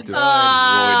 Yellow destroyed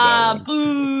Ah, that one.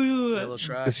 boo. Yellow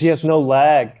trash. Because he has no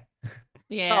lag.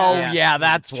 Yeah. Oh Yeah. yeah,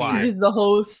 that's why. He's the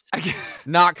host.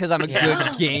 Not because I'm a Yeah.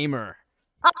 good gamer.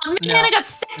 Oh man, No, I got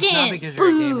It's second. not because you're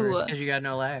a gamer, Boo. it's because you got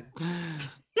no lag.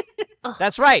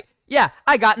 That's right. Yeah,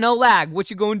 I got no lag. What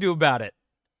you gonna do about it?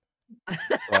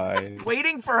 Right.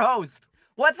 Waiting for host.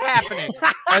 What's happening?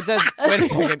 It says, wait a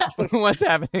second. What's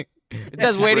happening? It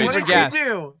says waiting what for did we guests.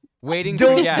 do? Waiting for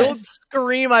Don't guests.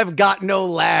 scream! I've got no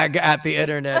lag at the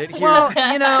internet. It hears. Well,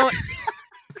 you know,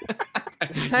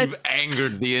 You've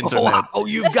angered the Oh, internet. wow,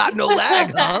 you've got no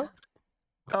lag, huh?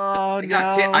 Oh I no!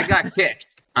 got, I got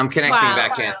kicked. I'm connecting Wow.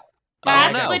 back in.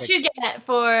 That's no. what you get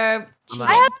for.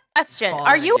 I have a question. Fall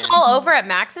Are you again. all over at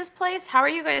Max's place? How are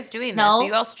you guys doing this? No. Are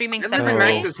you all streaming I live in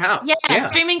separately? Max's house. Yeah,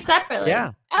 streaming separately.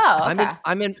 Yeah, Oh, okay.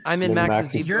 I'm in In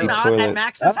Max's. Max's You're deep not toilet. at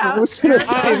Max's I house. was gonna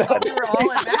say I that. thought we were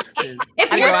all at Max's.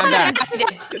 If I you're know, I'm still back. in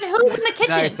Max's, then who's in the kitchen?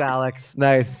 Nice, Alex.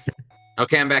 Nice.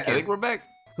 Okay, I'm back I in. think we're back.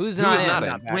 who's Who not is in? not in?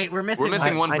 Not bad. Wait, we're missing. We're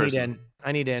missing one I need person. in.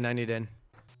 I need in.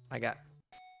 I got.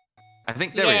 I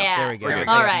think there we go. Yeah. There we go. We're good.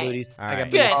 All I got right. booties. All I got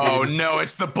right. booties. Good. Oh no,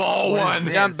 it's the ball one.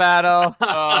 Jump battle.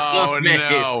 Oh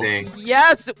no. Amazing.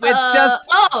 Yes, it's just.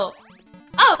 Oh,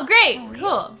 great,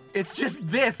 cool. It's just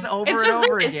this over It's and just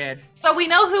over this. again. So we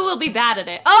know who will be bad at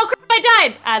it. Oh, crap. I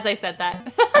died as I said that.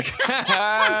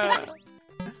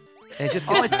 It just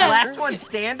Oh, it's the last one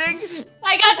standing?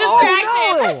 I got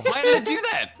distracted. no! Why did it do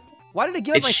that? Why did it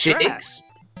give up It my shakes.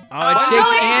 Oh, it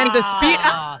shakes and the speed.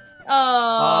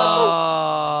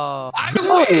 Oh.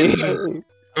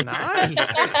 Oh, nice.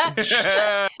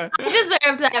 I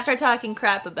deserved that for talking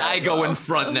crap about I go in wolves.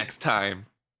 front next time.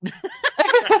 I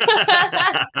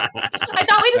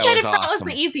thought we decided was that was awesome.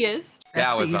 the easiest. That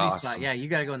That's the was easy awesome. spot. Yeah, you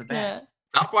gotta go in the back. Yeah.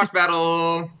 Stopwatch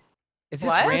battle. Is this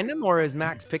What? random or is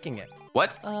Max picking it?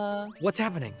 What? What's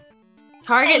happening?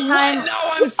 Target time. What? No,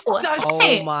 I'm Oh, so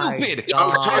my stupid.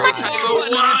 God. Oh, target I time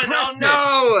pressed one. it.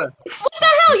 No. What the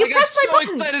hell? You I got pressed so my button.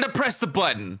 excited to press the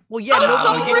button. Well, yeah,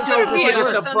 I'm nobody so gets rude to of you.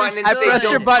 Press a button and I say pressed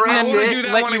your don't button press and it. do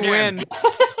that let one you again. win.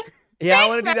 Yeah, I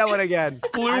want to do that one again.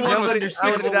 Blue I one don't was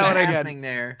understand do what that was one again. happening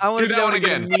there. I want to Do do that that one one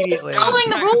again again. immediately. That was a Following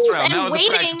the practice rules round. and That was a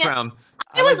practice waiting. round.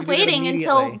 I was like to do that waiting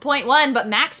until immediately. point 1, but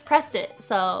Max pressed it,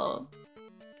 so.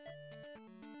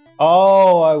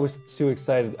 Oh, I was too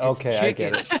excited. It's Okay, I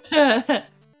get chicken. it.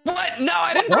 What? No,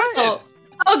 I didn't press it.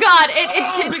 Oh God!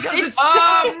 Because it's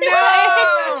stuck. That's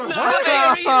not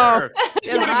fair either.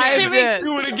 It Do it hides again. it.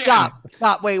 Do it again.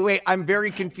 Stop. Wait. I'm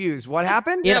very confused. What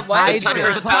happened? It hides Time it.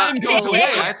 goes The time goes away.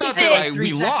 I thought that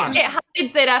we 3 lost. It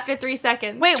hides it after 3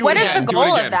 seconds. Wait, Do what it is again, the do it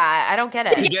goal again. of that? I don't get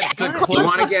To it. get the As You close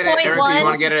want closest. to get it, point Erica? You want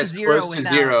one. to get it as Zero close to without-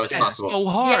 0 as That's possible. so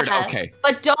hard. Yeah. Okay.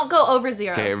 But don't go over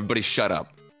 0. Okay, everybody shut up.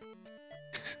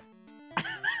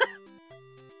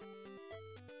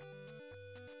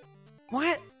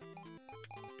 What?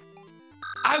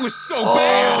 I was so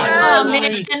bad. Oh, I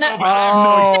man. was so bad.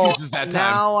 I have no excuses that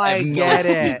time. Now I have no get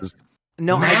it. excuses.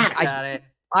 No, Max. Got it.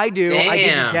 I do. I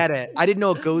didn't Damn. get it. I didn't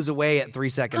know it goes away at 3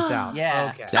 seconds out.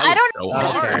 Yeah. Okay. That I was don't so know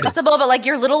if this hard. is possible, but like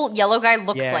your little yellow guy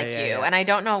looks Yeah, like yeah, you, yeah. and I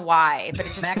don't know why, but it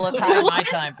just Max looks. took my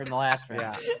time from the last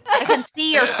round. Yeah. I can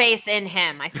see your face in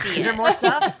him. I see Is there it. more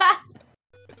stuff?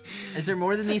 Is there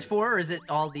more than these 4, or is it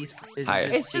all these? Is it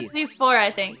Highest. It's just these 4,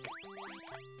 I think.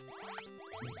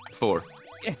 4,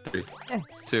 Yeah. 3,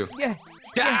 2. Yeah.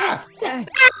 Ah! Dang it!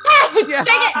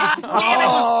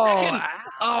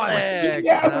 Alex,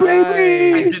 Yeah, I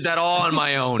baby! did that all on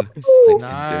my own. I did.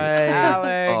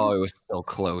 Nice. Oh, it was so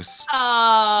close.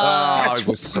 Oh. Oh, it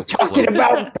was so Talking close.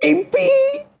 about baby!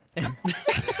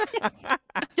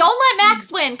 Don't let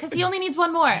Max win, because he only needs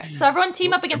 1 more. So everyone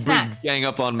team up against Max. Gang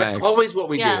up on Max. That's always what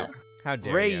we Yeah. do. How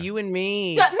dare Ray, you? you and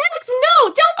me. Max, no!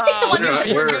 Don't pick the one. no,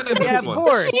 you're we're- gonna do Yeah, of one.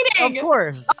 course. Cheating. Of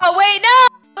course. Oh wait, no.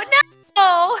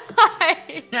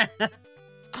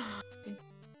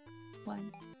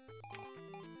 One.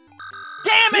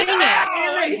 Damn it!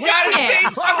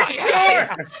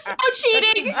 So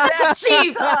cheating! So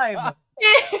cheap! Time.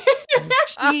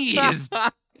 Jeez.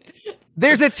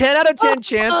 There's a 10 out of 10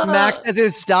 chance Max has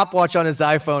his stopwatch on his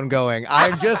iPhone going.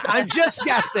 I'm just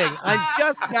guessing.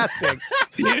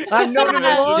 I've known him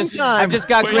a long time. I've just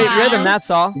got Wait, great wow. rhythm, that's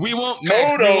all. We won't,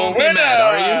 Max, we won't be mad,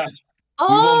 are you? Oh,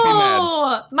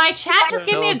 won't be my chat just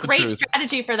gave Tell me a us the great truth.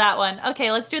 strategy for that one.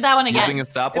 Okay, let's do that one again. Using a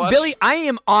stopwatch? Billy, I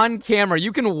am on camera.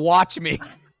 You can watch me.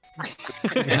 Watch the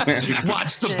do bot.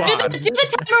 the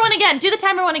timer one again. Do the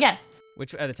timer one again.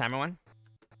 Which the timer one?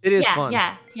 It is yeah, fun.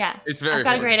 yeah. It's very I've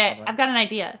got a fun. great idea. I've got an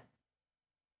idea.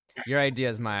 Your idea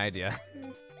is my idea. No,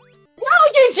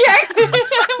 you jerk!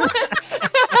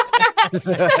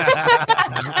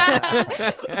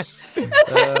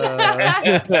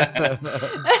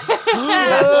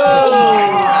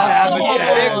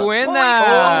 Big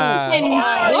winner!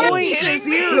 Point Point zero.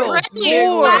 zero. Big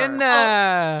Four.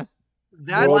 winner!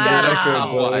 That's Well gotta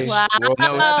done, be- Billy. Wow, No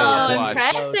stopwatch.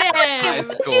 impressive. What did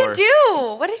score. you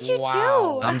do? What did you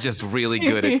Wow. do? I'm just really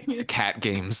good at cat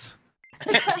games.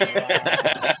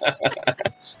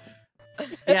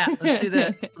 Yeah, let's do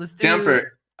that. Let's do.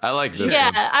 Jumper. I like this Yeah,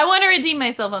 one. I want to redeem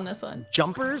myself on this one.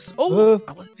 Jumpers? Oh,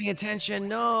 I wasn't paying attention.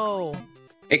 No.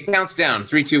 It counts down.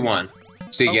 3, 2, 1.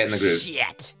 So you get in the groove.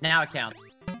 Shit! Now it counts.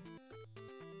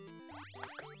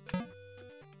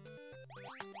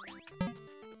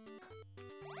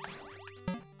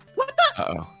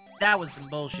 Uh-oh. That was some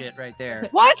bullshit right there.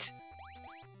 What?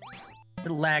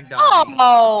 It lagged on me.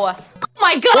 Oh, Oh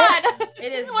my god!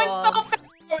 it is It went so bug. fast.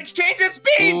 Oh, it changes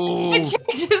speeds! Ooh. It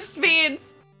changes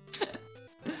speeds.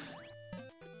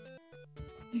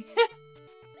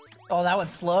 Oh, that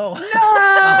one's slow.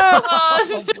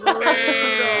 Oh,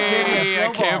 Hey,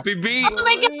 I can't be beat. oh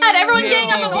my god, everyone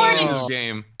gang up on in orange. this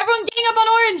game. Everyone gang up on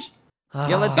orange.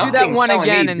 Yeah, let's do that Something's one telling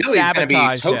again me and Billy's gonna be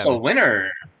sabotage total him.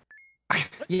 winner.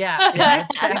 Yeah.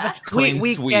 It's sabotage. Clean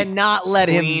we sweep. cannot let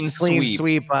him Clean clean sweep.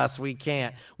 sweep us. We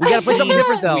can't. We gotta play something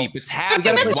different though. Sweep. It's happening.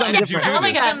 gotta play Why something did you do different. Oh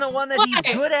my this? God. I'm the one that he's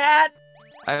Why? good at.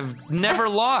 I've never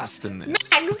lost in this.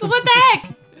 Max, what the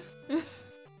heck?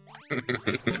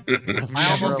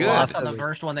 I almost Good. lost on the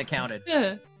first one that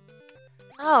counted.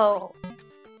 Oh.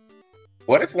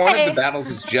 What if one Hey. of the battles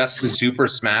is just Super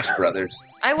Smash Brothers?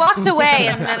 I walked away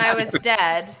and then I was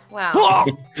dead. Wow.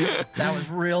 That was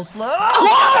real slow.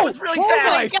 Oh, that was really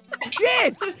fast.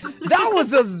 Shit! That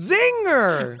was a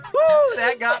zinger! Woo,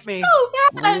 that got me. So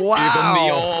bad. Wow. Give him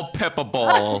the old pepper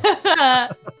ball.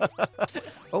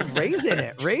 Oh, raisin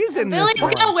it. Raisin Billy's this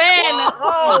one. gonna win.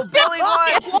 Oh, Billy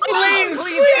won.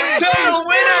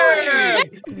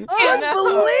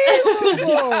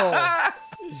 Unbelievable!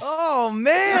 Oh,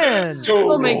 man!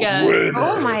 Oh my god.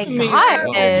 Oh my Oh,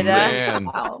 god. Man.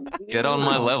 Wow. Get on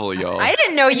my level, y'all. I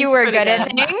didn't know you were good at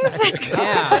things.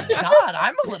 Yeah, God,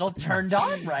 I'm a little turned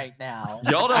on right now.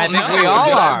 Y'all don't I think know. we all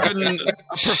that are. I've been a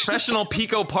professional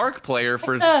PICO Park player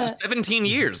for 17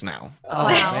 years now. Oh,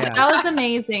 Wow, man. that was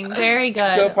amazing. Very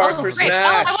good. Go Park for great.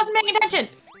 Smash. Oh, I wasn't paying attention.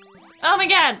 Oh my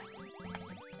god.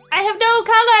 I have no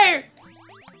color.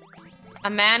 A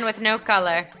man with no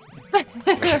color.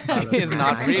 He's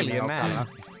not really a man.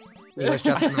 He was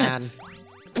just a man.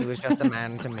 He was just a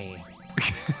man to me.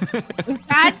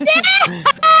 God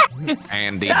damn!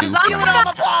 And they Stop do stealing fine. all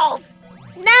the balls!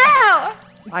 No!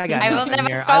 I got I will nothing never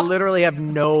here. I stop. literally have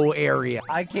no area.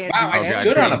 I can't Wow, do I that.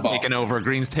 stood on a Green's ball. taking over.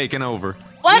 Green's taking over.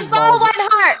 One ball, one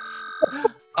heart!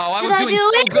 Oh, I Did was I doing do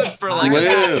so it? good for like a Blue.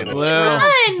 second. Blue.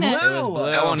 Fun.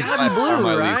 Blue. That one's Gotta by be far blue,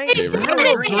 my right? least It's favorite.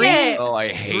 pretty Green. good. Oh, I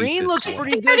hate Green this looks one.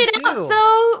 pretty Figured good it out too.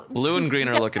 so Blue and green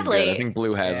are looking good. I think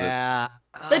blue has it. Yeah.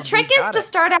 The trick we is got to it.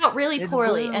 start out really It's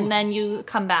poorly blue. and then you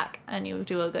come back and you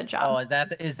do a good Oh, job. is that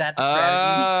the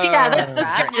strategy? Yeah, that's the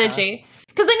Right. strategy.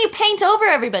 Because then you paint over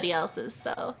everybody else's,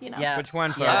 so, you know. Yeah. Which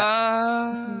one first?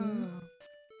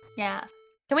 Yeah.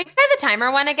 Can we try the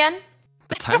timer one again?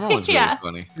 The timer was really Yeah.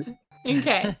 funny.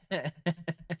 Okay. All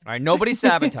right, nobody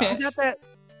sabotage. Got that?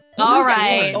 All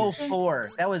right. Oh, 4.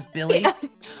 That was Billy.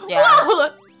 Yeah. Whoa!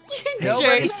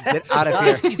 Nobody Jerk. said Get out of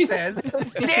here. he says.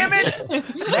 Damn it!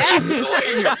 Max!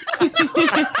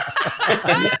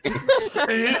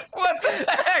 What the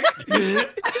heck?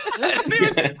 I didn't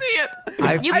even see it.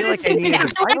 I You feel can like I see needed it. to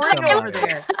fight Right someone. over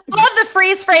there. I love the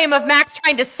freeze frame of Max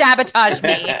trying to sabotage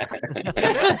me.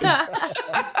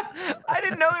 I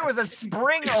didn't know there was a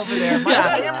spring over there. My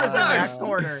Yeah. camera's in that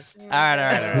corner. All right, all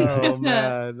right, all right. Oh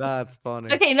man, that's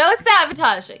funny. Okay, no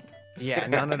sabotaging. Yeah,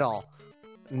 none at all.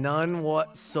 None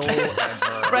whatsoever.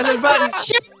 Press the button.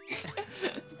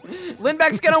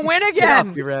 Lindbeck's gonna win again.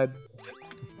 Copyright.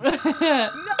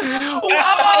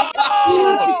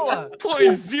 Oh!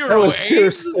 Point zero That was pure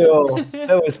eight. skill.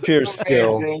 That was pure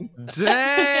skill.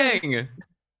 Dang.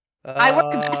 I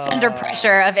work best under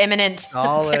pressure of imminent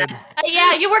Solid. death.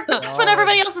 Yeah, you work best when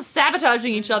everybody else is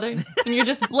sabotaging each other. And you're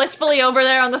just blissfully over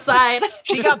there on the side.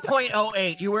 She got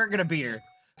 .08. You weren't gonna beat her.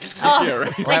 Oh, Yeah,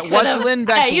 right. I Right, what's could've.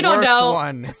 Lindbeck's Hey, you don't worst know.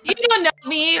 one? You don't know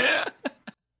me.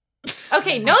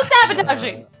 Okay, no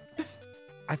sabotaging.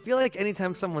 I feel like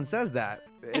anytime someone says that,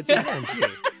 it's a man too.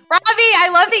 Robbie, I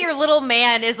love that your little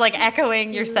man is like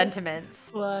echoing your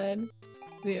sentiments. 1,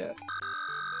 0.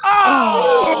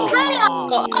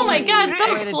 Oh! Oh my god,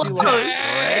 so Way to do close. Dang.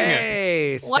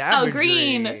 Hey, Wow, savagery.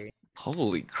 green.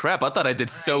 Holy crap, I thought I did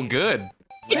so good.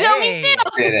 You know me too.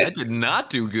 Did I it. did not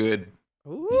do good.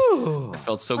 Ooh. I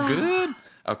felt so good.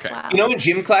 Okay. Wow. You know, in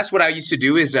gym class, what I used to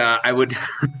do is I would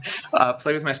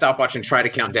play with my stopwatch and try to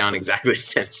count down exactly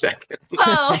 10 seconds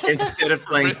Oh. instead of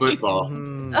playing football.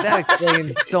 That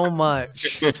explains so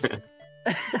much.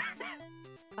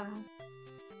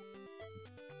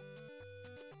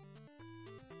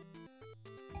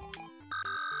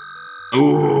 Ooh,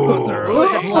 Ooh, it's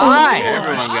a Ooh, tie.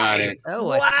 Everyone got it.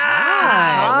 Oh, a Wow.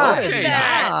 tie. What a Okay,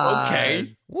 tie.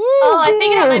 okay. Oh, I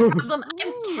think I have my problem.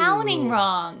 I'm counting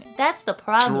wrong. That's the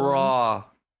problem. Draw. Does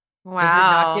it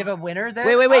not Wow. give a winner there?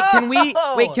 Wait. Can we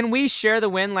Oh! Can we share the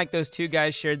win like those two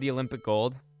guys shared the Olympic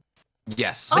gold?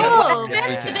 Yes. Oh, Yes,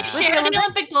 we did can. they share the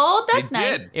Olympic gold? That's They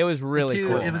nice. did. It was really Two-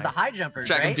 cool. It was the high jumpers,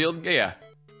 Track right? and field? Yeah.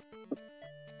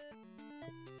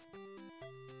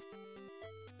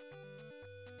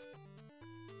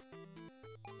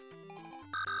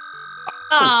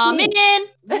 Aw, man.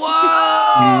 Whoa!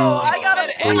 I got a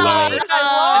And then it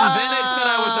said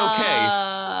I was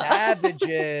okay.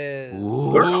 Savages.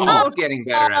 We're all getting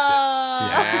better at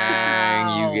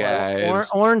Dang, you guys.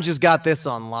 Orange has got this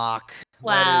on lock.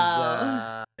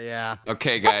 Wow. That is, yeah.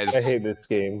 Okay, I guys. hate this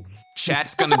game.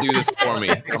 Chat's gonna do this for me.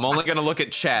 I'm only gonna look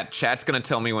at chat. Chat's gonna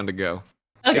tell this. When to go.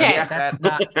 Okay. Yeah. That's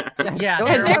not. Yeah, So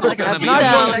there there's was gonna a be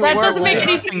countdown. no- that doesn't make any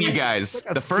Trusting you guys.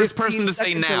 Like a The first person to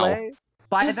say 15-second now. delay.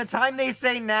 By the time they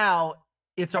say now,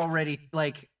 it's already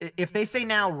like if they say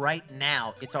now, right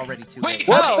now, it's already too late.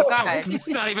 Wait, Oh, God. it's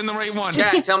not even the right one.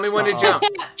 Chat, tell me when to jump.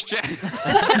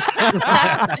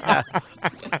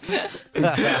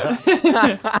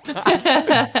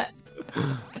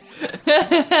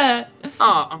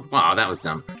 Oh, wow, that was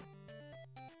dumb.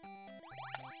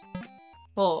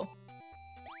 Oh.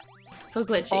 So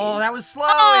glitchy. Oh, that was slow.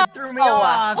 It threw me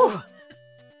off. Oof.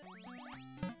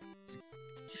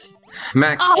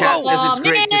 Max, Oh, chat says it's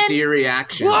great to man. see your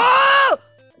reactions. Whoa!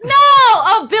 No!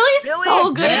 Oh, Billy's Billy so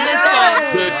is good dead.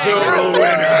 at The this total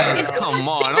winner. It's Come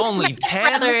on, Super only Smash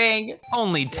 10? Brothering.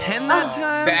 Only 10 that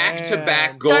time?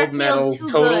 Back-to-back gold Garfield medal, too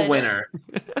total good. winner.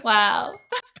 Wow.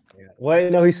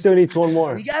 Wait, no, he still needs one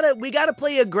more. We gotta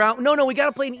play a ground. No, we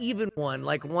gotta play an even one,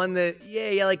 like one that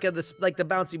like the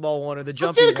bouncy ball one or the Let's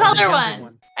jumping do the one. color jumping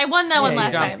one. I won that one Yeah,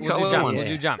 last yeah. time. We'll do Color jump. one We'll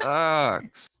do jump.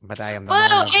 sucks. But I am the Whoa,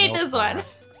 man of hate no this one. color.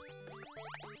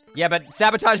 Yeah, but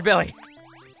sabotage Billy.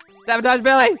 Sabotage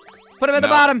Billy. Put him at the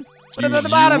No. bottom. Put him at the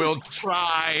bottom. You will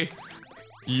try.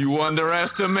 You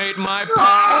underestimate my power.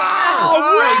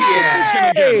 Oh,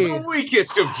 yeah. The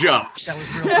weakest of jumps.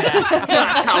 That was real bad.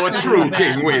 That's how a true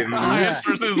king wins.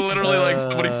 This is literally like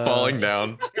somebody falling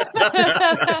down.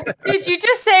 Did you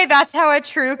just say that's how a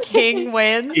true king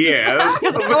wins? Yes.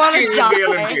 I want to The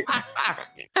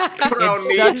die. Crown It's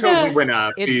me sudden- total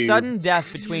winner. It's please. sudden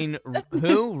death between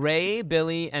who? Ray,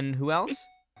 Billy, and who else?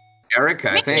 Erika,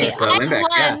 I Me, think. I Lindbeck,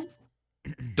 yeah. won.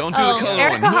 Don't do the color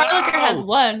Erika one. Harlacher has No!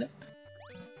 won.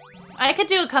 I could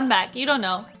do a comeback. You don't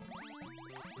know.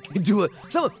 Do it.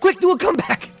 Someone, quick, do a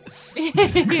comeback. You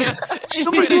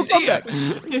Somebody do a comeback.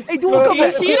 Hey, do a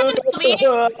comeback.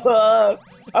 don't know me.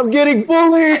 I'm getting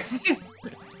bullied.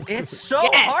 It's so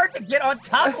Yes. hard to get on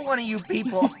top of one of you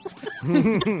people.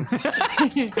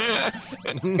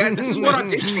 Guys, this is what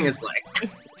auditioning is like.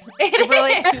 It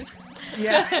really is.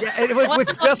 Yeah, Yeah, and with Well,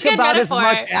 just good about as metaphor.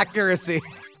 much accuracy.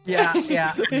 yeah,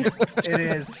 it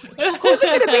is. Who's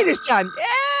it gonna be this time?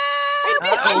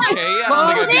 Okay, I don't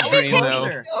think I got green though.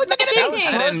 Oh, look at it.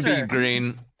 I didn't beat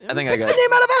green. I think I Pick got the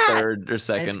name out of a hat. third or It's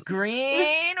second.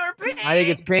 green or pink. I think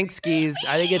it's pink skis.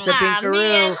 I think it's a Ah, pinkaroo.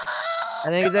 man. I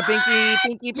think it's a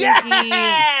pinky. Yeah!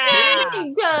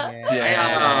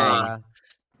 Yeah.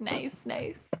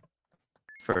 Nice.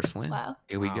 First win. Wow.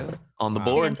 Here we go. On the Wow.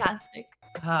 board. Fantastic.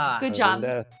 Ah, Good job.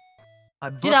 I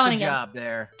booked that one the again. job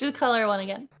there. Do the color one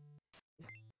again.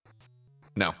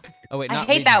 No. Oh wait, I not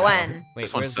hate that regional. one. Wait,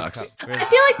 This one where's the sucks. where's- I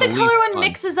feel like the The color least one fun.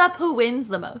 mixes up who wins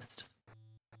the most.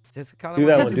 Is this the color Do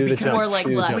that one? one. Do the Because jump. more like do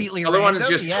the blood. jump. Completely The other one is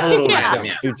random, just yeah. total Yeah. random,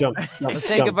 yeah. Do jump. Let's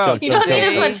take a vote. You don't need as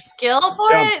Say- much skill for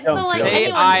Jump, it, jump, so like jump. Say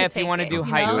anyone I can if you take want to it, do you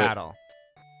height know? battle.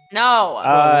 No.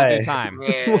 We'll do time.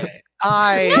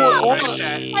 I. No, Right,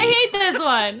 chat. I hate this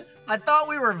one. I thought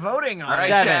we were voting on All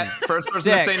right, it. 7, chat. First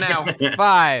person to say 6, now.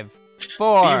 5,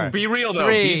 4, Be real though.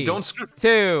 3, Don't screw.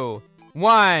 2,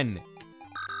 1.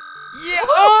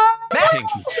 Pinky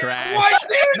trash. What?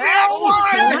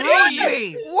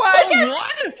 Three. What?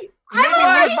 Maybe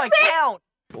lose my count.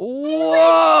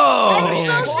 Whoa! Somebody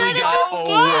actually got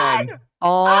 0-1.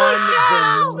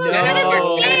 On the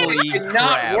Holy It did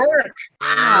crap. not work.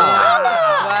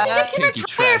 I can Pinky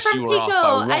retire trash, from you were off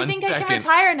PICO. by I 1 think I can second.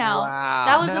 retire now. Wow.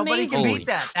 That was Nobody can amazing. beat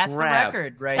that. That's the crap.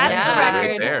 record, right? That's there. the Yeah.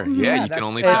 record. There. Yeah, you can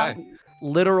only That's tie.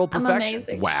 literal I'm perfection.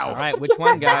 amazing. Wow. All right, which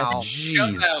one, guys? Wow.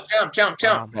 Jump, Jeez. battle,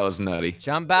 jump. That was nutty.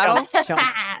 Jump battle?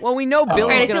 Well, we know Billy's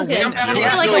Alright, gonna I feel win. good. I Yeah,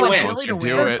 feel like Billy I wins. win. Let's do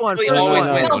First it. one. Billy First always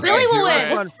one. wins. No, Billy will Do win. it.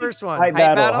 First one. First one. Height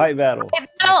battle? Height battle. Oh,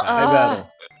 Height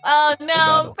battle. Oh no,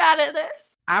 I'm bad at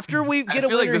this. After we I get a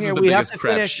feel like winner this is here, the we have biggest to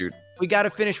finish. crapshoot. We got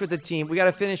to finish with the team. We got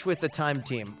to finish with the time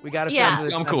team. We got to Yeah. finish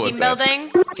with I'm the cool Team with that.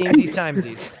 building. Teamsies,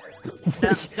 timesies.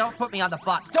 No, don't put me on the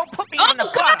block. Don't put me Oh, on the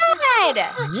block. God.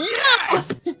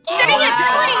 Yes!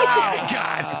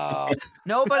 God.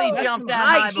 Nobody jumped that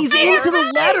high. He's before. into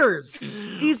the letters.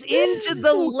 He's into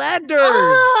the letters.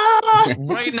 Ah,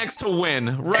 Right next to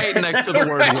win. Right next to the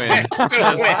word win.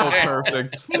 Just so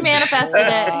perfect. he manifested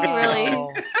it. He really.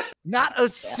 Not a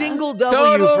single W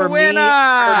Total for winner! me.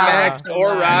 Max or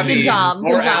Robbie. Good job,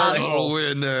 Or good job. Alex.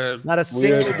 winner. Not a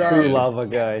We are single the true W. lava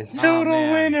guys.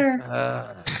 Total winner.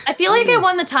 I feel like I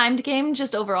won the timed game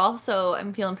just overall, so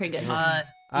I'm feeling pretty good.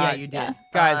 Yeah, you did. yeah.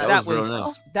 Guys, Uh, that was was real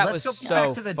nice. that Let's was go so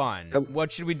back to the- fun.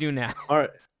 What should we do now? All right.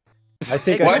 I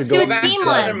think I What? should do go a back team to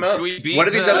the other one. modes. Do we beat What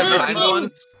are these the other Let's timed do a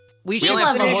ones? We We should only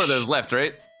have some finish. more of those left,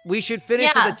 right? We should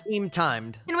finish Yeah. with the team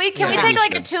timed. Can we Yeah, take we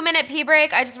like a should. 2-minute pee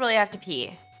break? I just really have to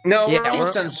pee. No, Yeah, we're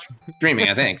almost done streaming,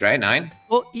 I think, right? 9?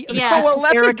 Well, Yeah. well,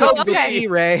 let Erica Erica go. okay.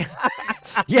 Ray.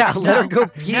 Yeah, let her go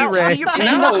pee, Ray. No.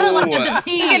 I'm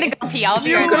gonna go pee. I'll be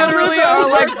You right back. literally are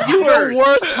like the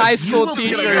worst high school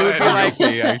teacher who'd be like,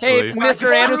 "Hey,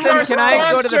 Mr. Anderson, can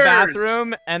I go to the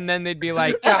bathroom?" And then they'd be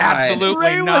like, "Absolutely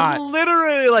Ray not." was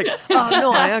literally like,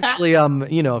 no, I actually,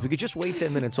 you know, if you could just wait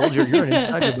 10 minutes, hold your urine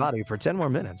inside your body for 10 more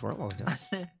minutes. We're almost done.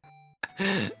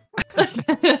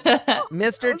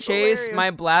 Mr. Chase,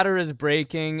 my bladder is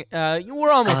breaking.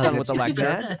 We're almost done with the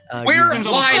lecture. We're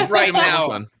live right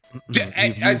now.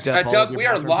 Doug, we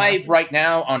are live right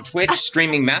now on Twitch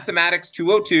streaming Mathematics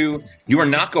 202. You are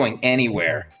not going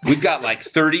anywhere. We've got like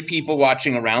 30 people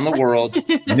watching around the world.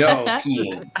 No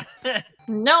peeing.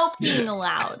 No peeing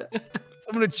allowed.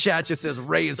 Someone in chat just says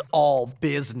Ray is all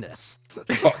business.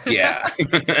 Oh, yeah.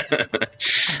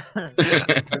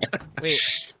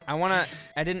 Wait,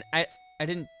 I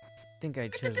didn't think I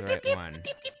chose the right one.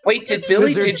 Wait,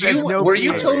 Billy, were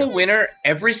you total winner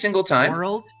every single time?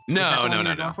 World? No.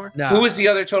 Who was the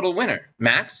other total winner?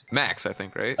 Max? Max, I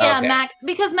think, right? Yeah, Okay. Max,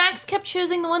 because Max kept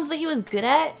choosing the ones that he was good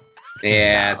at.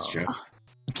 Yeah, that's true.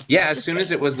 Yeah, as soon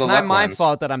as it was the Not luck my ones.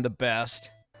 fault that I'm the best.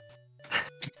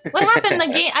 What happened? The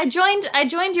game. I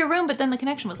joined your room, but then the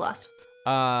connection was lost.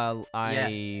 I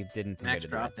didn't think I Max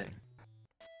did the right dropped it. thing.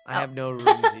 I have no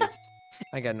roomsies.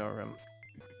 I got no room.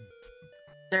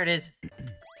 There it is.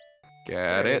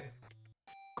 Got it.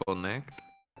 Golden egg.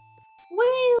 Woo!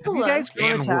 Have you guys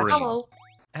grown And attached? worry. Hello.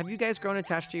 Have you guys grown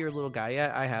attached to your little guy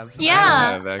yet? I have. Yeah.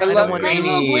 I have, I actually. love My Rainy.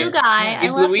 little blue guy.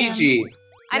 He's I love Luigi. Him.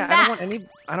 I'm Yeah, back.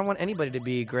 I don't want anybody to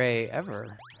be gray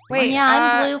ever. Wait, Yeah,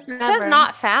 I'm blue It forever. says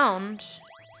not found.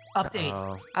 Update.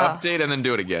 Oh. Oh, Update and then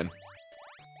do it again.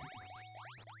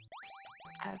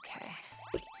 okay.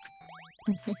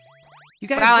 You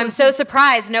guys. Wow, really I'm so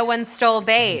surprised no one stole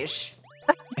beige.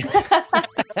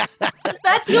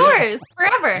 That's yours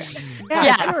forever.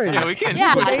 Yes. sure. Yeah, we can't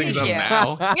Yeah, switch thank things up you.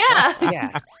 now. Yeah.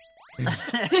 Yeah.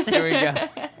 Here we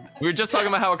go. We were just talking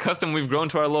about how accustomed we've grown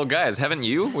to our little guys, haven't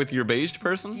you, with your beige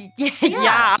person?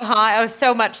 Yeah, oh,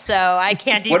 so much so. I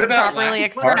can't What even about properly last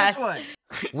express. This one.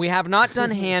 We have not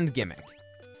done hand gimmick.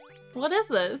 What is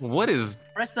this? What is...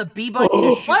 Press the B button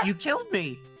to shoot. What? You killed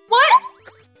me. What?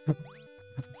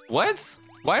 What?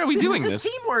 Why are we doing This this?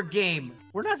 is a teamwork game.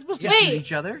 We're not supposed to Wait. shoot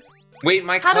each other. Wait,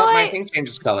 my How do I- thing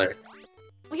changes color.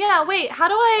 Yeah. Wait. How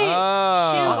do I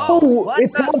Oh. shoot? Oh, What?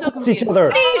 it I'm so teleports each confused.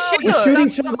 other. How do you Oh, We shoot? shoot Suck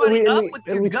each other somebody up with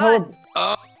and your we gun.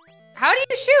 How do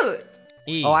you shoot?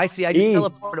 E. Oh, I see. I just E.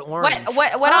 teleported to orange.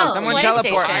 What on Someone PlayStation?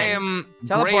 teleport. I am...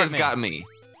 Teleport Gray's me. got me.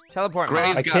 Teleport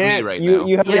Gray's me. I got me can't. right you, now.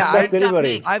 You haven't Yeah, accepted it's got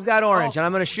anybody. me. I've got orange, and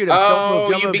I'm gonna shoot him. Oh,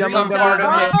 Don't you move, don't become move, don't part move,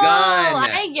 of don't it. move. Gun. Oh,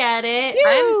 I get it.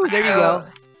 I'm There you go.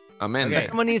 I'm in Okay. there.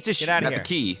 Someone needs to shoot. Get out of Got here. the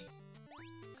key.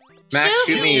 Max,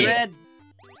 Shoot shoot me. me. Red.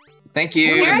 Thank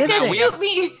you. Erica, missing? shoot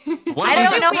me. One I of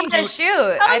us don't know has how to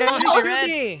shoot. I don't Choose know. your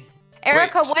red.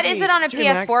 Erica, Wait, what is it on a shoot me,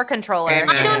 Max. PS4 controller? Hey, I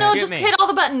don't Max. know. Shoot Just me. hit all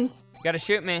the buttons. You gotta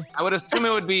shoot me. I would assume it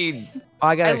would be... Oh,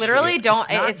 I got. I literally don't.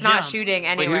 It's not It's not jump. shooting Wait,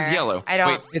 anywhere. who's yellow? I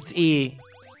don't. It's E.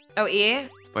 Oh, E. Wait,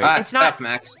 It's not- Stop,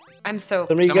 Max. I'm so.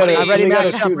 Somebody Somebody- gotta, I'm ready, somebody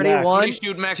Max, gotta jump, shoot ready, Max. one. please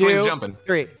shoot Max when he's 2, jumping.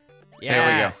 3.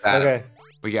 Yes. Got it. Okay.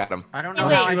 We got him. I don't know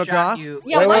Wait. how I Shoot shot across? you.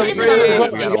 Yeah. Wait, What wait, is wait, it on wait, the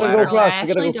wait, PlayStation? you gotta go controller? across, I you gotta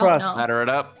actually go don't across. know. Ladder it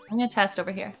up. I'm gonna test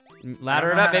over here. Ladder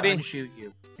it I don't know up, how to baby. unshoot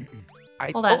you.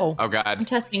 Hold on. Uh-oh. Oh, I'm God.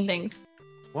 testing things.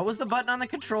 What was the button on the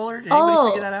controller? Did anybody Oh.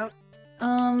 figure that out?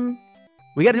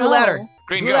 We gotta do a No. ladder.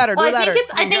 Green, Do go. a ladder. Do Well, a ladder.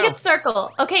 I think Go. it's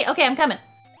circle. Okay, I'm coming.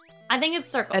 I think it's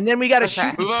circle. And then we gotta Okay.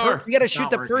 shoot. Move over. We gotta It's shoot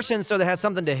not the working. person so they has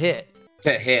something to hit.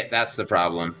 To hit, that's the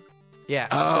problem. Yeah.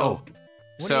 Oh.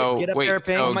 So, So, get up wait, there,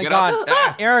 Pink. so Oh my get god. up.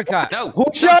 Ah, Erica. no, Who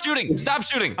stop shot? shooting. Stop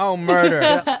shooting. Oh,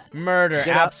 murder. Murder.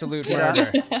 Get up. Absolute Get up.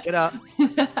 murder. Get up.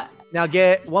 Now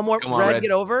get one more. Come on, Red, Red.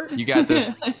 get over. You got this.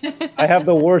 I have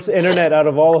the worst internet out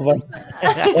of all of them.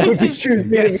 Why would you choose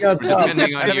me to be on top?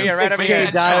 Depending on Right over you. here, right over 6K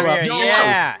here. dial Over up. here. Yo.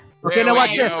 Yeah. Okay, There now we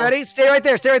watch this. go. Ready? Stay right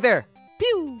there. Stay right there.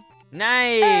 Pew.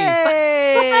 Nice.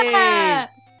 Hey.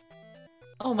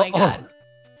 Oh my god.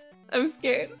 I'm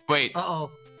scared. Wait,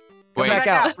 Uh-oh. wait. back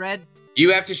out. Red.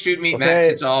 You have to shoot me, Max. Okay.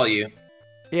 It's all you.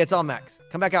 Yeah, it's all Max.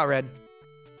 Come back out, Red.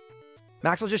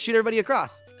 Max will just shoot everybody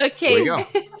across. Okay. There we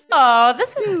go. Oh,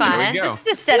 this is fun. go. This is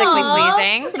aesthetically Aw,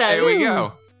 pleasing. look at that. There we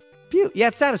go. Pew. Yeah,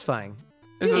 it's satisfying.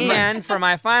 This is nice. And for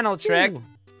my final trick,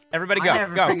 everybody I go,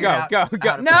 never go, figured go, out go, go.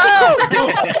 how to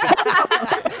No!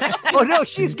 Oh no,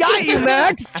 she's got you,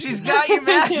 Max. She's got you,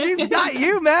 Max. She's got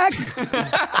you, Max.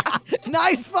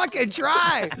 Nice fucking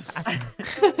try.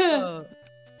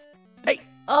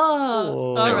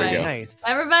 Oh, all There we right. go. Nice.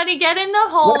 Everybody get in the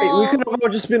hole. Wait, we could have all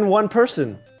just been one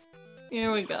person.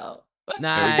 Here we go.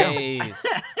 Nice.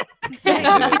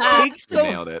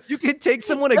 Nailed it. You can take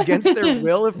someone against their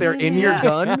will if they're in your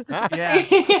gun. Yeah.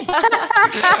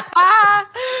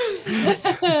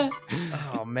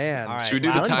 Oh man. All right, Should we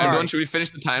do the timed one? Should we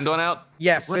finish the timed one out?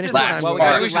 Yes, What's finish the the last timed one? one. Well,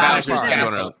 I think we should last finish the timed one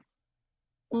castle. out.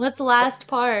 What's the last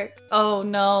part? Oh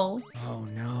no. Oh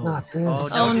no. Not this. Oh, Oh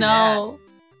Don't do no.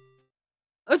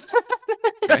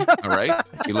 Okay. All right.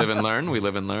 We live and learn. We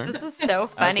live and learn. This is so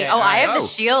funny. Okay, Oh, I have alright. the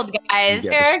shield, guys. You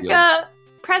get the Erica,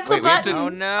 press the Wait, we have button. to- Oh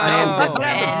no. I am What dead button?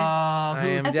 man. Oh, I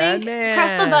am I dead think man.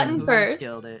 press the button who first.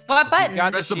 killed it? What button?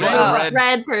 Got Press the shield. button, red.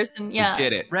 Red person, yeah. We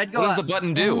did it. Red, go What does up. the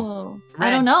button do? Oh, Red,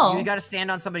 I don't know. You got to stand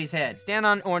on somebody's head. Stand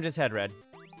on Orange's head, Red.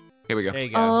 Here we go. There you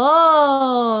go.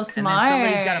 Oh, And smart. then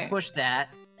somebody's got to push that.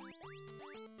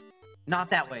 Not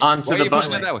that way. Onto Why are the you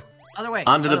pushing it button. that way? Other way.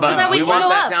 Onto the Other way. button. that we We can want go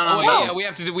that up. down Oh on wait, the yeah, button. we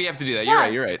have to do that. Yeah. You're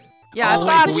right. You're right. Yeah, Oh, I wait,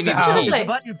 thought but we need so. the key. The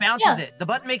button bounces Yeah. it. The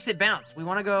button makes it bounce. We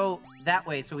want to go that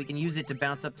way so we can use it to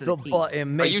bounce up to The the key.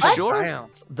 button makes you it sure?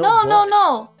 bounce. The No, no, button-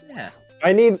 no. Yeah.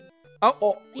 I need. Oh,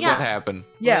 What Yeah. happened?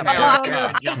 Yeah. Oh,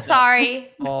 Erica. I'm sorry.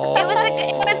 Oh, It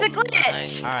was a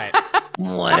glitch. all right.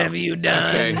 What have you done?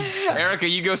 Okay. Erica,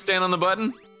 you go stand on the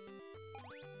button.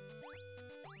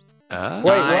 Wait,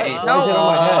 what? Nice. Why is it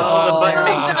on my head? Oh, the button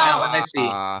makes it Oh. bounce. I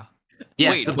see.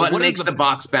 Yes, wait, the but button what is makes the- the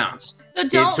box bounce. So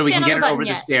don't So we can stand get on it the over button the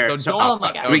yet. stairs. So So, don't- Oh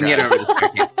my God. so we can get it over the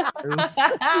staircase.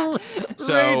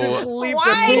 So The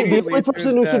only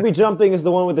person who should be jumping is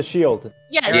the one with the shield.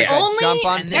 Yes, Yeah. only Jump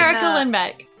on And Erica then,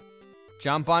 Lindbeck.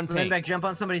 Jump on pink. Lindbeck, jump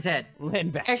on somebody's head.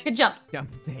 Lindbeck. Erica, jump. Jump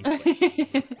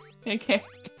pink. Okay.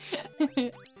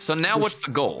 so now what's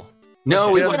the goal? No,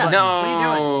 we Put it up. What are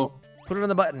you no. Put it on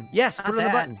the button. Yes, Not put it on the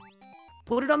that. button.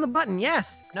 Put it on the button.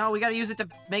 Yes. No, we got to use it to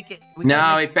make it. we No,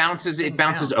 gotta make it bounces. It thing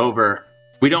bounces bounce. over.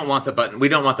 We don't want the button. We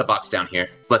don't want the box down here.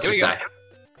 Let's Here we just go. die.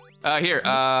 Here.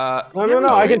 No.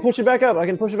 I can push it back up. I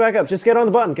can push it back up. Just get on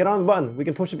the button. Get on the button. We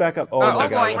can push it back up. Oh, Oh, my Oh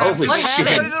god. boy! Holy shit.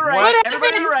 Everybody to the right! What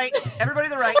Everybody to the happened? right! Everybody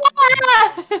to the right!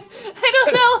 I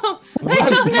don't know. I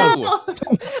don't know. I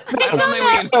don't think we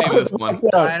can save this one.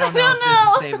 I don't know don't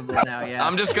if this is savable now. Yeah.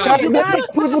 I'm just Guys, gonna. guys,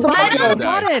 put it with the Put it on the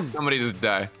button. button. Somebody just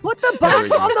die. Put the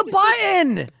box on the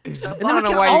button. And then we don't know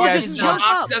can why you all guys just The jump jump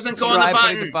box up. doesn't go on Try the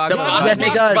putting button. the box The on the box button. Yes, it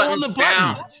makes does. the On the button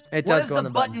button. bounce. It What does does go the on the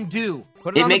button. button do?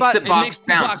 Put it It on makes the the button. box makes the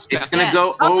bounce. box It's gonna bounce.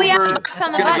 go Oh, yeah, over. it's on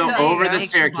It's the gonna go button. over It the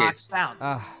makes the box staircase. bounce.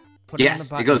 Put it on Yes, the it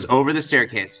button. goes over the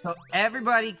staircase. So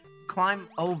everybody climb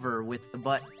over with the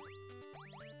button.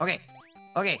 Okay.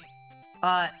 Okay.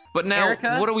 But now,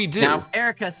 Erica? what do we do? Now-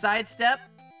 Erica, sidestep.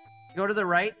 Go to the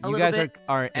right a You little guys bit,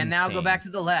 are and now go insane. back to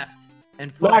the left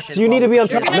and push. Max, it you need to while be on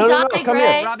we're top. You're sharing. No, gonna no, die, come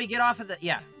Gray. here. Robbie, get off of the.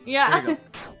 Yeah. Yeah. There you go.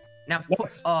 Now.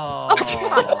 Oh.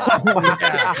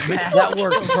 That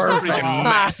worked perfect.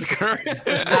 Massacre.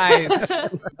 Nice.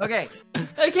 Okay.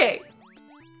 Okay.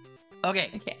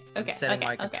 Okay. Okay. Setting Okay.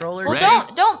 my Okay. controller. Well,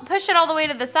 Ready? don't push it all the way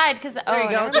to the side because There you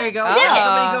go. There you go. Oh.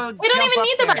 Somebody go. We don't jump even up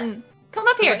need the there. button. Come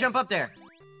up Go here. jump up there.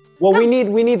 Well, we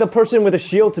need the person with the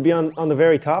shield to be on the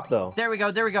very top, though. There we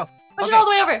go. There we go. Push Okay. it all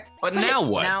the way over. But now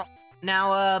what? Now,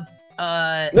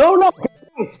 No,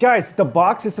 guys, the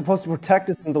box is supposed to protect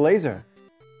us from the laser.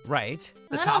 Right.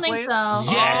 the I top don't think layer?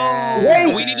 so. Yes. Oh.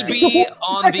 Wait. We need to It's be supposed to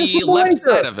on protect us the from the left laser.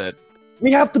 side of it.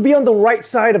 We have to be on the right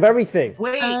side of everything.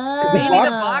 Wait, Oh. maybe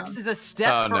box- the box is a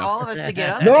step Oh, for no. all of us to get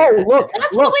up. No, there. look.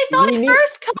 That's look, what we thought at need-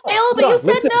 first, Kyle, but Hold you on, said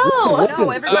listen, no. listen,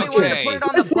 No, everybody wanted to Okay. put it on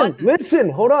the Listen, button. listen,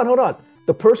 hold on.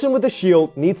 The person with the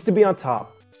shield needs to be on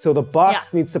top. So the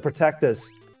box needs to protect us.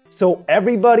 So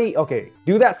everybody, okay,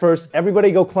 do that first.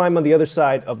 Everybody go climb on the other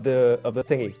side of the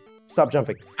thingy. Stop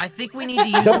jumping. I think we need to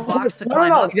use the box to No,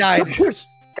 climb up. Guys.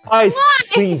 Guys,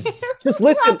 please. Just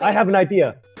listen. I have an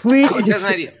idea. Please. Alex has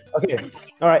an idea. Okay.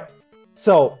 All right.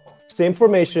 So, same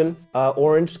formation.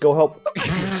 Orange, go help.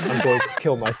 I'm going to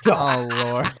kill myself. Oh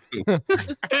lord.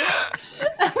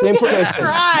 Same formation.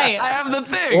 Right. I have the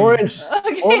thing. Orange.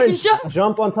 Okay, Orange, jump.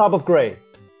 jump on top of gray.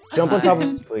 Jump on top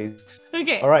of please.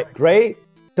 Okay. All right, gray.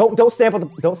 Don't step on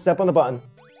the button.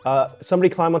 Somebody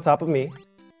climb on top of me.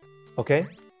 Okay.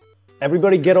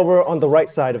 Everybody get over on the right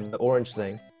side of the orange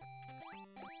thing.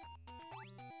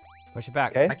 Push it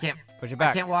back. Okay. I can't. Push it I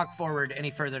back. can't walk forward any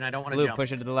further, and I don't want to Blue, jump.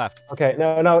 push it to the left. Okay.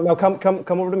 No. Come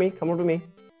over to me. Come over to me.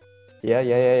 Yeah.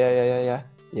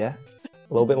 Yeah.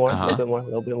 A little bit more. A little bit more. A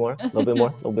little bit more. A little bit more.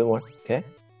 A little bit more. Okay.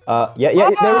 Yeah.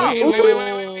 There we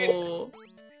go.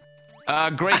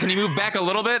 Wait. Gray, can you move back a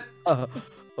little bit?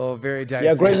 Oh, very dicey.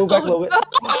 Yeah, Gray, move back a little bit.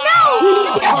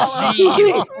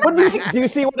 Jesus. What do you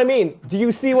see what I mean? Do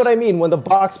you see what I mean when the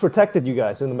box protected you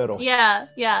guys in the middle? Yeah.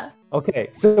 Okay,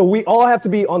 so we all have to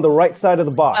be on the right side of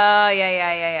the box. Oh,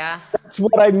 yeah. That's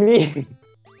what I mean.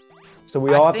 So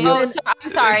we all have to. Oh, I'm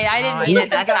sorry. I didn't need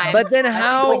it that time. But then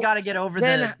how? We gotta get over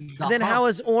then the how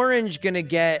is Orange gonna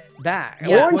get back?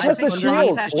 Yeah, Orange has the shield.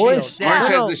 Orange has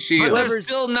the shield. But they're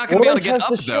still not gonna be able to get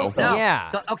up though. No.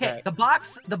 Yeah. Okay. The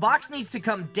box needs to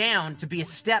come down to be a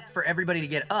step for everybody to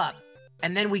get up,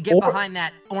 and then we get behind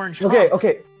that orange hump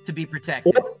to be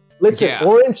protected. Listen,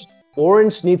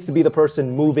 Orange needs to be the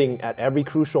person moving at every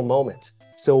crucial moment.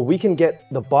 So we can get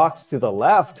the box to the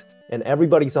left and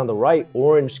everybody's on the right.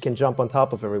 Orange can jump on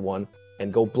top of everyone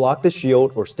and go block the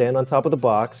shield or stand on top of the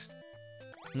box.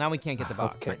 Now we can't get the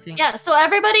box. Okay. Yeah, so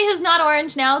everybody who's not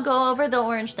orange now, go over the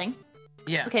orange thing.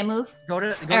 Yeah. Okay, move. Go to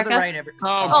the Erica? right.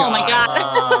 Oh my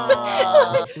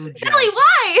god. Ellie,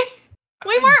 why?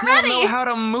 We weren't ready. I don't know how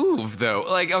to move though.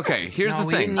 Like, okay, here's the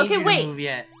thing. Okay, wait. Move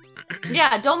yet.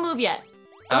 Yeah, don't move yet.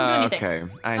 Don't do anything.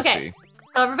 Okay, I see.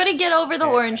 So everybody get over the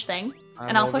orange thing,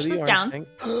 and I'll push this down.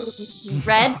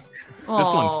 Red.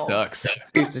 This one sucks.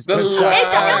 It's the I don't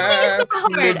think it's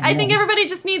that hard. I think everybody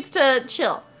just needs to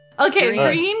chill. Okay,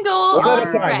 green, go on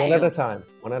red. One at a time.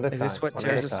 One at a time. Is this what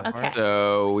tears us apart? Okay.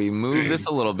 So we move this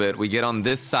a little bit. We get on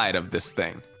this side of this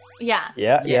thing. Yeah.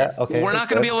 Yeah. Okay. We're not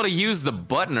gonna be able to use the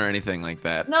button or anything like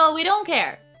that. No, we don't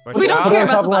care. We We don't Put it care on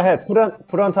about top the of my button. head.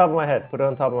 Put it on top of my head. Put it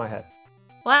on top of my head.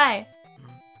 Why?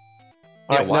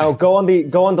 All right, why? now go on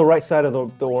the right side of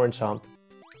the orange hump.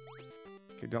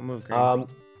 Okay, don't move, green.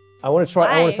 I want to try.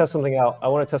 I want Why? to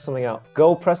test something out.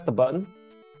 Go press the button.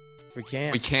 We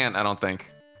can't. We can't, I don't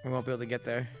think. We won't be able to get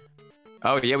there.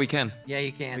 Oh, yeah, we can. Yeah, you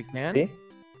We can. can? See?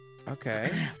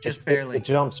 Okay. Just barely. It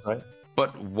jumps, right?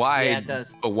 But why? Yeah, it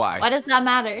does. But why? Why does that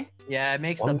matter? Yeah, it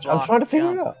makes I'm the blocks trying to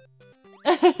figure jump.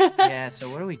 it out. Yeah, so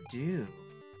what do we do?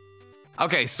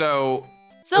 Okay, so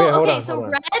So Wait, hold okay, on, so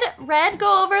hold on. red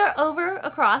go over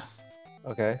across.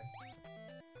 Okay.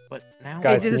 But now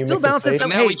Guys, Hey, does can it you still make some bounce us space? up?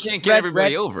 Now Hey, we can't get Red,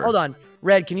 everybody Red, over. Hold on.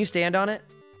 Red, can you stand on it?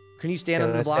 Can you stand Can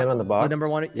on I the block? stand on the box? number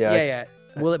one? Yeah. Yeah.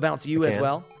 Will it bounce you as can.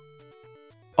 well?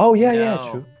 Oh yeah,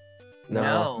 No. true.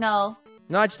 No. No.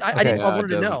 No, I didn't. No, I it wanted to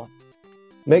doesn't. know.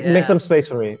 Make Yeah. some space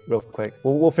for me, real quick.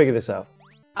 We'll figure this out.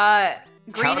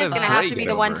 Green does is gonna have Gray to be get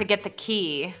the one over? to get the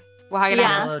key. We're gonna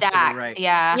have Yeah. to To the stack. right.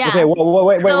 Yeah. Yeah. Okay. Wait. So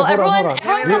Hold everyone, on.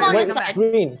 everyone Green, come on wait, this come side.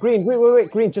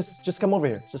 Green. Just come over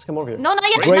here. Just come over here. No, not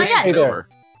yet. Gray Not can't yet. Stay get there. over.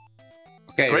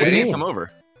 Okay, Gray do you can't mean? come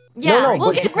over. Yeah, No,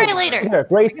 we'll but- get Gray later. There,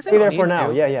 Grace, guess I stay there don't for need now.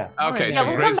 to. Yeah. Okay, Yeah, so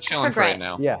we'll Gray's come back chilling for for right Gray.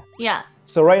 now. Yeah. Yeah.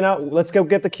 So right now, let's go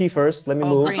get the key first. Let me Oh,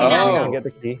 move. green. And get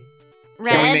the key.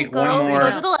 Red, make one go more?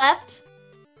 to the left.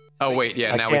 Oh wait,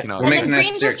 yeah, I now we can't- can all. We'll And make then a nice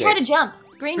green, just try to staircase. jump.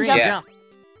 Green, Green, jump. jump.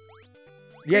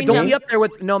 Yeah, Green don't jump. be up there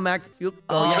with no Max.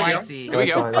 Oh, here we I go. see. Here we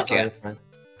That's go. fine, that's Okay. fine, that's fine.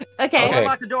 Okay. Okay.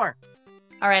 Unlock the door.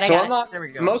 All right, I So got it. unlock. There we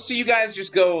go. Most of you guys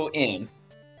just go in.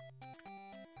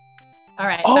 All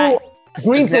right. Oh, bye.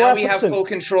 Green's Because the now last we have person. full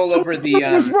control over the.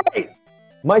 Green was right.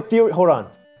 My theory. Hold on.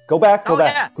 Go back. Go Oh,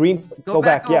 back. yeah. Green. Go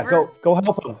back. back Yeah. over. Go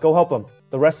help him. Go help him.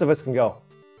 The rest of us can go.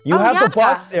 You Oh, have the yeah.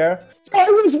 box there. I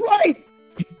was right.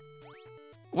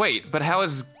 Wait, but how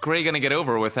is Gray gonna get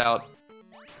over without?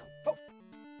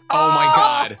 Oh my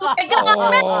God,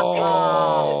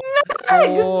 Oh,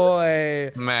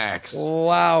 boy. Max.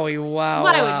 Wowie, wow.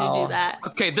 Why would you do that?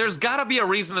 Okay, there's gotta be a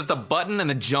reason that the button and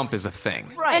the jump is a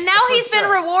thing. Right. And now he's been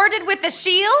rewarded with the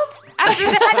shield after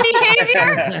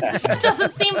that behavior. It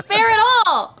doesn't seem fair at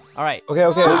all. All right. Okay.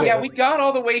 Oh, yeah, we got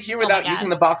all the way here my without God. using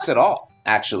the box at all.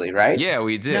 Actually, right? Yeah,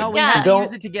 we did. No, we Yeah. had to Don't-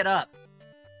 use it to get up.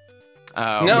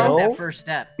 Oh, No. That first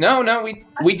step. No,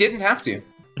 we didn't have to.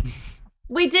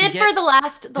 We did get- for the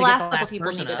last get couple the last people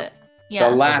person needed up. it. Yeah.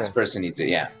 The last Okay. person needs it.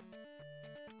 Yeah.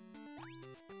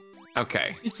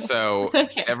 Okay, so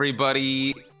Okay.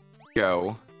 everybody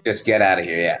go. Just get out of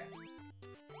here. Yeah.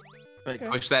 But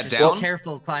Push that just down? Be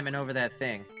careful climbing over that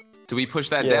thing. Do we push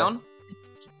that Yeah. down?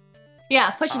 Yeah,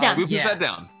 push it Do down. we push Yeah. that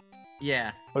down?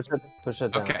 Yeah. Push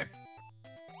it down. Okay.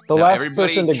 The Now last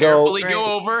everybody person to go. carefully Great. go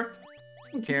over.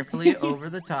 Carefully over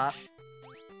the top.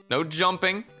 No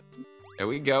jumping. There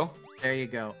we go. There you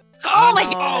go. Oh my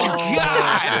Oh,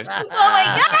 god! God. Oh my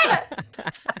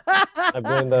god! I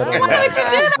blame that on Why would you do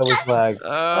that. That was lag. Oh,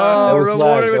 That was rewarded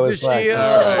lag, that with was the lag. shield.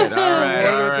 Alright, Rewarded with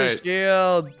alright. the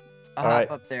shield. I'll All right.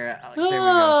 hop up there. There we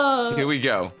go. Here we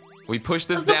go. We push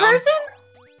this Does the down.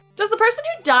 person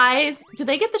who dies, do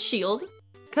they get the shield?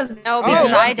 Because No, because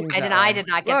Oh. I died and I did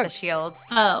not get the Look. shield.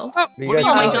 oh, You What are guys-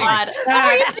 you oh my doing? god!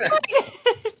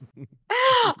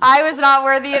 I was not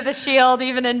worthy of the shield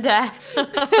even in death.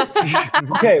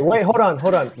 Okay, wait, hold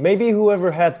on. Maybe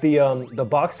whoever had the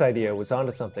box idea was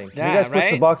onto something. Can you guys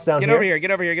push the box down Get here? over here.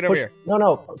 Get over here. Get over Push, here.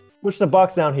 no, push the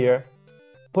box down here.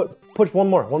 Push one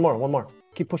more.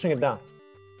 Keep pushing it down.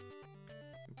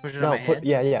 Push it on No, my head.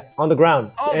 yeah, on the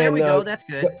ground. Oh, there And, we go. That's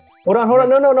good. Hold on.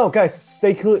 No, guys,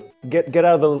 stay cool. Get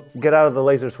out of the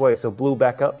laser's way. So blue,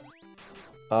 back up.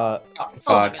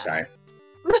 Fuck, sorry.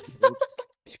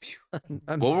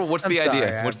 What's the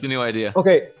idea? What's the new idea?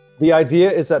 Okay, the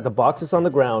idea is that the box is on the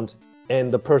ground,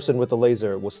 and the person with the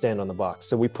laser will stand on the box.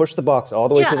 So we push the box all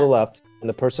the way to the left, and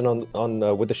the person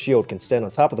on with the shield can stand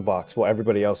on top of the box while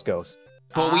everybody else goes.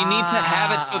 But we need to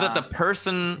have it so that the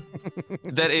person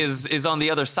that is on the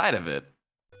other side of it,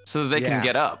 so that they can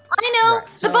get up. I know. Right.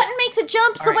 The button makes it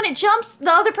jump, so when it jumps,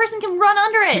 the other person can run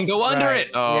under it. Can go under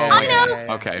it. Oh, I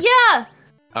know. Okay. Yeah.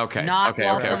 Okay. Not okay.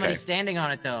 while Okay. somebody's standing on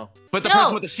it, though. But the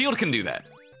person with the shield can do that.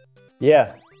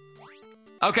 Yeah.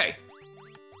 Okay.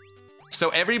 So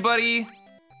everybody.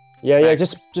 Yeah.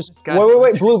 Just.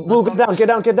 Wait. Blue, get down. I'm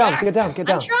trying. Get down. Get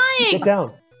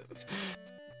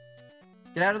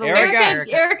out of the way.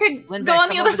 Erika, Lindbeck, go on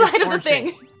the come other over this side of the orange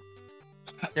thing.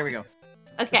 There we go.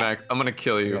 Okay. Max, I'm gonna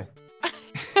kill you.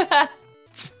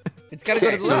 It's gotta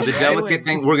go to the So left. the delicate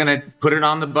thing, we're gonna put it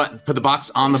on the button. Put the box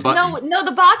on the button. No,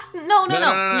 the box.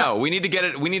 No. We need to get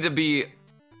it. We need to be.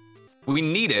 We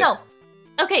need it. No.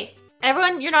 Okay,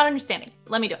 everyone, you're not understanding.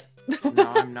 Let me do it. No,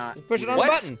 I'm not. Push it on the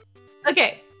button.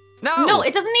 Okay. No. No,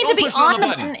 it doesn't need to Don't be push it on on the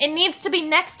the button. button. It needs to be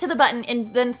next to the button,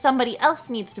 and then somebody else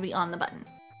needs to be on the button.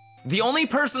 The only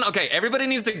person. Okay, everybody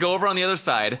needs to go over on the other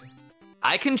side.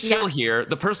 I can chill here.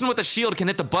 The person with the shield can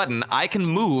hit the button. I can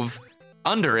move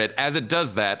under it as it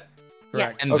does that.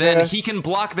 Yes. And then he can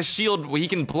block the shield. He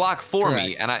can block for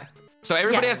me, and so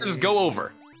everybody has to just go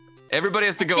over. Everybody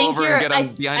has to go over and get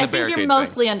behind the barricade. I think you're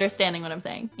mostly understanding what I'm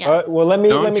saying. Yeah. All right. Well, let me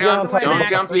get on top. Don't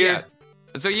jump here.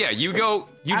 So yeah, you go.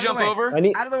 You Out of jump the way. over.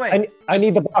 Out of the way. I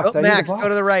need the box. Max, go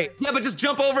to the right. Yeah, but just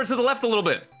jump over to the left a little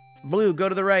bit. Blue, go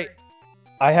to the right.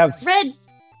 I have Red.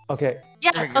 Okay.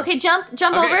 Yeah. There you go. Okay. Jump Okay.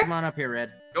 over. Come on up here,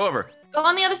 Red. Go over. Go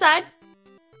on the other side.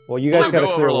 Well, you guys Go gotta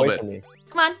over clear a little away bit. from me.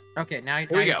 Come on. Okay, now we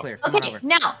you're go. clear. Come on Okay. over.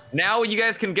 Now. Now you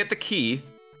guys can get the key.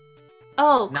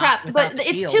 Oh Not crap! without But the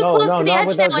it's shield. too No, close to the not edge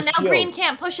without now, and the now shield. Green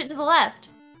can't push it to the left.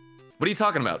 What are you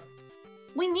talking about?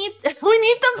 We need the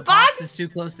The box. box is too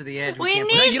close to the edge. We can't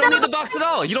need No, put it- you don't need the box at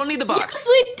all. You don't need the box. Yes,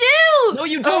 we do. No,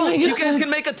 you Oh don't. my You God. guys can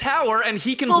make a tower, and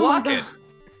he can Oh my block God. it.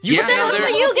 You Yeah, stay Then on how there.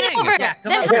 do you get over? Yeah,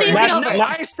 come Then on. how do you Max, get No, over?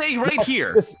 I stay right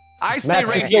here. Just- I stay Max,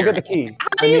 right just go here. get the key. How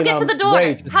do you get to the door?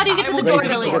 Ray, How do you get I to will the get door, to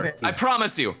the Billy? door. I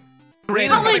promise you. Green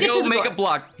How is do gonna you get to go the make door? a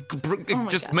block. my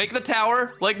Just God. make the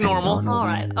tower like normal. All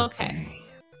right. Okay.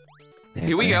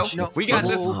 Here we go. No, We got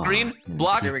this. Green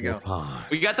block. There we go.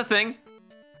 We got the thing.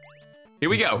 Here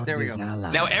we go. There we go.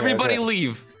 Now everybody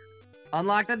leave.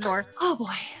 Unlock the door. Oh boy.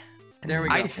 There we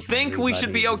go. I think we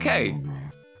should be okay.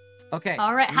 Okay.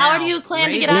 All right. How do you plan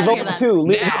to get raise out Leave of here only then? two.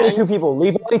 Leave Now. only two people.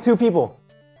 Leave only two people.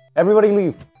 Everybody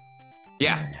leave.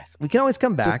 Yeah. We can always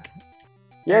come back.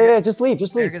 Yeah. Just leave.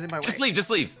 Just leave. Erika's in my way. Just leave. Just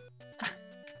leave.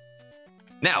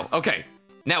 Now, okay.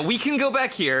 Now we can go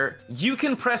back here. You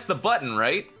can press the button,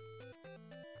 right?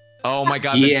 Oh my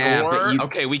God. The Yeah, but door. you-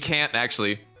 Okay, we can't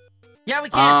actually. Yeah, we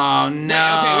can. Oh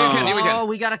no. Okay, we can. Here we Oh, go.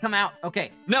 we gotta come out.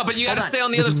 Okay. No, but you Hold gotta on. stay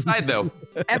on the other side though.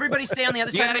 Everybody stay on the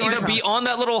other You side of gotta the either orange be hump. on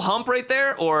that little hump right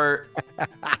there or.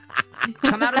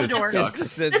 Come out of the This door.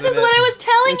 sucks. This is what I was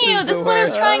telling This you. is This the is what I was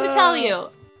worst. trying to tell you.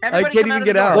 Everybody can't come even out of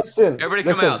get the door. out. Listen. Everybody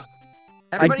listen. come out.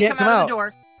 Everybody can't come come out of out. the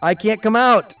door. I can't come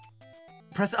out.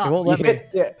 Press It up. won't You let me. hit,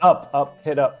 yeah, up,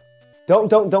 hit up. Don't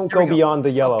There go we go. beyond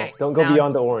the yellow. Okay, Don't go now-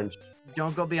 beyond the orange.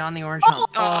 Don't go beyond the orange hump.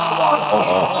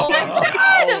 Oh my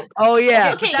God! Oh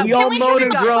yeah, Okay, we can all we mowed try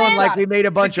and the grown plan? like we made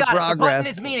a bunch We've of got it. The button progress.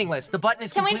 is meaningless. The button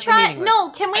is Can we completely try? meaningless. No.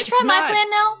 Can we It's try my not. plan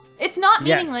now? It's not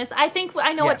Yes. meaningless. I think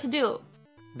I know what Yes. to do.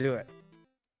 Do it.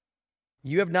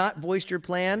 You have not voiced your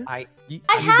plan. I You-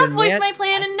 I you've have been voiced man- my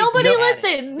plan and nobody No, at it.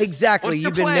 listened. Exactly. What's your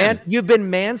You've been plan? you've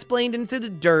been mansplained into the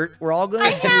dirt. We're all going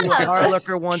I to do what have.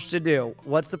 Harlacher wants to do.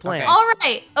 What's the plan? Okay. All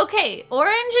right. Okay.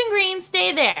 Orange and green,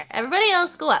 stay there. Everybody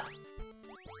else, go up.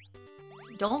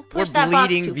 Don't We're push that box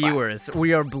bleeding too viewers.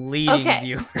 We are bleeding Okay.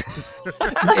 viewers. far.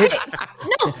 Okay.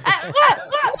 No.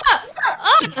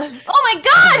 Oh my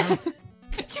God!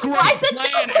 I said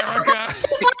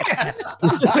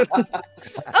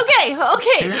Okay.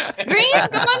 Green,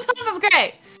 go on top of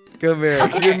gray. Come here.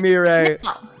 Okay. Give me right.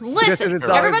 Now, Just as listen, it's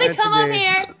always everybody meant to come up be.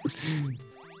 here.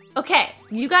 Okay,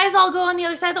 you guys all go on the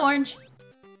other side of the orange.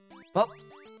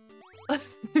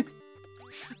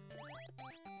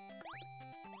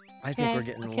 I think Okay, we're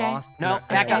getting okay. lost. no.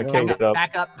 Back I up. can't Back get up. up.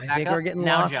 Back up. I Back think up. we're getting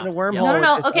Now lost jump. in a wormhole. No, no,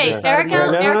 no. at this Okay, point. Erica,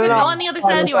 No, Erica, go on the other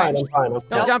side of the orange. I'm fine.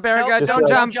 Don't jump, Erica. No, Don't don't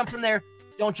jump. jump from there.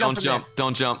 Don't jump Don't from jump.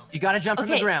 Don't jump. there. You gotta jump from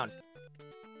the Okay. ground.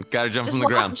 Gotta jump Just from the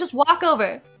walk, ground. just walk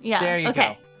over. Yeah. There you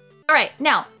okay. go. All right.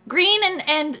 Now, green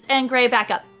and gray back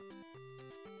up.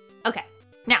 Okay.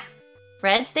 Now,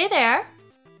 red, stay there.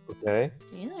 Okay.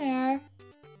 Stay there.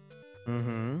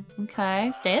 Mm-hmm.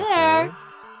 Okay, stay there. Watch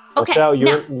Okay, out, now,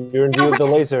 you're in view of the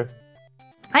laser.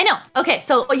 I know. Okay,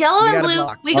 so yellow and blue,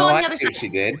 we go on the I other see side. what she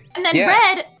did. And then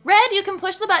Yeah. red, you can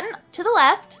push the button to the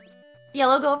left.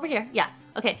 Yellow, go over here. Yeah.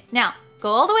 Okay, now go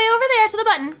all the way over there to the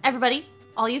button. Everybody,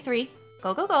 all you three,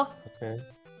 go, go, go. Okay.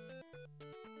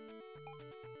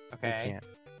 Okay.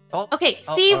 Oh, Okay,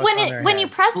 see when you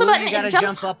press the Blue, button, you gotta it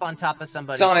jumps. jump up on top of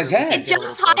somebody. It's on his so we head. can It get a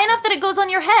jumps little high closer. enough that it goes on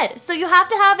your head. So you have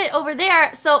to have it over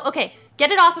there. So okay,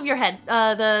 get it off of your head.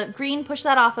 The green, push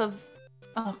that off of.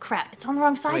 Oh crap! It's on the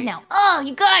wrong side Wait. now. Oh,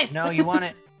 you guys. No, you want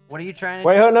it. What are you trying to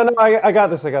Wait, no, I got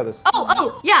this.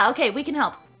 Oh, yeah. Okay, we can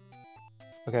help.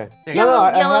 Okay. There No, you no,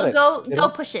 I Yellow, had it. go, You go know?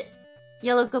 push it.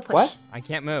 Yellow, go push. What? I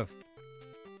can't move.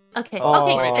 Okay. Oh,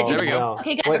 okay. wait, good. there we go. no.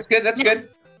 Okay, good. Wait. That's good. That's good.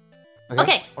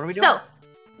 Okay. What are we doing? So,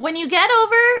 when you get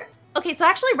over, okay, so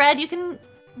actually red, you can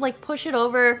like push it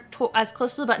over as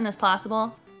close to the button as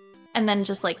possible, and then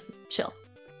just like chill.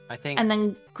 I think And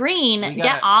then green, We get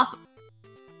gotta- off.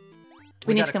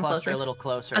 We need gotta to come cluster closer. a little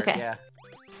closer. Okay. Yeah.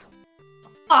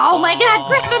 Oh my God,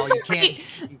 Greg, I'm Oh, you sorry.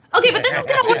 can't- Okay, but this is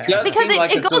gonna This work does because seem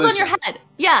like it a goes on your solution. head.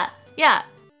 Yeah, yeah.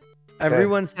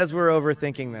 Everyone says we're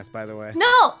overthinking this, by the way.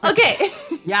 No, okay.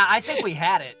 Yeah, I think we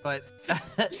had it, but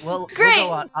we'll Great. go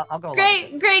on. I'll go. along with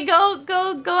Great, it. great, go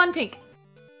on pink.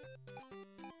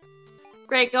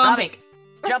 Great, go on Robbie, pink.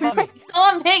 Jump on me. Go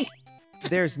on pink.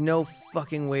 There's no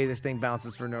fucking way this thing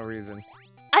bounces for no reason.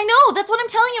 I know, that's what I'm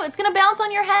telling you. It's gonna bounce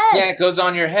on your head. Yeah, it goes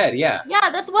on your head. Yeah. Yeah,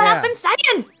 that's what Yeah. I've been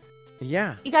saying.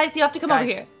 Yeah. You guys, you have to come over Guys,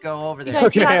 here. Go over You there.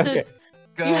 guys, you Okay, have to. okay.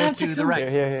 Go you have to to the come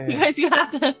right. You guys, you have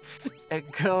to.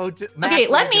 Go to. Max, Okay,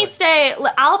 what let are me you doing? stay.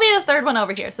 I'll be the third one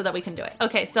over here so that we can do it.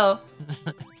 Okay, so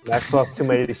Max lost too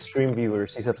many stream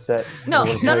viewers. He's upset. no,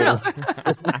 one's no, no,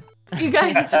 playing. no. You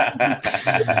guys,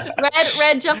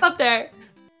 red, jump up there.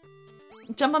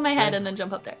 Jump on my head and then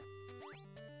jump up there.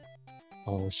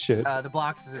 Oh shit. The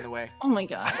blocks is in the way. Oh my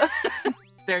God.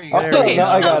 There you go. Oh, There no, we go.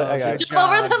 I got it. Good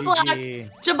Jump over job, the block. GG.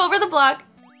 Jump over the block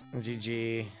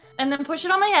GG. and then push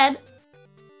it on my head,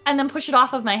 and then push it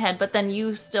off of my head. But then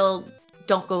you still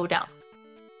don't go down.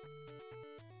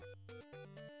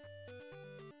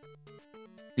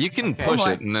 You can Okay. push One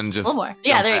more. it and then just. One more.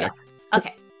 Yeah, jump there you back. go.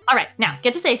 Okay. All right. Now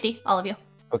get to safety, all of you.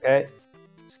 Okay.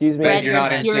 Excuse me. Red, you're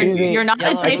not in you're, safety. You're not in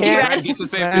Yellow. safety, can't. red. Get to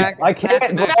safety. Max, I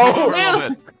can't. Max, go. For a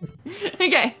little bit.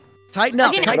 Okay. Tighten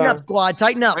up, Okay, tighten up, squad,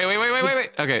 tighten up. Wait.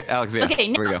 Okay, Alex, yeah. Okay,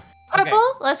 Here we now- go. Purple.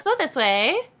 Let's go this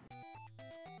way.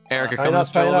 Erica, Try come not,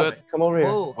 this way a try little not. bit. Come over here.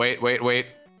 Whoa. Wait.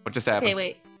 What just happened? Okay,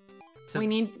 wait. So- We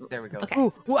need. There we go. Okay.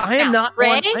 Ooh, I am Now, not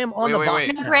Ray? on. I am on Wait, the wait, box.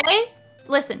 wait. Now, Gray,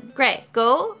 listen, Gray,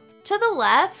 go to the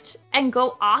left and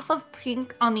go off of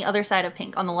pink on the other side of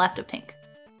pink, on the left of pink.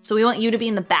 So we want you to be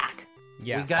in the back.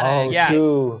 Yes. We gotta. Oh, Yes.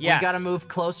 dude. Yes. We gotta move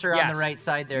closer on Yes. the right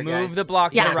side there, Move guys. the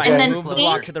block to Yeah, the right. and then Move the pink,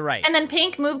 block to the right. And then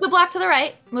pink, move the block to the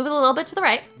right. Move it a little bit to the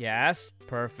right. Yes.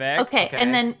 Perfect. Okay, Okay.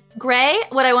 and then Gray,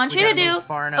 what I want We you to gotta do. move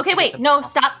far enough Okay, to wait, get the no, ball.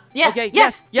 stop. Yes, Okay.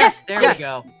 yes, Yes. There yes. we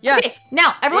go. Yes. Okay,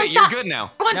 now everyone Wait, you're stop. good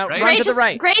now. Everyone, Now, right? Gray, Run to the just,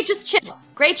 right. Gray, just chill.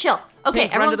 Gray, chill. Okay,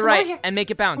 Pink, everyone run to the come over right here. and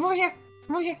make it bounce. Come over here.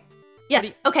 Come over here. Yes. do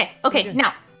you- Okay. what are you Okay. doing?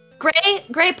 Now,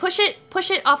 Gray, push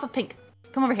it off of pink.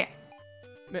 Come over here.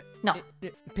 No.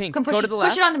 Pink, Come push go it. to the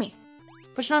left. Push it onto me.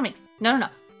 Push it on me. No.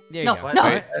 There you No, go. no.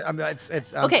 Wait. I'm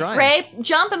Okay, trying. Gray,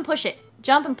 jump and push it.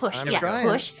 Jump and push. I'm Yeah, trying.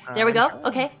 push. There we I'm go. trying.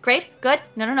 Okay, great. Good.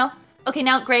 No. Okay,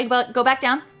 now Gray, go back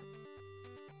down.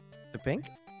 The pink.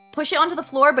 Push it onto the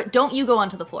floor, but don't you go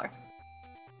onto the floor.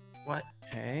 What?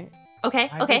 Okay. Okay.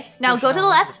 I Okay. did Now push go it to the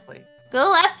all over left. place. Go to the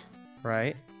left.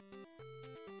 Right.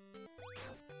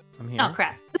 I'm here. Oh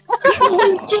crap.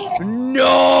 No.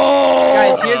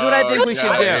 Guys, here's what I think we should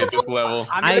God, I do. hate this level.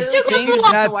 I'm I just think confused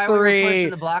as that's to why we were three. pushing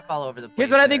the block all over the place. Here's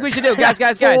what I think there. we should do,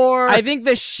 guys. Four. I think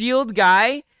the shield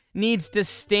guy needs to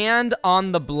stand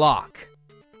on the block,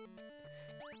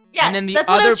 Yes, and then the that's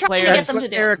what I other was trying to players get them to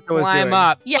do. Erica was climb doing.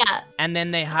 up, Yeah, and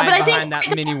then they but hide I think behind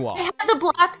that mini wall. I had the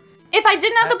block. If I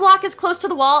didn't have the block as close to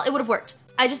the wall, it would have worked.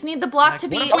 I just need the block to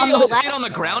be What if on we the all left. stayed on the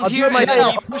ground I'll do here it and then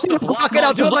myself. you push the block Fuck it,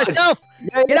 I'll do it onto us? myself.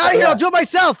 Get out of here! I'll do it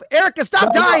myself. Erica,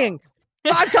 stop dying.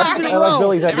 5 times in a That was row.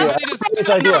 Billy's idea. Everybody just Billy's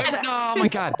idea. No, oh my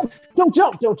god. Don't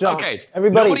jump. Okay.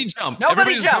 Everybody. Nobody jump. Nobody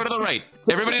Everybody just go jump. to the right.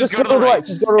 Just- Everybody just just go to the right.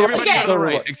 Just go to the right. Everybody Okay. go to the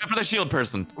right, except for the shield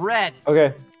person. Red.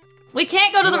 Okay. We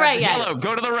can't go to the right yet. Yellow,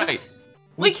 go to the right.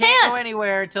 We can't go can't.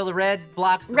 anywhere until the red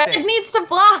blocks the Red thing. needs to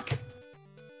block.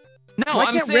 No, Why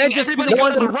I'm can't saying Red just everybody be the go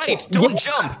one to the that- right. Don't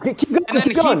jump. Keep going. And then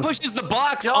keep he going. pushes the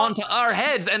blocks Don't- onto our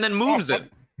heads and then moves it.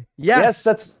 Yes,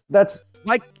 that's.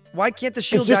 Why can't the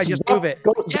shield it's guy just move it?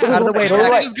 Go, Yeah, Out of the way, go to the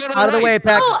Pack. right. Just go to the Out of the right. way,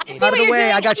 Pack. Oh, I see Out what of the you're way.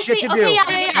 doing. I got shit to do. Okay,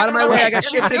 yeah. Out of my way. I got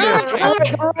shit to Go do. to the right. Go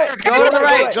to the right. Go to the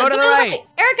right. Go to the right.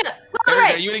 Erica, go to the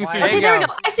Erica, right. you eating There Okay, you sushi? there we go.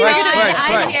 go. I see what Push, you're doing. push,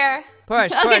 I'm push. here.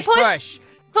 Push, Okay, push, push. push.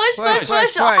 Push,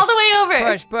 push, all the way over.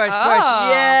 Push, push, push. Oh.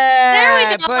 Yeah.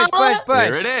 There we go. Push, push, push.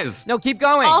 There it is. No, keep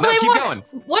going. All the No, way keep more. going.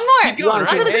 One more. Keep going,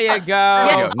 right? There you There go. we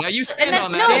go. Now you stand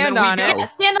on that. Stand and then on we it. go. Yeah,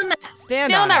 stand on that.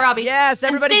 Stand on that, it. Robbie. Yes,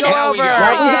 And everybody stay go there. over. we go.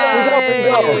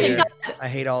 Right, we You go. got it. I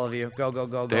hate all of you. Go, go,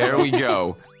 go, go. There we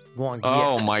go. Go on,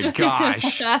 Oh my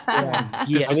gosh. Go on, I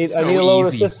get. need so a little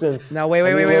easy. assistance. Now, wait.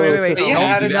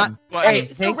 Yeah, Do do not. Okay,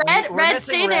 Hey, so hey, red,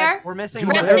 stay there. We're missing do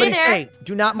Red, not, red. stay everybody there. stay.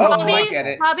 Do not move. Oh, I Robbie, get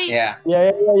it. Robbie. Yeah.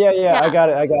 Yeah. I got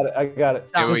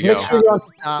it. There we Just go. make sure you're on.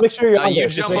 Stop. Make sure you're Now on you there.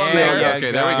 jump Just on make sure there. you're on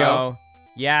Okay, there we go.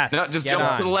 Yes. No, just get jump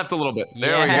on. to the left a little bit.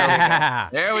 There we go. Yeah.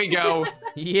 There we go.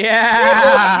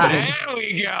 Yeah. There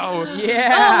we go.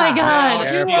 Yeah. Oh my God.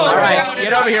 There we All go. right,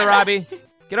 get over here, Robbie.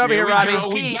 Get over here, we Robbie. go.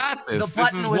 We got this. The This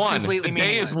button is was one. completely The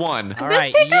day is meaningless. one. All This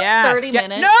right, take us yes. 30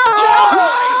 minutes. No!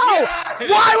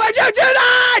 Why would you do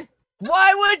that?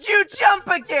 Why would you jump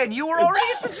again? You were already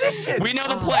in position. We know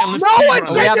the plan. Let's No keep one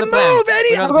running. We have said the to plan. move, We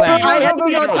idiot. have the plan. I have to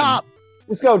be on Go. top.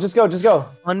 Just go.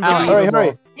 Unbelievable.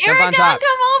 Hurry. Jump on Erika, top.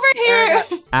 come over here.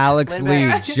 Alex Lee,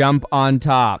 Lindbeck. jump on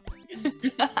top.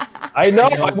 I know.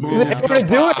 I Move wasn't able to the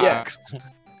do it yet. box.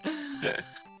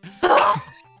 Oh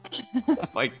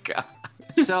my god.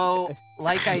 So,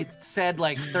 like I said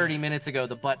like 30 minutes ago,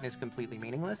 the button is completely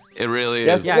meaningless. It really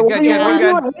Yes. is. Yeah, So good, what are you good, we're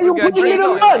doing? good, Why are you we're good. putting me to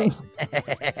the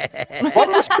button? Why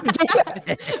would you do that?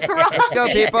 Let's go,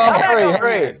 people.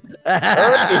 Hurry.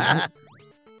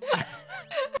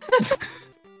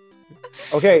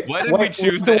 Okay. Why did wait, we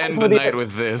choose have to wait end for the night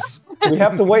with this? We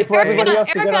have to wait for everybody else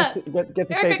to Erika. get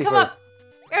to Erika, safety come first. up.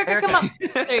 Erika, come up.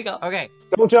 There you go. Okay,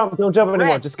 Don't jump anymore.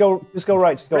 Red. Just go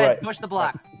right. Just go Red, right. push the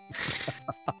block.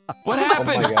 What Oh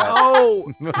happened? my god.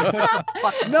 Oh, Push the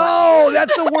button. No,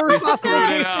 that's the worst We possible screwed it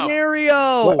case up.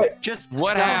 scenario. Wait, Just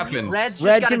What no, happened? Red's just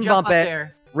Red gotta can jump bump up it.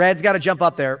 there. Red's got to jump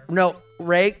up there. No,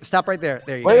 Ray, stop right there.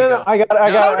 There you Wait, go. no, I got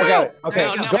it. Okay,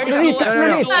 No, no, go push to the underneath. left. No,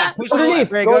 no, Push to the left. Push to the Underneath.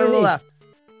 left. Ray, Go go to the underneath. left.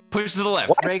 Push to the left.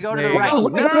 What? Ray, go to There the you right. go.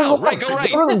 No, Ray, go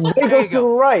right. Ray goes to the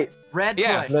right. Red,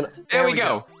 Yeah. push. Then- There we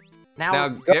go. Now,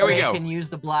 there we Ray go. can use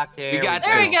the block there. We got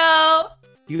There we this. go.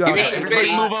 You got Okay, it.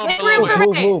 everybody move over Wait, a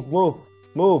little wait, bit. wait.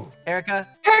 Move. Erica,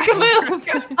 Erika, move.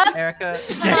 Erica.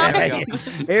 Yeah, There we go.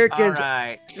 Erica's All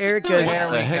right. Erica's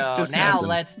There the we heck go. just Now happened?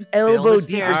 let's elbow build a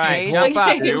deep. all right, staircase. jump up.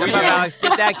 Here we Jump up, go. Alex.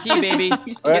 Get that key, baby. All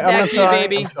right, Get that key,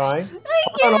 baby. I'm trying.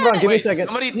 Hold on. Give me a Wait, second.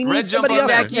 somebody, We need Red, jump somebody on else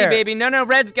Get there. that key, there. baby. No,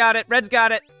 Red's got it. Red's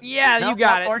got it. Yeah, No, you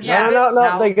got or it. Jazz. No,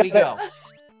 Now they we got it. go.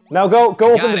 Now go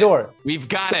Got open the it. door. We've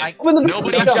got it. Open the door.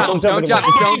 Nobody Don't jump. Don't jump.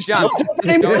 anymore. Don't jump.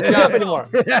 Don't jump. jump anymore.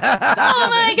 Oh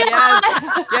my god.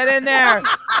 Yes. Get in there. Get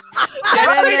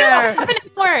That in there. took half an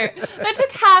hour. That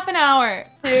took half an hour.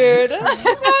 Dude.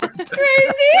 That's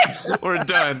crazy. We're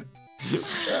done. We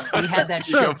had that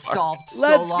Go shit far. solved so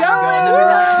Let's long go! ago. And then we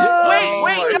got, Oh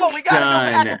wait, no, we gotta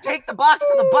know how to done. take the box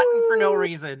to the button for no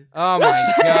reason. Oh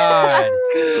my god.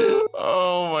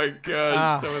 Oh my gosh,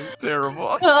 Ah. that was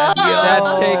terrible.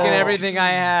 That's taken everything I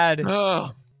had.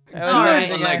 Oh, That was All right.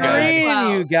 everything I Good had. Dream,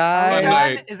 Wow. you guys.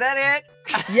 night. Is that it?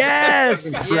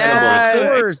 Yes. Yes. Of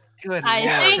course. Good I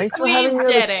lord. think Thanks for we having me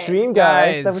on did this it. stream,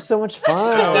 guys. Guys. That was so much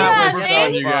fun. Yeah, that was thanks.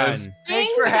 fun, you guys.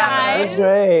 Thanks for having That us. was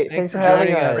great. Thanks for having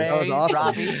joining us. us. That was Ray, awesome.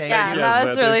 Robbie, thank Yeah, you. that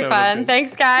was really fun.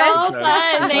 Thanks, guys. So fun.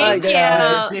 Thank Alright, you.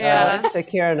 guys. Yeah. Take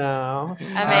care now.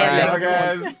 Amazing. All right. Bye,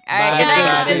 guys. All right, Bye, good night,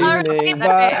 guys. guys. Good evening. Bye.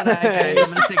 Bye. Okay, I'm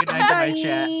gonna say goodnight to my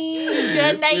chat.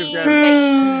 Good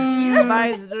night.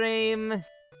 Bye, stream.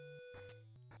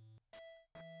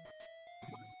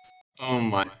 Oh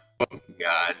my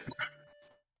God.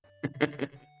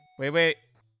 Wait.